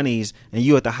 20s and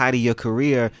you at the height of your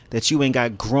career that you ain't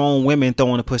got grown women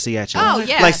throwing a pussy at you. Oh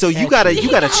yeah, like so you got a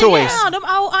choice. Yeah, them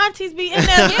old aunties be in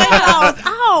there.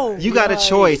 You got a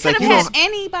choice. He like could have had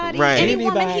anybody, any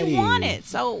woman he wanted.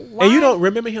 So why? And you don't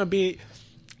remember him being.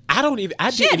 I didn't even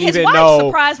his wife know.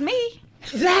 Surprised me.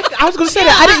 Exactly. I was going to say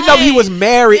that. I didn't know he was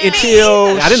married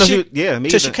until I didn't know.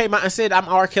 Until she came out and said, "I'm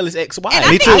R. Kelly's ex-wife." And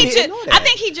I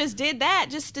think he just did that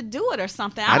just to do it or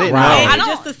something. I didn't know. I don't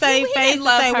just to save face to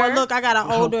say, "Well, look, I got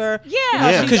an older."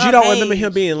 Yeah, because you don't remember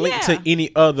him being linked to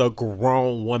any other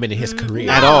grown woman in his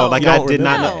career at all. Like I did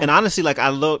not know. And honestly, like I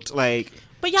looked like.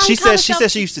 But she said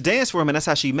she used to dance for him, and that's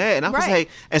how she met. And I was like,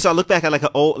 and so I looked back at like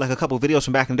a couple of videos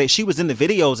from back in the day. She was in the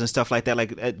videos and stuff like that,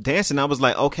 like dancing. I was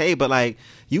like, okay, but like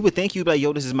you would think you'd be like,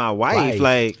 yo, this is my wife.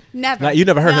 Like never, like, you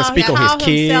never heard her speak on his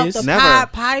kids. Never.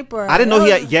 Piper. I didn't know he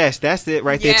had. Yes, that's it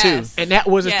right there too. And that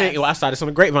was the thing. Well, I saw this on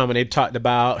the Grapevine when they talked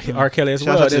about R. Kelly as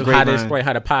well. How they explain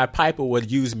how the Pied Piper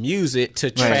would use music to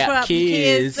trap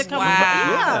kids.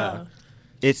 Wow.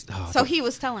 So he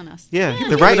was telling us. Yeah,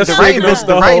 the writing's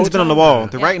been on the wall.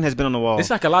 The writing has been on the wall. It's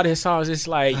like a lot of his songs. It's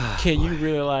like, can you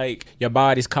really like your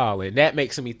body's calling? That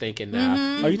makes me thinking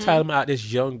now. Are you talking about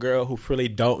this young girl who really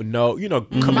don't know? You know,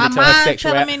 coming my into her mind's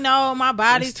sexuality. telling me no. My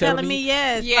body's telling me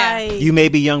yes. Yeah. Like, You may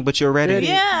be young, but you're ready.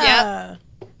 Yeah.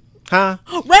 Huh?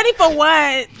 Ready for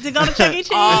what? To go to Chuck E.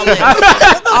 Cheese? All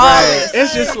this.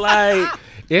 It's just like.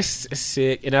 It's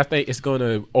sick, and I think it's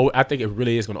gonna. I think it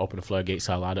really is gonna open the floodgates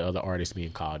to a lot of other artists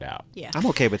being called out. Yeah, I'm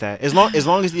okay with that. As long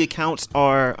as the accounts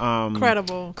are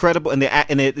credible, and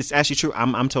it's actually true.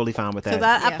 I'm totally fine with that.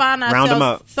 Because I find Round 'em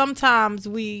ourselves up. sometimes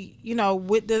we,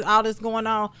 with all this going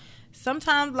on,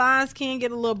 sometimes lines can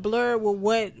get a little blurred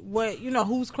with what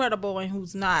who's credible and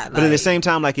who's not. But at the same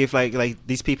time, like if like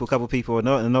these people, couple people,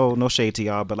 no shade to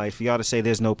y'all, but like for y'all to say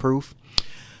there's no proof,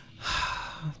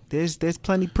 there's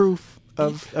plenty proof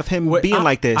of him being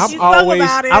like this.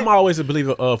 I'm always a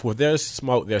believer of where there's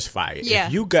smoke, there's fire. Yeah.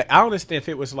 If you got, I don't understand if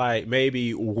it was like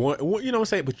maybe one, you know what I'm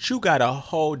saying, but you got a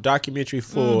whole documentary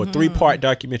full, 3-part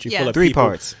documentary full of 3 people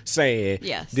parts saying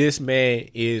this man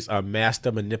is a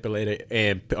master manipulator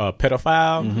and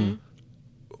pedophile.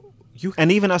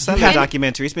 And even outside that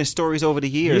documentary, it's been stories over the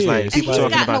years, like people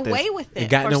talking about this. Away with it.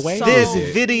 Gotten away with There's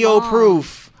it. video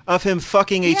proof of him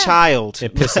fucking a child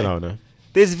And pissing on her.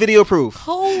 There's video proof.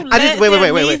 Wait. That's why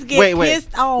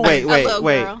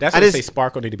they say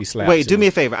Sparkle need to be slapped. Wait, do too. me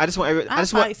a favor. I just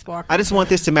want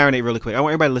this to marinate really quick. I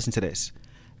want everybody to listen to this.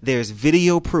 There's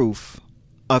video proof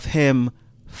of him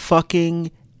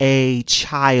fucking a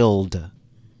child.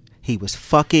 He was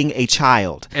fucking a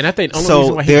child. And I think the only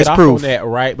reason why he got off on that,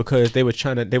 right, because they was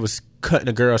cutting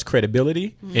the girl's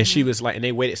credibility, and she was like, and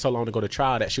they waited so long to go to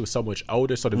trial that she was so much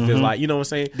older, so like, you know what I'm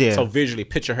saying? Yeah. So visually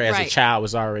picture her as a child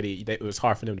was already, it was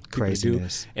hard for them to do.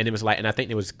 And it was like, and I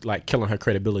think it was like killing her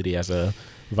credibility as a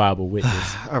viable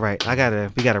witness. All right,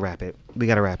 we gotta wrap it.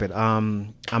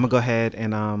 I'm gonna go ahead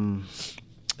and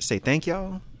say thank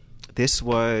y'all. This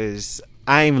was,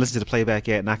 I ain't even listened to the playback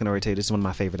yet, and I can already tell you this is one of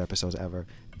my favorite episodes ever.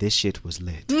 This shit was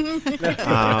lit.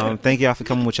 Thank y'all for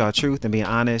coming with y'all truth and being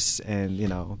honest and,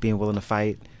 being willing to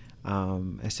fight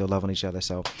and still loving each other.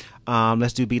 So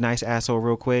let's do Be Nice Asshole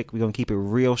real quick. We're going to keep it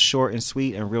real short and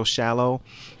sweet and real shallow.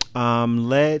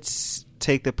 Let's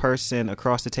take the person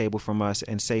across the table from us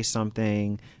and say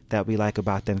something that we like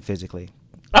about them physically.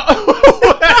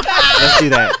 Let's do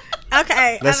that.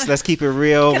 Okay. Let's keep it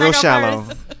real shallow.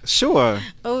 First? Sure.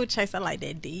 Oh, Chase, I like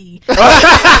that D.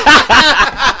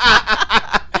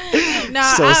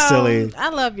 Silly. I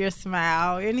love your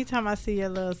smile. Anytime I see your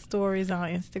little stories on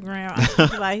Instagram, I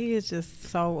feel like he is just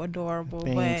so adorable.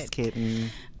 Thanks, kitten.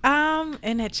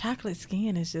 And that chocolate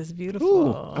skin is just beautiful.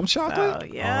 Ooh, I'm chocolate. So,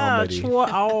 yeah,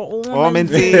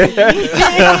 almondy.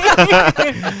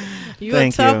 You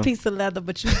a tough piece of leather,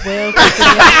 but you well.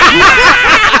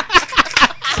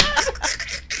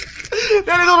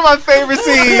 That is one of my favorite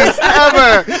scenes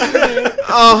ever.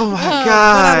 Oh my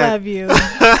God. I love you.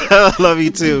 I love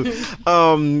you too.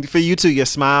 For you too, your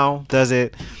smile does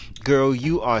it. Girl,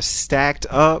 you are stacked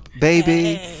up,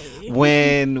 baby. Hey.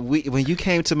 When you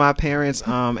came to my parents'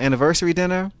 anniversary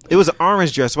dinner, it was an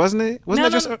orange dress, wasn't it?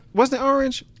 Wasn't it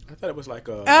orange? I thought it was like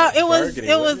a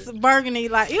it was burgundy,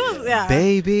 like it was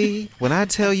Baby, when I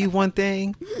tell you one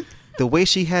thing, the way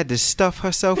she had to stuff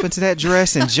herself into that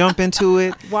dress and jump into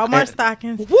it. Walmart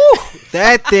stockings. Woo!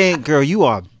 That thing, girl, you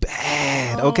are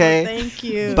bad, okay? Thank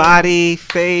you. Body,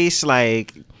 face,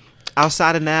 like,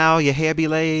 outside of now, your hair be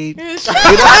laid. My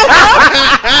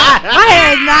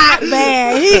hair is not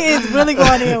bad. He is really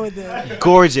going in with it.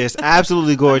 Gorgeous.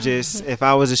 Absolutely gorgeous. If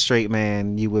I was a straight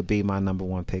man, you would be my number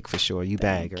one pick for sure. You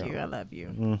bad, girl. Thank you. I love you.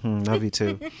 Mm-hmm. Love you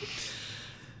too.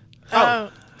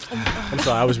 I'm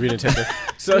sorry, I was reading attention.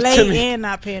 So late and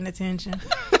not paying attention. And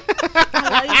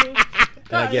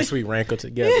I guess we rankle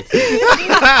together.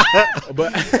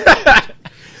 But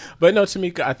no,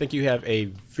 Tamika, I think you have a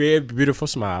very beautiful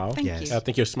smile. Thank you. I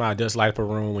think your smile does light up a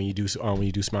room when you do smile,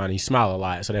 and you smile a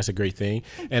lot, so that's a great thing.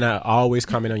 And I always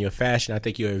comment on your fashion. I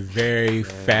think you're a very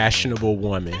fashionable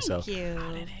woman. Thank you.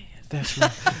 That's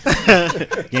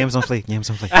right. Yams on fleek.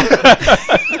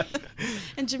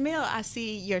 And Jamil, I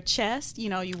see your chest.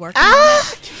 You working on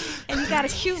it, and you got a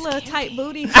cute little tight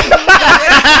booty.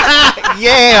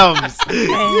 Yams.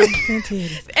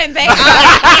 And they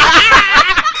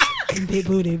big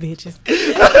booty bitches.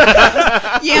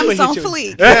 Yams on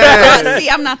fleek. Yes. See,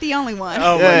 I'm not the only one.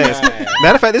 Oh yes.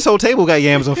 Matter of fact, this whole table got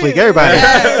yams on fleek. Everybody.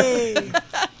 Hey.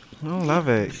 I love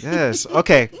it. Yes.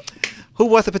 Okay. Who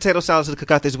brought the potato salad to the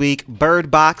cookout this week? Bird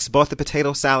Box brought the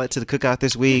potato salad to the cookout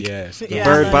this week. Yes.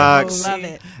 Bird Box. Love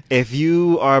it. If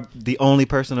you are the only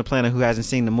person on the planet who hasn't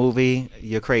seen the movie,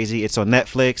 you're crazy. It's on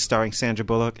Netflix, starring Sandra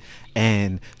Bullock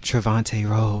and Trevante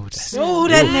Rhodes. Oh,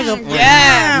 that nigga.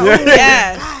 Yes.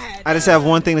 Yes. I just have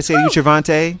one thing to say to you,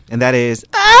 Trevante, and that is...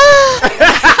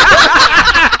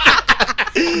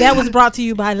 That was brought to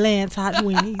you by Lance Hot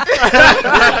Weenies.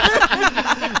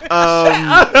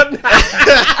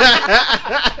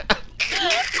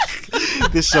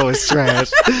 This show is trash.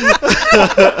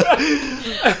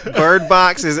 Bird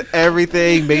Box is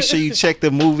everything. Make sure you check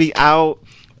the movie out.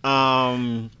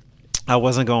 I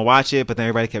wasn't going to watch it, but then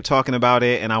everybody kept talking about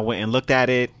it, and I went and looked at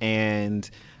it, and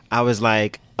I was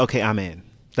like, okay, I'm in.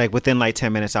 Like, within like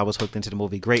 10 minutes, I was hooked into the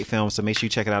movie. Great film, so make sure you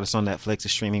check it out. It's on Netflix.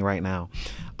 It's streaming right now.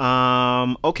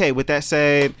 Okay, with that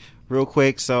said, real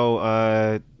quick,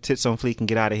 so Tits on Fleek can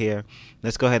get out of here.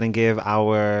 Let's go ahead and give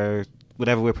our...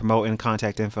 whatever we're promoting,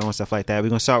 contact info and stuff like that. We're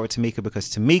going to start with Tamika because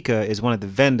Tamika is one of the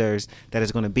vendors that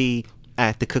is going to be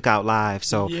at the Cookout Live.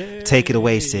 So take it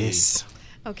away, sis.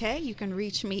 Okay, you can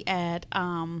reach me at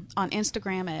on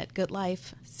Instagram at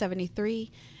goodlife73.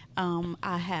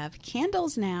 I have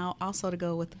candles now also to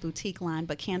go with the boutique line,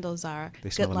 but candles are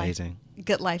they smell amazing.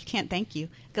 Good Life thank you.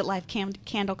 Good Life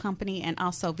Candle Company, and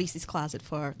also VC's Closet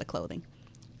for the clothing.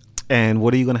 And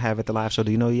what are you going to have at the live show?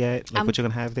 Do you know yet? Like what you're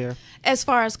going to have there? As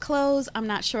far as clothes, I'm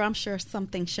not sure. I'm sure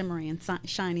something shimmery and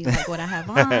shiny like what I have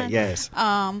on. Yes.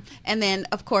 And then,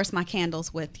 of course, my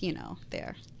candles with,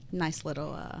 their nice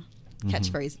little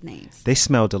catchphrase names. They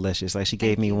smell delicious. Like she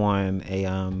gave me one,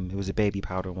 it was a baby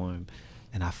powder one,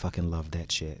 and I fucking love that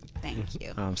shit. Thank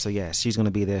you. So, yes, she's going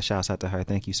to be there. Shouts out to her.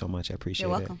 Thank you so much. I appreciate it.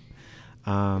 You're welcome.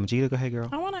 Gita, go ahead, girl.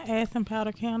 I want to add some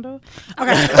powder candle.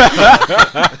 Okay.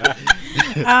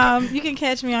 You can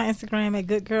catch me on Instagram at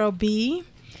goodgirlb. Me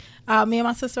and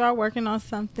my sister are working on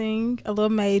something a little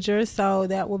major, so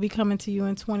that will be coming to you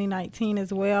in 2019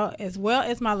 as well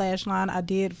as my lash line. I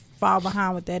did fall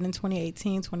behind with that in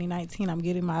 2018, 2019. I'm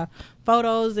getting my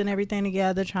photos and everything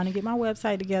together, trying to get my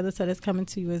website together, so that's coming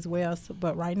to you as well. So,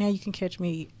 but right now, you can catch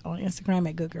me on Instagram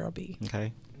at goodgirlb.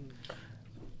 Okay.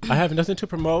 I have nothing to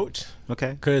promote.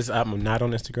 Okay. Because I'm not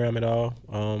on Instagram at all.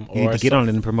 You need to get on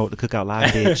it and promote the Cookout Live,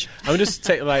 bitch. I'm just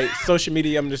social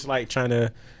media. I'm just like trying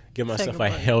to give myself a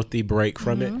healthy break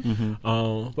from it.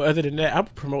 Mm-hmm. But other than that, I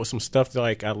promote some stuff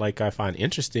that I find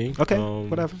interesting. Okay.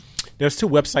 Whatever. There's 2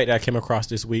 websites that I came across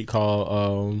this week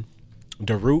called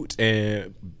The Root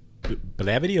and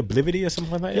Oblivity or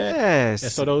something like that. Yes.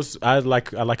 And so those I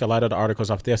like a lot of the articles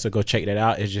off there, so go check that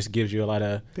out. It just gives you a lot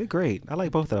of... They're great. I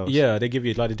like both of those. Yeah, they give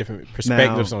you a lot of different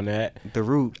perspectives on that. The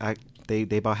Root, they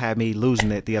about had me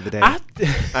losing it the other day. I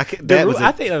think a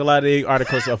lot of the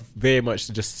articles are very much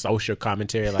just social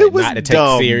commentary, like not to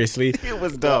take seriously. It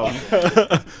was dumb.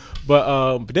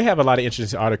 But they have a lot of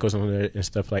interesting articles on there and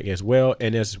stuff like as well.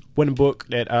 And there's one book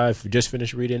that I've just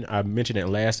finished reading. I mentioned it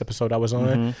last episode I was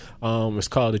on. Mm-hmm. It's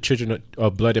called The Children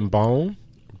of Blood and Bone.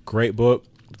 Great book.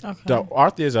 Okay. The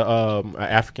author is an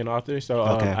African author, so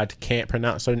I can't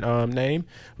pronounce her name.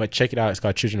 But check it out. It's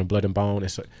called Children of Blood and Bone.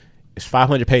 It's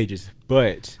 500 pages,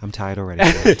 but I'm tired already.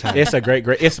 It's a great.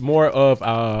 It's more of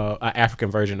an African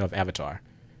version of Avatar.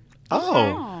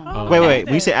 Oh. Wait.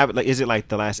 We say is it like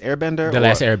The Last Airbender? The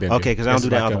Last Airbender. Okay, because I don't do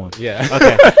that other one. Yeah.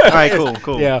 Okay. All right.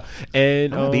 Cool. Yeah,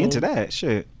 and I'm gonna be into that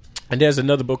shit. And there's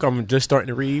another book I'm just starting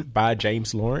to read by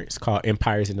James Lawrence called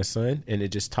Empires in the Sun, and it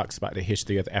just talks about the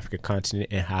history of the African continent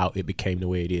and how it became the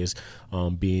way it is,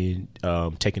 being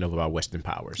taken over by Western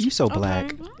powers. You so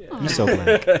black. You so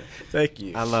black. Thank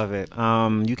you. I love it.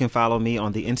 You can follow me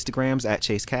on the Instagrams at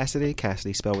Chase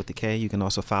Cassidy spelled with the K. You can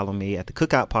also follow me at the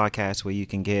Cookout Podcast, where you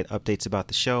can get updates about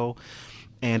the show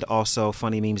and also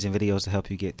funny memes and videos to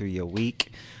help you get through your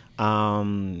week.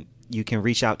 You can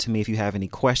reach out to me if you have any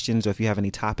questions or if you have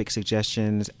any topic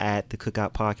suggestions at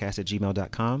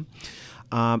thecookoutpodcast@gmail.com.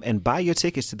 And buy your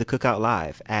tickets to the Cookout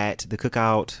Live at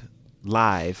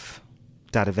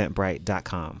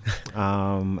thecookoutlive.eventbrite.com.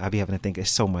 I'll be having to think.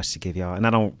 It's so much to give y'all. And I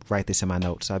don't write this in my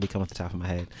notes, so I'll be coming off the top of my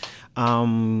head.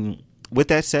 With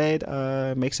that said,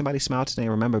 make somebody smile today.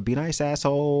 Remember, be nice,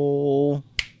 asshole.